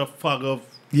extra fog of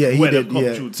he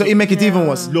did. So it make it even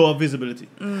worse. Lower visibility.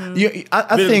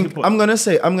 I think I'm gonna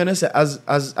say as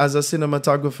a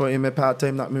cinematographer in my part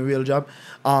time, not my real job.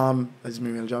 It's my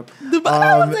real job.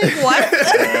 I was like, what?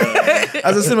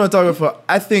 As a cinematographer,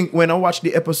 I think when I watched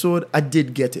the episode, I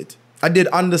did get it. I did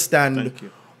understand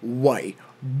why.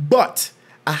 But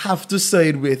I have to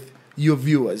side with your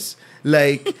viewers.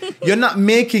 Like, you're not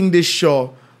making this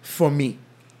show for me.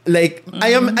 Like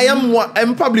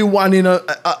I'm probably one in a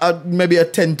maybe a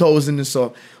 10,000 or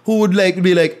so who would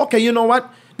be like, okay, you know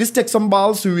what? This takes some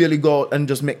balls to really go out and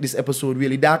just make this episode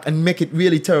really dark and make it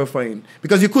really terrifying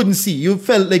because you couldn't see. You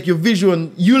felt like your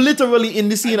vision, you literally in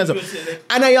the scene and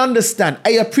I understand.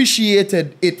 I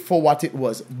appreciated it for what it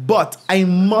was, but I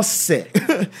must say,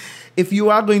 if you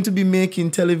are going to be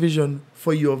making television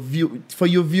for your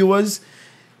viewers,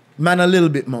 Man, a little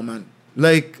bit more, man.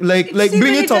 Like, See,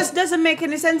 bring it up. just doesn't make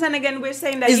any sense. And again, we're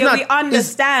saying that We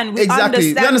understand. We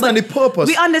understand the purpose.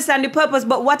 We understand the purpose,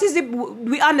 but what is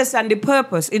we understand the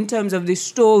purpose in terms of the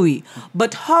story.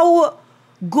 But how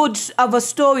good of a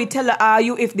storyteller are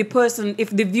you if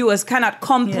the viewers cannot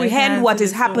comprehend what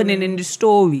is happening in the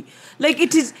story? Like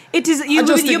it is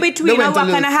you're between a rock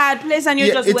and a hard place, and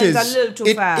you just went a little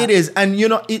too far. It is, and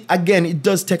it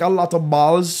does take a lot of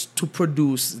balls to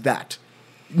produce that.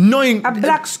 Knowing a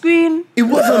black screen, it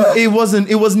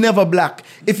was never black.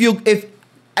 If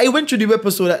I went through the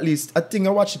episode, at least I think I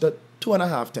watched it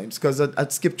 2.5 times because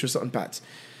I'd skipped through certain parts.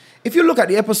 If you look at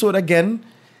the episode again,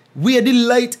 where the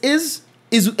light is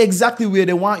exactly where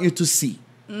they want you to see.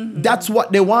 Mm-hmm. That's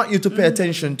what they want you to pay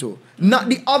attention to, not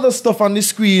the other stuff on the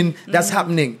screen that's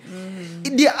happening.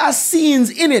 There are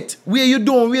scenes in it where you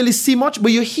don't really see much,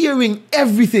 but you're hearing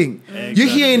everything. Exactly.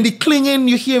 You're hearing the clinging,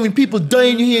 you're hearing people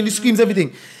dying, you're hearing the screams,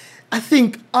 everything. I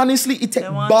think, honestly, it takes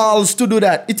balls to do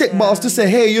that. It takes balls to say,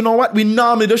 hey, you know what? We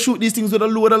normally just shoot these things with a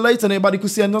load of lights and everybody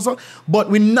could see and so, but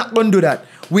we're not going to do that.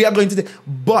 We are going to do...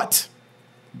 But,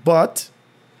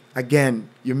 again,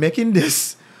 you're making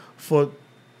this for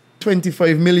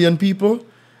 25 million people.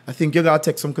 I think you got to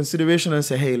take some consideration and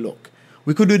say, hey, look,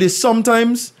 we could do this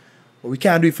sometimes, but we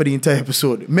can't do it for the entire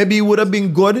episode. Maybe it would have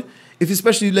been good if,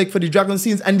 especially like for the dragon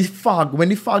scenes and the fog. When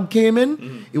the fog came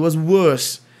in, it was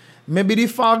worse. Maybe the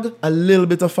fog, a little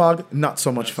bit of fog, not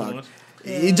so much fog.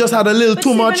 It just had a little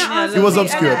too much. It was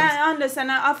obscure. I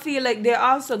understand. I feel like there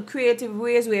are also creative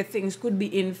ways where things could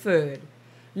be inferred.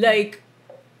 Like,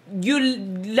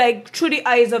 through the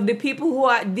eyes of the people who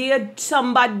are there,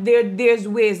 there's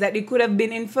ways that it could have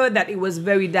been inferred that it was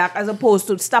very dark, as opposed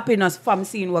to stopping us from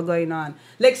seeing what's going on.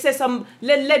 Like, say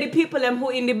let the people who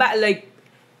in the back, like,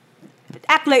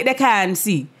 act like they can't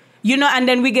see. And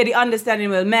then we get the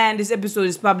understanding, well, man, this episode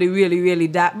is probably really, really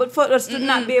dark. But for us to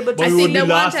not be able to... I think they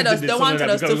wanted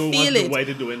us to feel it. Why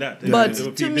they're doing that.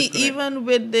 But to me, even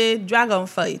with the dragon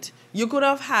fight, you could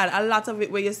have had a lot of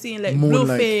it where you're seeing like Moonlight.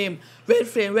 blue flame, red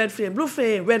flame, red flame, blue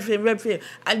flame, red flame, red flame.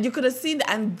 And you could have seen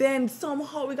that, and then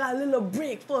somehow we got a little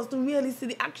break for us to really see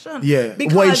the action. Yeah,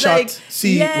 because, white shot,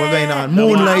 see what's going on.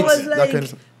 Moonlight, that kind of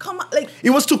stuff. Come on, like... It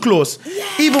was too close. Yeah.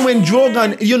 Even when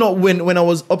Drogon, when I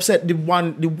was upset, the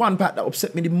one part that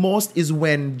upset me the most is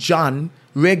when Jon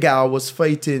Rhaegar was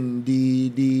fighting the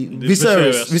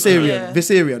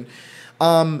Viserion.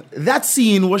 That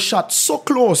scene was shot so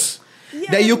close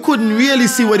that you couldn't really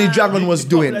see what the dragon was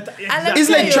doing. It's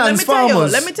like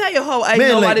Transformers. Let me tell you how I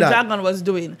know what the dragon was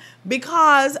doing.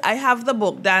 Because I have the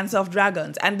book Dance of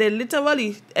Dragons, and they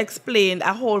literally explained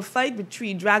a whole fight with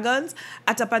 3 dragons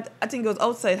at I think it was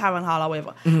outside Harrenhal,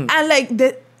 however. Mm-hmm. And like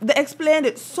they explained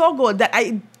it so good that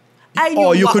I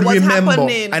knew you what could was remember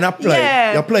happening. And apply.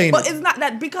 Yeah. You're playing but it's not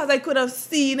that, because I could have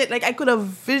seen it, like I could have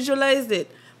visualized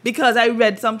it. Because I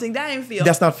read something that ain't fair.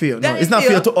 That's not fair. No, it's not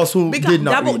fair to us who did not read it.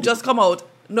 That book just come out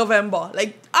November.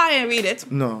 Like, I ain't read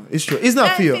it. No, it's true. It's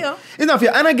not fair. It's not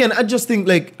fair. And again, I just think,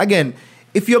 like,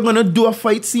 if you're going to do a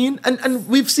fight scene, and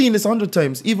we've seen this 100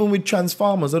 times, even with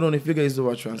Transformers. I don't know if you guys do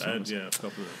watch Transformers. Yeah, a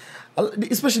couple of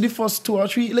especially the first 2 or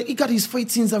 3. Like, he got his fight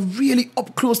scenes are really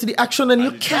up close to the action, and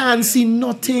you can't see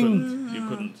nothing. You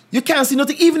couldn't. You can't see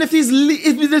nothing. Even if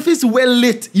it's well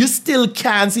lit, you still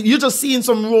can't see. You're just seeing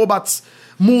some robots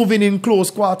moving in close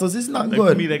quarters. It's not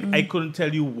good. For me, I couldn't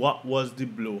tell you what was the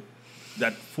blow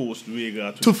that forced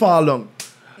Rhaegar to fall long.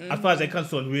 As far as I'm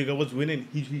concerned, Rhaegar was winning.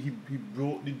 He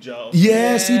broke the jaw.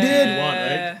 Yes, he did. He won,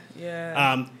 right?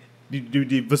 Yeah.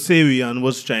 The Viserion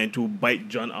was trying to bite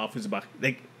Jon off his back.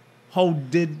 Like, how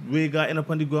did Rhaegar end up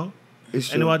on the ground?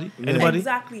 Anybody?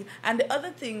 Exactly. And the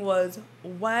other thing was,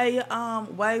 why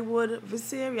would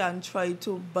Viserion try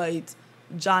to bite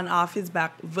Jon off his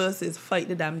back versus fight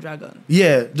the damn dragon?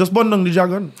 Yeah, just burn down the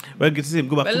dragon. Well, get to see him.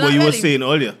 Go back to what you were saying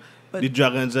earlier. The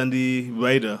dragons and the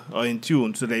rider are in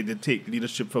tune, so they take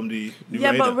leadership from the rider.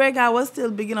 Yeah, but Rhaegar was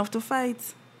still big enough to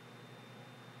fight.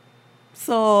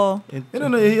 So... There are a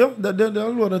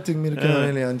lot of things me can't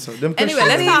really answer. Anyway,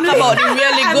 let's talk about the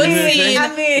really good scene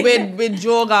with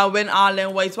Drogon when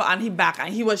Arlen White was on his back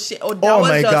and he was shit. Oh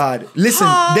my God. Listen,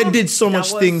 they did so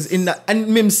much things in that. And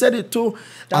Mim said it too.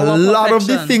 A lot of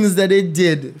the things that they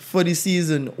did for the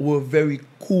season were very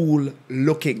cool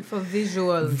looking. For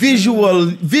visual.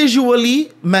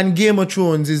 Visually, man, Game of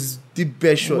Thrones is the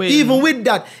best show. Even with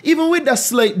that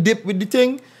slight dip with the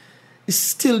thing, is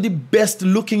still the best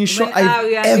looking show When I've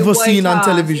Arya ever the seen white on horse,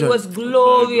 television. It was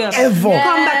glorious. Ever.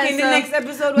 Come back in the next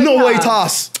episode. No white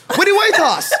horse. With the white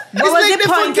horse. What was the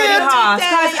point of the horse?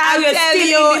 Because Arya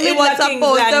still in the it was middle of King's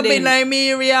supposed to be Landing.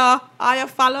 Nymeria. I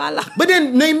follow Allah. But then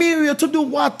Nymeria to do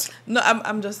what? No,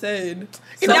 I'm just saying.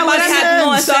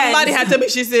 That Somebody had to be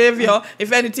she savior.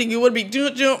 If anything, you would be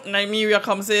Nymeria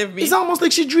come save me. It's almost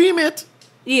like she dream it.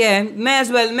 Yeah, may as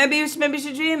well. Maybe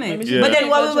she dreaming. Yeah. But then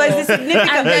what was the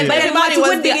significance? But then what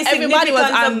would be the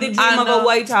significance of the dream of a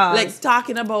white horse? Like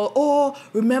talking about,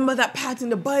 remember that part in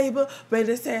the Bible where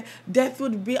they say death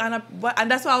would be on a, and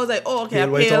that's why I was like, a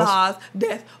pale horse,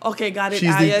 death. Okay, got it.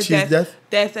 She's death.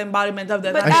 Death, embodiment of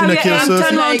death. But And she not kill Arya Cersei?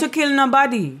 turned on to kill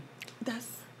nobody.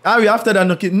 Arya after that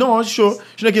no kill. No, sure.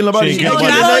 She not kill nobody. She ain't kill The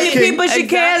nobody. only people she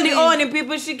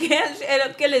Exactly. killed, she ended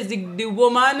up killing is the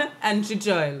woman and she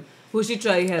child. Who she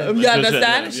try help. You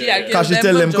understand? She had Because she killed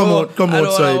tell them, for come joke. out, come I don't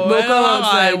outside. know. But come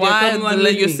outside, Why? come on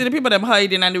Like, you with see me. the people them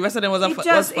hiding and the rest of them was It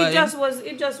fine.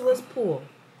 just was poor.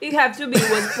 It had to be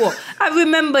was poor. I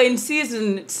remember in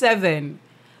season 7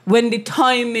 when the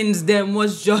timings them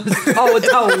was just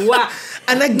out of whack.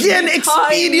 And again,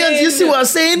 expedience, you see what I'm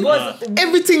saying?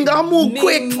 Everything got move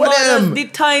quick for them. The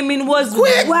timing was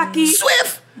Quick, wacky.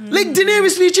 swift. Like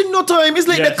Daenerys reaching no time. It's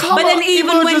like Yes. the cover But then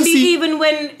emergency.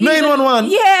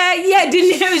 911. Yeah,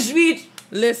 Daenerys reached.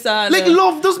 Listen. Like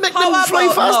love does make them fly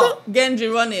faster. Genji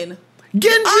running.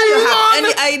 Genji You have run.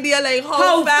 any idea like How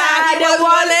how fast fast he was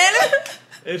running?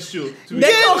 It's true.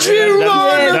 Genji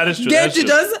run. That is true. Genji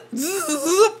just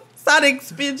Sonic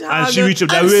speech. And she reached up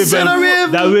that And raven. Senna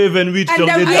Raven. That raven reached And up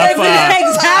the did that raven, far.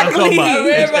 exactly. And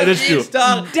come back. It is true.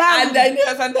 Damn. And then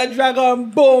yes, and the dragon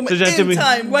boom So just tell me- in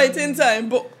time, right in time.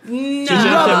 But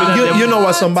Rob, you know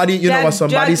what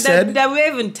somebody said? That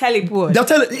Raven teleport.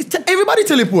 Everybody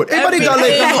teleport. Everybody got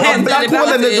like a black hole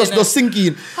and they just sink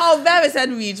in. how Varys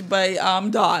had reached by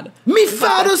Dodd. Me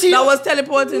father's here. That was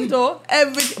teleporting to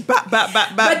every back.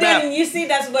 But then you see,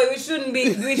 that's why we shouldn't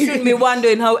be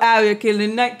wondering how Arya killed the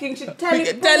Night King. Should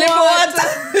teleport.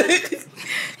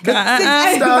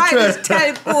 Everybody just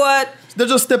teleport. They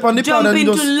just step on the Jump pad and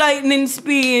into just... lightning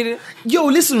speed. Yo,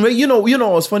 listen, right? You know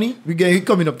what's funny? We're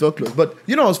coming up to a close. But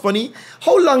you know what's funny?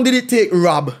 How long did it take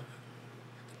Rob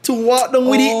to walk down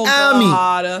with the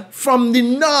army from the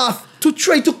north to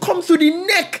try to come through the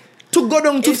neck to go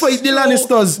down to fight the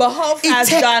Lannisters? But how fast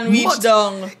take Dan reached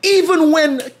down? Even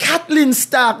when Catelyn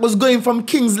Stark was going from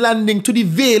King's Landing to the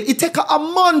Vale, it took her a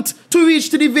month to reach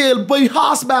to the Vale by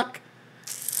horseback.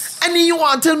 And then you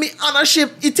want to tell me on a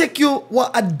ship, it take you,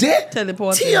 a day?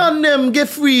 Teleporting. Theon them get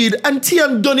freed and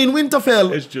Theon done in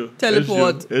Winterfell. It's true.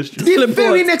 Teleport. It's true. The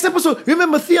very next episode,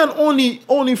 remember Theon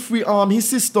only free his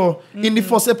sister in the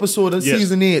first episode of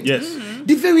season 8. Yes.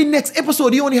 The very next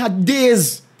episode, he only had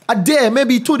days, a day,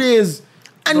 maybe 2 days.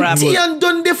 And Theon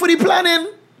done there for the planning.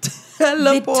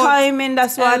 The timing,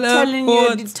 that's what I'm telling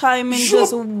you. The timing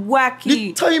just wacky.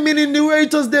 The timing in the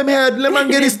writers them head. Let man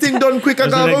get this thing done quick. I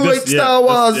gotta Like write Star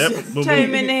Wars.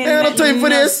 Timing Ain't no time for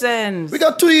this. Sense. We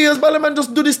got 2 years, but let man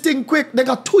just do this thing quick. They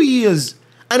got 2 years.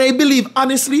 And I believe,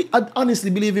 I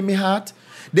honestly believe in my heart,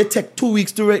 they take 2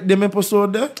 weeks to write them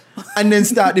episode there and then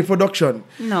start the production.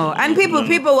 No, and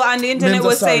people on the internet Names are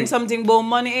were saying sorry. something about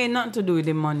money. Ain't nothing to do with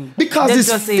the money. Because They it's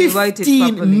just say write it $15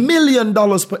 properly. million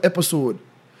per episode.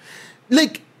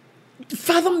 Like,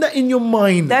 fathom that in your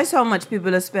mind. That's how much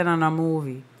people are spending on a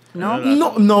movie. No?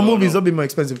 No, movies will be more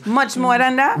expensive. Much more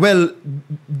than that? Well,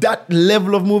 that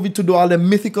level of movie to do all the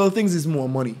mythical things is more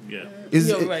money. Yeah.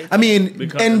 You're right. I mean,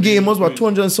 Because Endgame was what,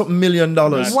 $200 and something million.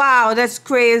 Wow, that's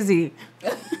crazy.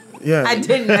 Yeah. I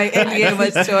didn't know Endgame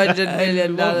was $200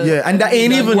 million. Yeah, and that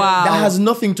ain't even, Wow. that has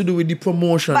nothing to do with the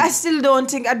promotion. But I still don't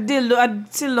think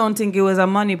it was a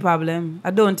money problem.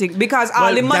 I don't think, because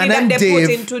all the money Dan that and they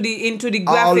put Dave into the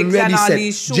graphics and all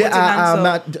these shooting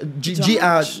and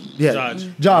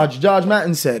stuff. George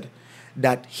Martin said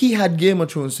that he had Game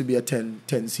of Thrones to be a 10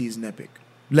 season epic.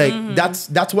 Like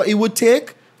that's what it would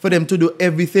take for them to do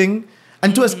everything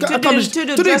and to accomplish to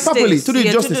do it properly, to do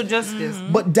it justice. To do justice.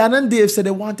 But Dan and Dave said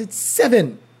they wanted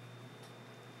 7.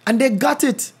 And they got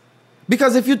it.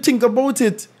 Because if you think about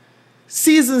it,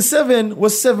 season 7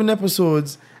 was 7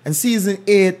 episodes and season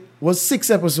 8 was 6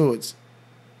 episodes.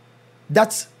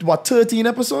 That's what, 13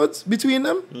 episodes between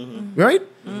them? Right?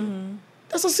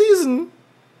 That's a season.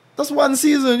 That's one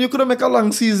season. You could have made a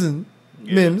long season.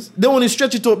 Mims. They only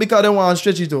stretch it out because they want to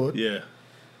stretch it out. Yeah.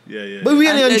 But really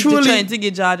and and truly, trying to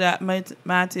give George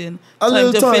Martin A time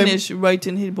little to time. finish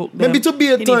writing his book. Maybe to be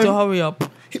a he time. need to hurry up.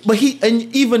 But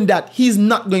even that, he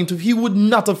would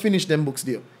not have finished them books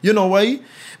there. You know why?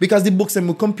 Because the books them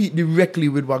will compete directly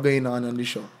with what's going on the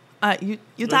show.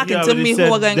 You talking to me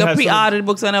who were going to pre-order the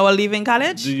books when I was leaving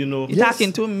college? Do you know? You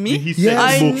talking to me? Yes.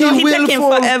 I know he taking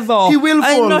forever. He will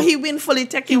I fall. know he will fully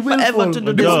taking forever to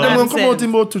do this. They're going to come out in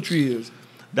about 2-3 years.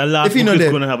 The last book is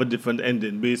going to have a different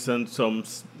ending based on some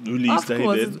release that he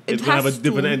did. It's going to have a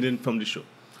different ending from the show.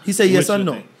 He said yes or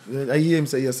no. I hear him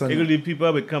say yes or no. People are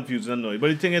a bit confused and annoyed.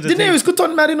 But the thing is, Daenerys could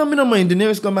turn mad, me no mind.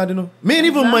 Daenerys got mad, Me ain't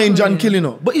even mind Jon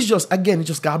killing, But it's just, again, it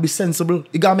just gotta be sensible.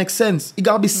 It gotta make sense. It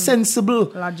gotta be sensible.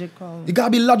 Logical. It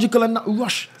gotta be logical and not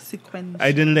rush. Sequential.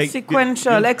 I didn't like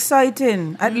sequential,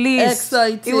 exciting, at least.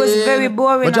 Exciting. It was very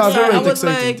boring. But Josh I was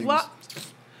exciting like, what?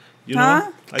 You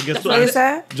know, I guess what you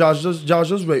say? Josh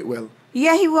just write well.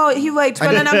 Yeah, he writes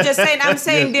well, and I'm just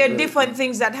saying, there are different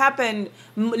things that happened,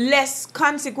 less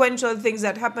consequential things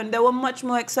that happened. They were much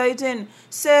more exciting.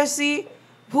 Cersei,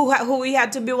 who we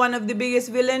had to be one of the biggest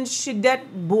villains, she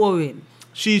that boring.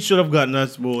 She should have gotten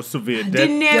us more severe death.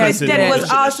 Daenerys, that was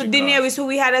also Daenerys, who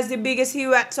we had as the biggest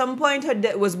hero at some point. Her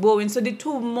death was boring. So the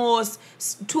two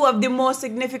of the most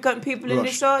significant people in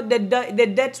the show, the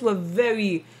deaths were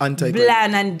very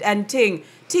bland and thing.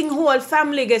 Whole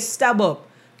family gets stabbed up.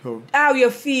 How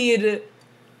you feed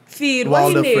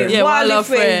what's his name? Yeah, Walder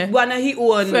Frey. One of his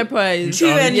own. Frey Price.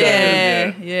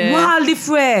 Yeah. Walder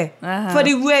Frey. For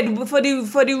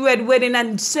the red wedding,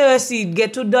 and Cersei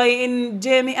get to die in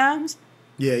Jaime arms.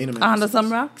 Yeah, you know. Under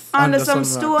some rocks. Under some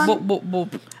stone.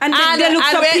 Boop. And they look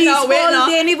so peaceful.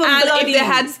 They ain't even and bloody. If they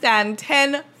had stand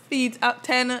 10 feet up,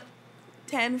 10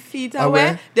 feet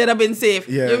away, they'd have been safe.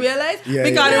 Yeah. You realize? Yeah,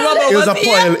 because the rubber was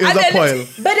here. It was a pile.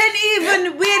 But then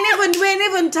we ain't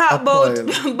even talk about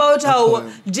how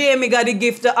Jaime got the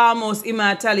gift of almost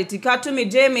immortality. Because to me,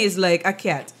 Jaime is like a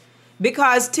cat.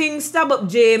 Because things stab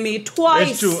up Jaime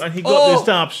twice. It's true, and he got this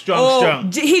stab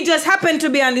strong. He just happened to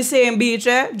be on the same beach,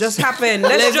 Just happened.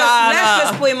 Let's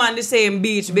just put him on the same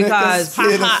beach because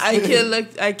I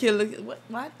killed the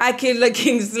what? I killed the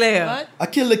Kingslayer. What? I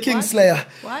killed the Kingslayer.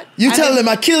 What? You tell them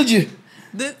I killed you.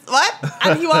 What?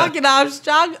 And he walking out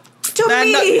strong. To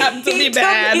me, to me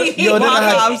bad. Yo,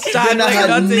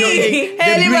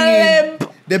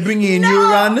 they bring in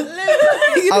Euron.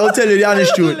 I'll tell you the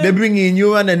honest truth. They bring in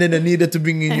Euron and then they needed to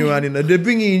bring in Euron. They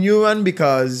bring in Euron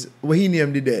because what he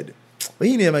named the dead. What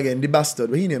he named again? The bastard.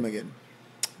 What he named again?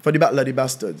 For the Battle of the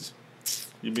Bastards.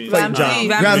 You mean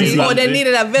Ramsay. Oh, they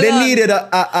needed a villain. They needed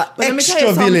a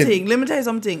extra villain. Let me tell you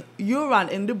something. Euron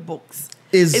in the books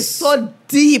is so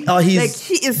deep. He's like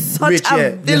he is such rich,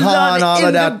 a villain. All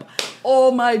of that.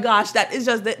 Oh my gosh, that is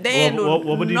just they do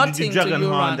nothing to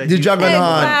Euron. The dragon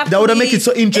horn. That would have made it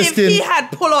so interesting. If he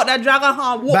had pulled out that dragon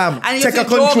horn, bam, and take a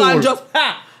control. Just,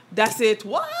 that's it.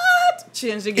 What?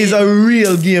 Change the game. It's a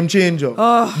real game changer.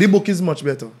 The book is much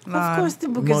better. Of course, the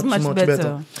book is much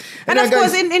better. And of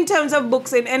course, in terms of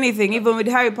books in anything, even with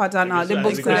Harry Potter and all, the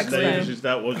books are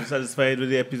excellent. Was you satisfied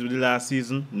with the episode of the last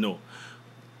season? No.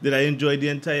 Did I enjoy the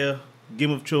entire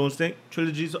Game of Thrones thing?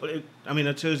 Trilogies? I mean,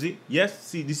 a trilogy? Yes.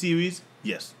 See the series?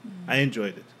 Yes. I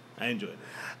enjoyed it.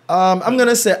 I'm going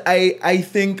to say I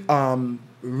think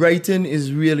writing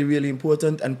is really, really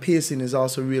important, and pacing is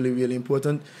also really, really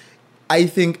important. I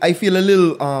feel a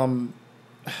little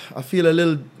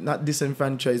not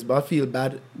disenfranchised, but I feel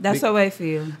bad. That's how I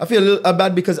feel. I feel a little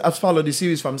bad because I've followed the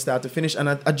series from start to finish, and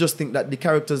I just think that the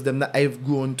characters them that I've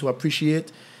grown to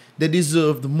appreciate, they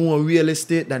deserved more real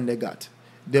estate than they got.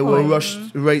 They were rushed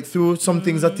right through. Some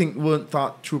things I think weren't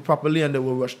thought through properly, and they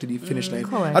were rushed to the finish line.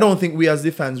 Correct. I don't think we as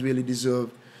the fans really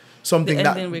deserve something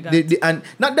and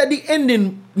not that the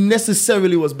ending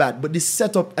necessarily was bad, but the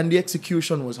setup and the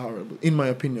execution was horrible, in my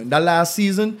opinion. That last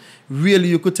season, really,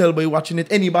 you could tell by watching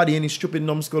it. Any stupid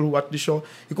numbskull who watched the show,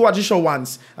 you could watch the show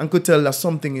once and could tell that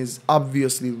something is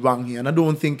obviously wrong here. And I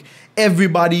don't think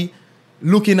everybody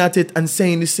looking at it and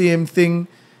saying the same thing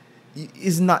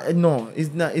is not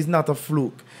a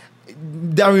fluke.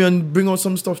 Darian bring out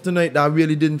some stuff tonight that I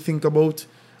really didn't think about,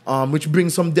 which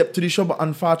brings some depth to the show, but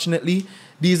unfortunately,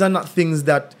 these are not things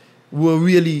that were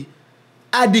really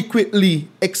adequately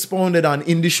expounded on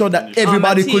in the show that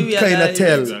everybody could kind of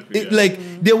tell. Exactly,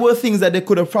 there were things that they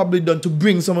could have probably done to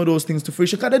bring some of those things to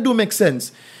fruition, because they do make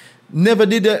sense. I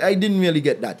didn't really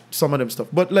get that, some of them stuff.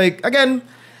 But again,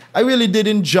 I really did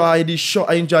enjoy the show.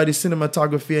 I enjoyed the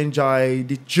cinematography. I enjoyed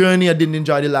the journey. I didn't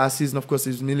enjoy the last season. Of course,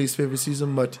 it's my least favorite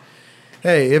season. But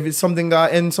hey, if it's something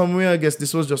that ends somewhere, I guess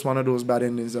this was just one of those bad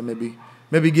endings that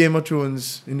maybe Game of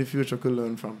Thrones in the future could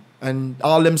learn from. And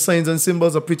all them signs and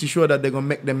symbols are pretty sure that they're going to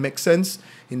make them make sense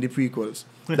in the prequels.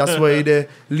 That's why they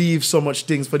leave so much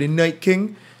things for the Night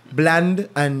King, bland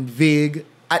and vague,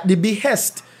 at the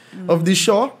behest of the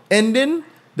show ending.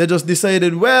 They just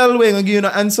decided, well, we're gonna give you no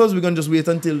answers. We're gonna just wait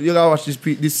until you gotta watch the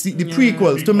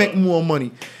prequels to make more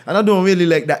money. And I don't really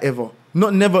like that ever.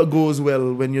 Never goes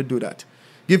well when you do that.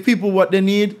 Give people what they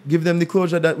need. Give them the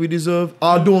closure that we deserve.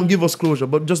 Or don't give us closure,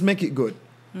 but just make it good.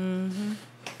 Mm-hmm.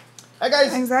 Hi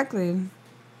guys. Exactly.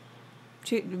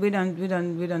 We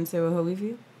don't say how we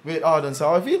feel. Wait, don't say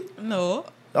how I feel? No.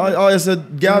 I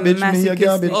said garbage. Me hear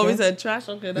garbage. Oh, we said trash.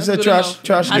 Okay, that's you said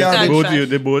trash, garbage. Both of you,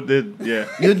 they both did, yeah.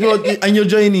 And you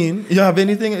join in. You have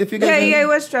anything? If you guys it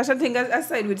was trash. I think I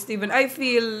side with Stephen. I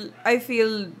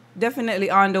feel definitely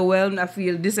underwhelmed. I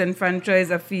feel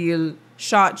disenfranchised. I feel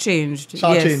shortchanged.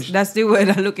 Yes, that's the word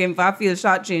I'm looking for. I feel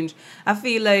shortchanged. I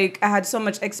feel like I had so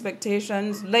much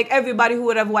expectations. Like everybody who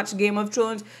would have watched Game of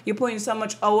Thrones, you put in so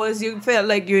much hours. You felt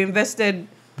like you invested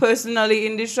personally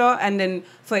in the show, and then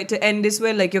for it to end this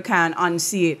way, like you can't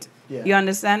unsee it. Yeah. You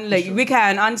understand? Like we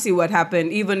can't unsee what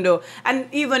happened, even though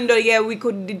we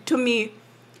could. To me,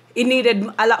 it needed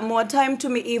a lot more time. To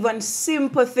me, even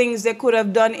simple things they could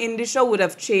have done in the show would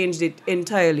have changed it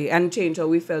entirely and changed how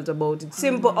we felt about it.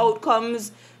 Simple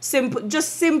outcomes, simple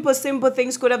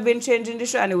things could have been changed in the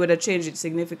show, and it would have changed it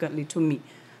significantly to me.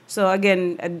 So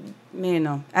again, and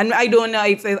I don't know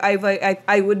if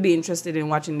I would be interested in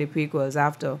watching the prequels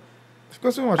after. Of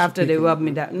course, we watch after they rub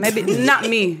me that. Maybe not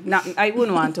me. I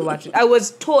wouldn't want to watch it. I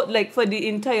was for the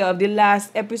entire of the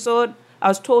last episode, I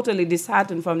was totally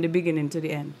disheartened from the beginning to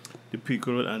the end. The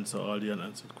prequel will answer all the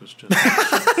unanswered questions.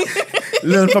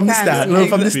 Learn from the start. Learn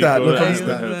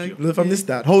from the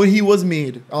start. How he was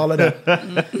made. All of that.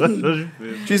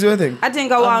 Choose your thing. I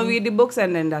think I want to read the books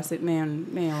and then that's it. May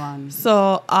one.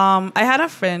 So I have a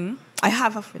friend,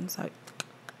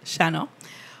 Shanna,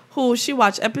 who she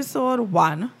watched episode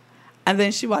 1 and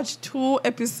then she watched 2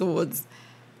 episodes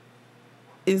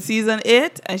in season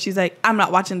 8 and she's like, I'm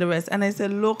not watching the rest. And I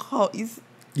said, look how is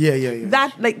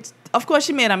that, like, of course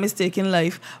she made a mistake in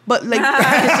life, but like,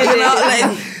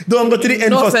 don't go to the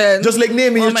end first. Sense. Just like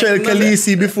naming your child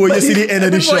Khaleesi before you see the end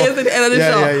of the show. Before you see the end of the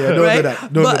show. Yeah. Don't do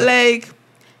that. But like,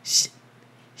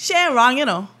 she ain't wrong, you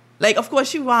know. Like, of course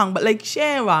she wrong, but like, she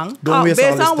ain't wrong.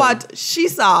 Based on what she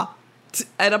saw,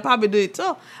 I'd probably do it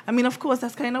too. I mean, of course,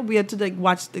 that's kind of weird to like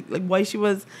watch why she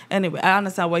was. Anyway, I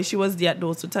understand why she was there at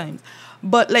those 2 times,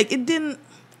 but like it didn't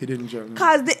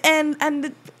cause the end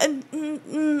and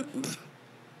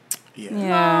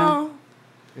yeah.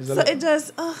 So it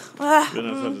just we're not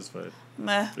satisfied.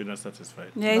 We're not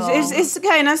satisfied. Yeah, it's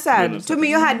kind of sad. To me,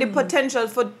 you had the potential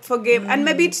for game, and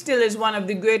maybe it still is one of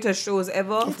the greatest shows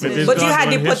ever. But you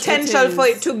had the potential for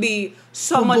it to be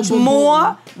so much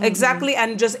more, exactly,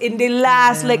 and just in the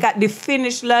last, like at the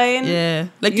finish line,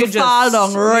 like you fall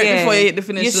down right before you hit the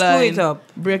finish line. You screw it up,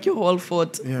 break your whole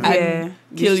foot, and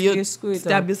kill you,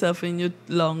 stab yourself in your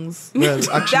lungs. Well,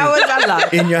 actually, that was a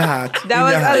lot. In your heart. That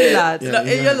was a lot.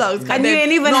 In your lungs. And you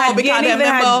ain't even had. Because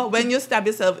remember when you stab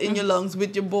yourself in your lungs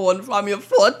with your bone from your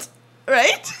foot,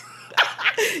 right?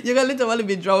 You're gonna literally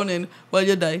be drowning while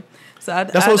you die. So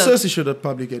that's how Cersei should have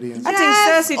probably get in. I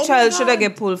think Cersei child should have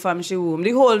get pulled from she womb.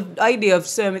 The whole idea of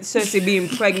Cersei being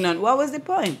pregnant, what was the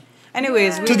point?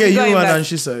 Anyways, to get Euron and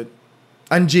she said,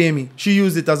 and Jaime, she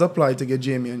used it as a ploy to get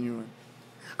Jaime and Euron.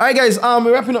 All right, guys,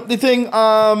 we're wrapping up the thing.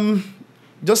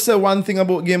 Just say one thing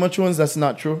about Game of Thrones that's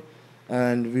not true,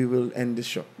 and we will end the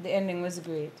show. The ending was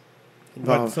great.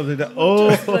 Wow. Something that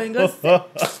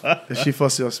she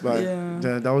fussed us by.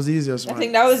 Yeah. That was the easiest one. I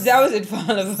think that was it for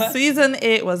all of us. Season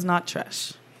 8 was not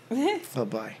trash.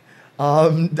 Bye.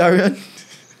 Darian?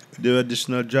 There were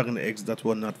additional dragon eggs that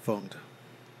were not found.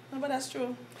 No, but that's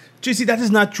true. Tracy, that is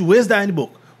not true. Where's that in the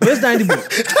book?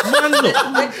 Man, look.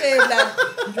 They say that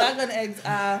dragon eggs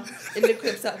are in the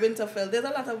crypts at Winterfell. There's a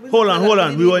lot of Hold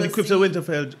on. We were in the crypts at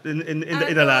Winterfell in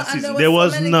the last season. There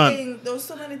was none. There was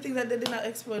so many things that they did not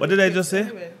explore. What did I just say?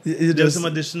 Anyway. There were some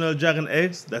additional dragon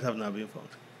eggs that have not been found.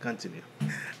 Continue.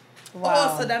 Wow.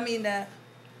 Oh, so that means that...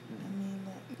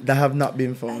 That have not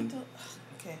been found.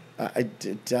 Okay. I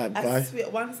swear,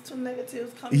 once 2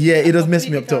 negatives come... Yeah, it does mess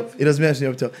me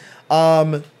up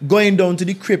too. Going down to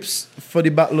the crypts for the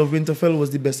Battle of Winterfell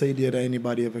was the best idea that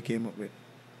anybody ever came up with.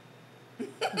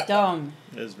 Dumb.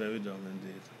 It's very dumb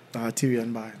indeed.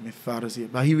 Tyrion, my father's here.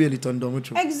 But he really turned down with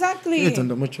you. Exactly. He turned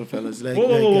down with you, fellas. Like,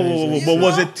 whoa. But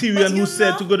was it Tyrion who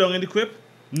said to go down in the crypt?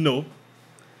 No.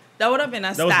 That would have been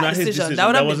a stat decision.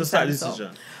 That was a stat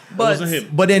decision. But it wasn't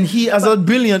him. But then he, as a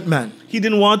brilliant man, he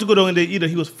didn't want to go down in there either.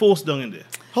 He was forced down in there.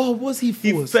 How was he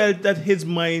forced? He felt that his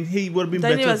mind, he would have been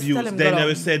better used.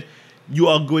 Daenerys said, you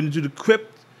are going into the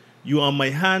crypt, you are my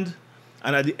hand,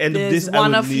 and at the end of this,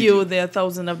 one of you, there are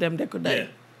 1,000 of them that could die. Yeah.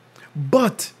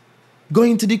 But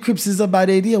going to the crypts is a bad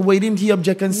idea. Why didn't he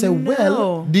object and say,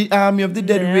 well, the army of the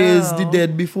dead raised the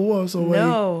dead before, so why?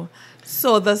 No.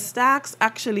 So the Starks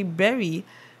actually bury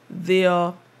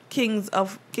their kings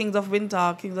of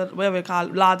winter, whatever you call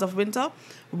it, lords of winter,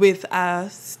 with a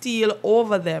steel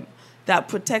over them that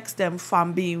protects them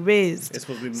from being raised. It's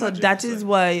supposed to be so magic, that is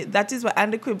why,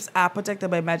 and the crypts are protected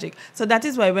by magic. So that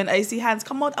is why when I see hands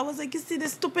come out, I was like, you see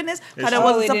this stupidness? Because I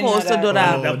wasn't supposed to do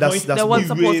that. They weren't supposed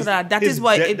to do that. That is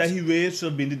why that he raised should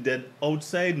have been the dead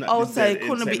outside, not outside, the dead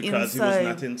couldn't inside, be because inside.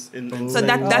 he was not in So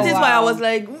that is why I was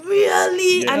like,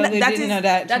 really? Yeah. And they didn't know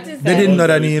that. They didn't know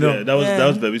that either. Yeah, that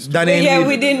was very stupid. Yeah,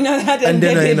 we didn't know that. And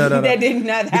they didn't know that. They didn't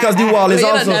know that. Because the wall is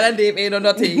also...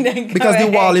 nothing. Because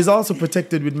the wall is also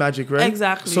protected with magic, right?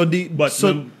 Exactly. So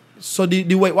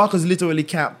the White Walkers literally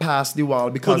can't pass the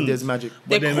wall because there's magic.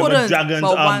 But then remember, dragons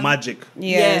are magic.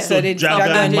 Yeah, so the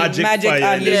dragon magic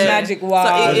fire. On the magic wall.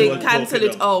 So it cancelled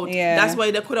it out. Yeah. That's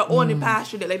why they could have only passed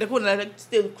through it. Like they couldn't like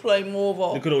still climb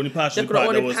over. They could have only passed through the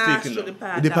part that was taken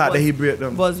The part that he broke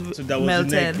them. So that was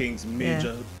melted. the Night King's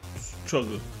major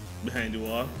struggle behind the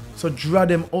wall. So draw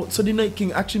them out. So the Night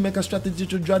King actually make a strategy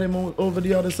to draw them out over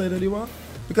the other side of the wall?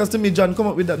 Because to me, John come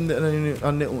up with that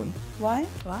on their own. Why?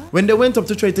 When they went up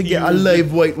to try to get a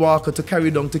live White Walker to carry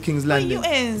down to King's Landing. You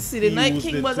ain't see the Night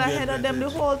King was ahead of them the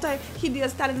whole time. He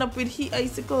just standing up with his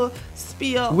icicle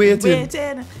spear waiting.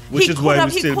 Which is why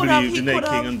we still believe the Night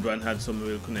King and Bran had some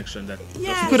real connection. That he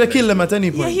could have killed them at any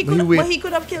point. Yeah, but he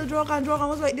could have killed Drogon, and Drogon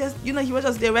was like this. You know, he was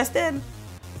just there resting.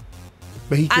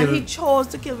 But he killed he chose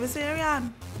to kill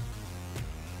Viserion.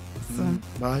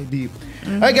 Bye, deep.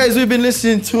 Alright, guys, we've been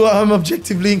listening to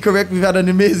Objectively Incorrect. We've had an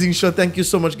amazing show. Thank you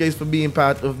so much, guys, for being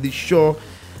part of the show.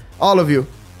 All of you,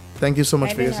 thank you so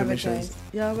much for your submissions.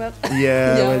 You're welcome.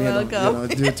 Yeah, well,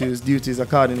 duties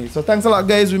accordingly. So thanks a lot,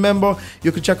 guys. Remember,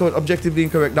 you can check out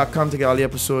objectivelyincorrect.com to get all the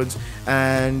episodes.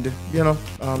 And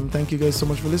thank you guys so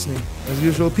much for listening. As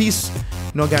usual, peace,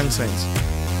 no gang signs.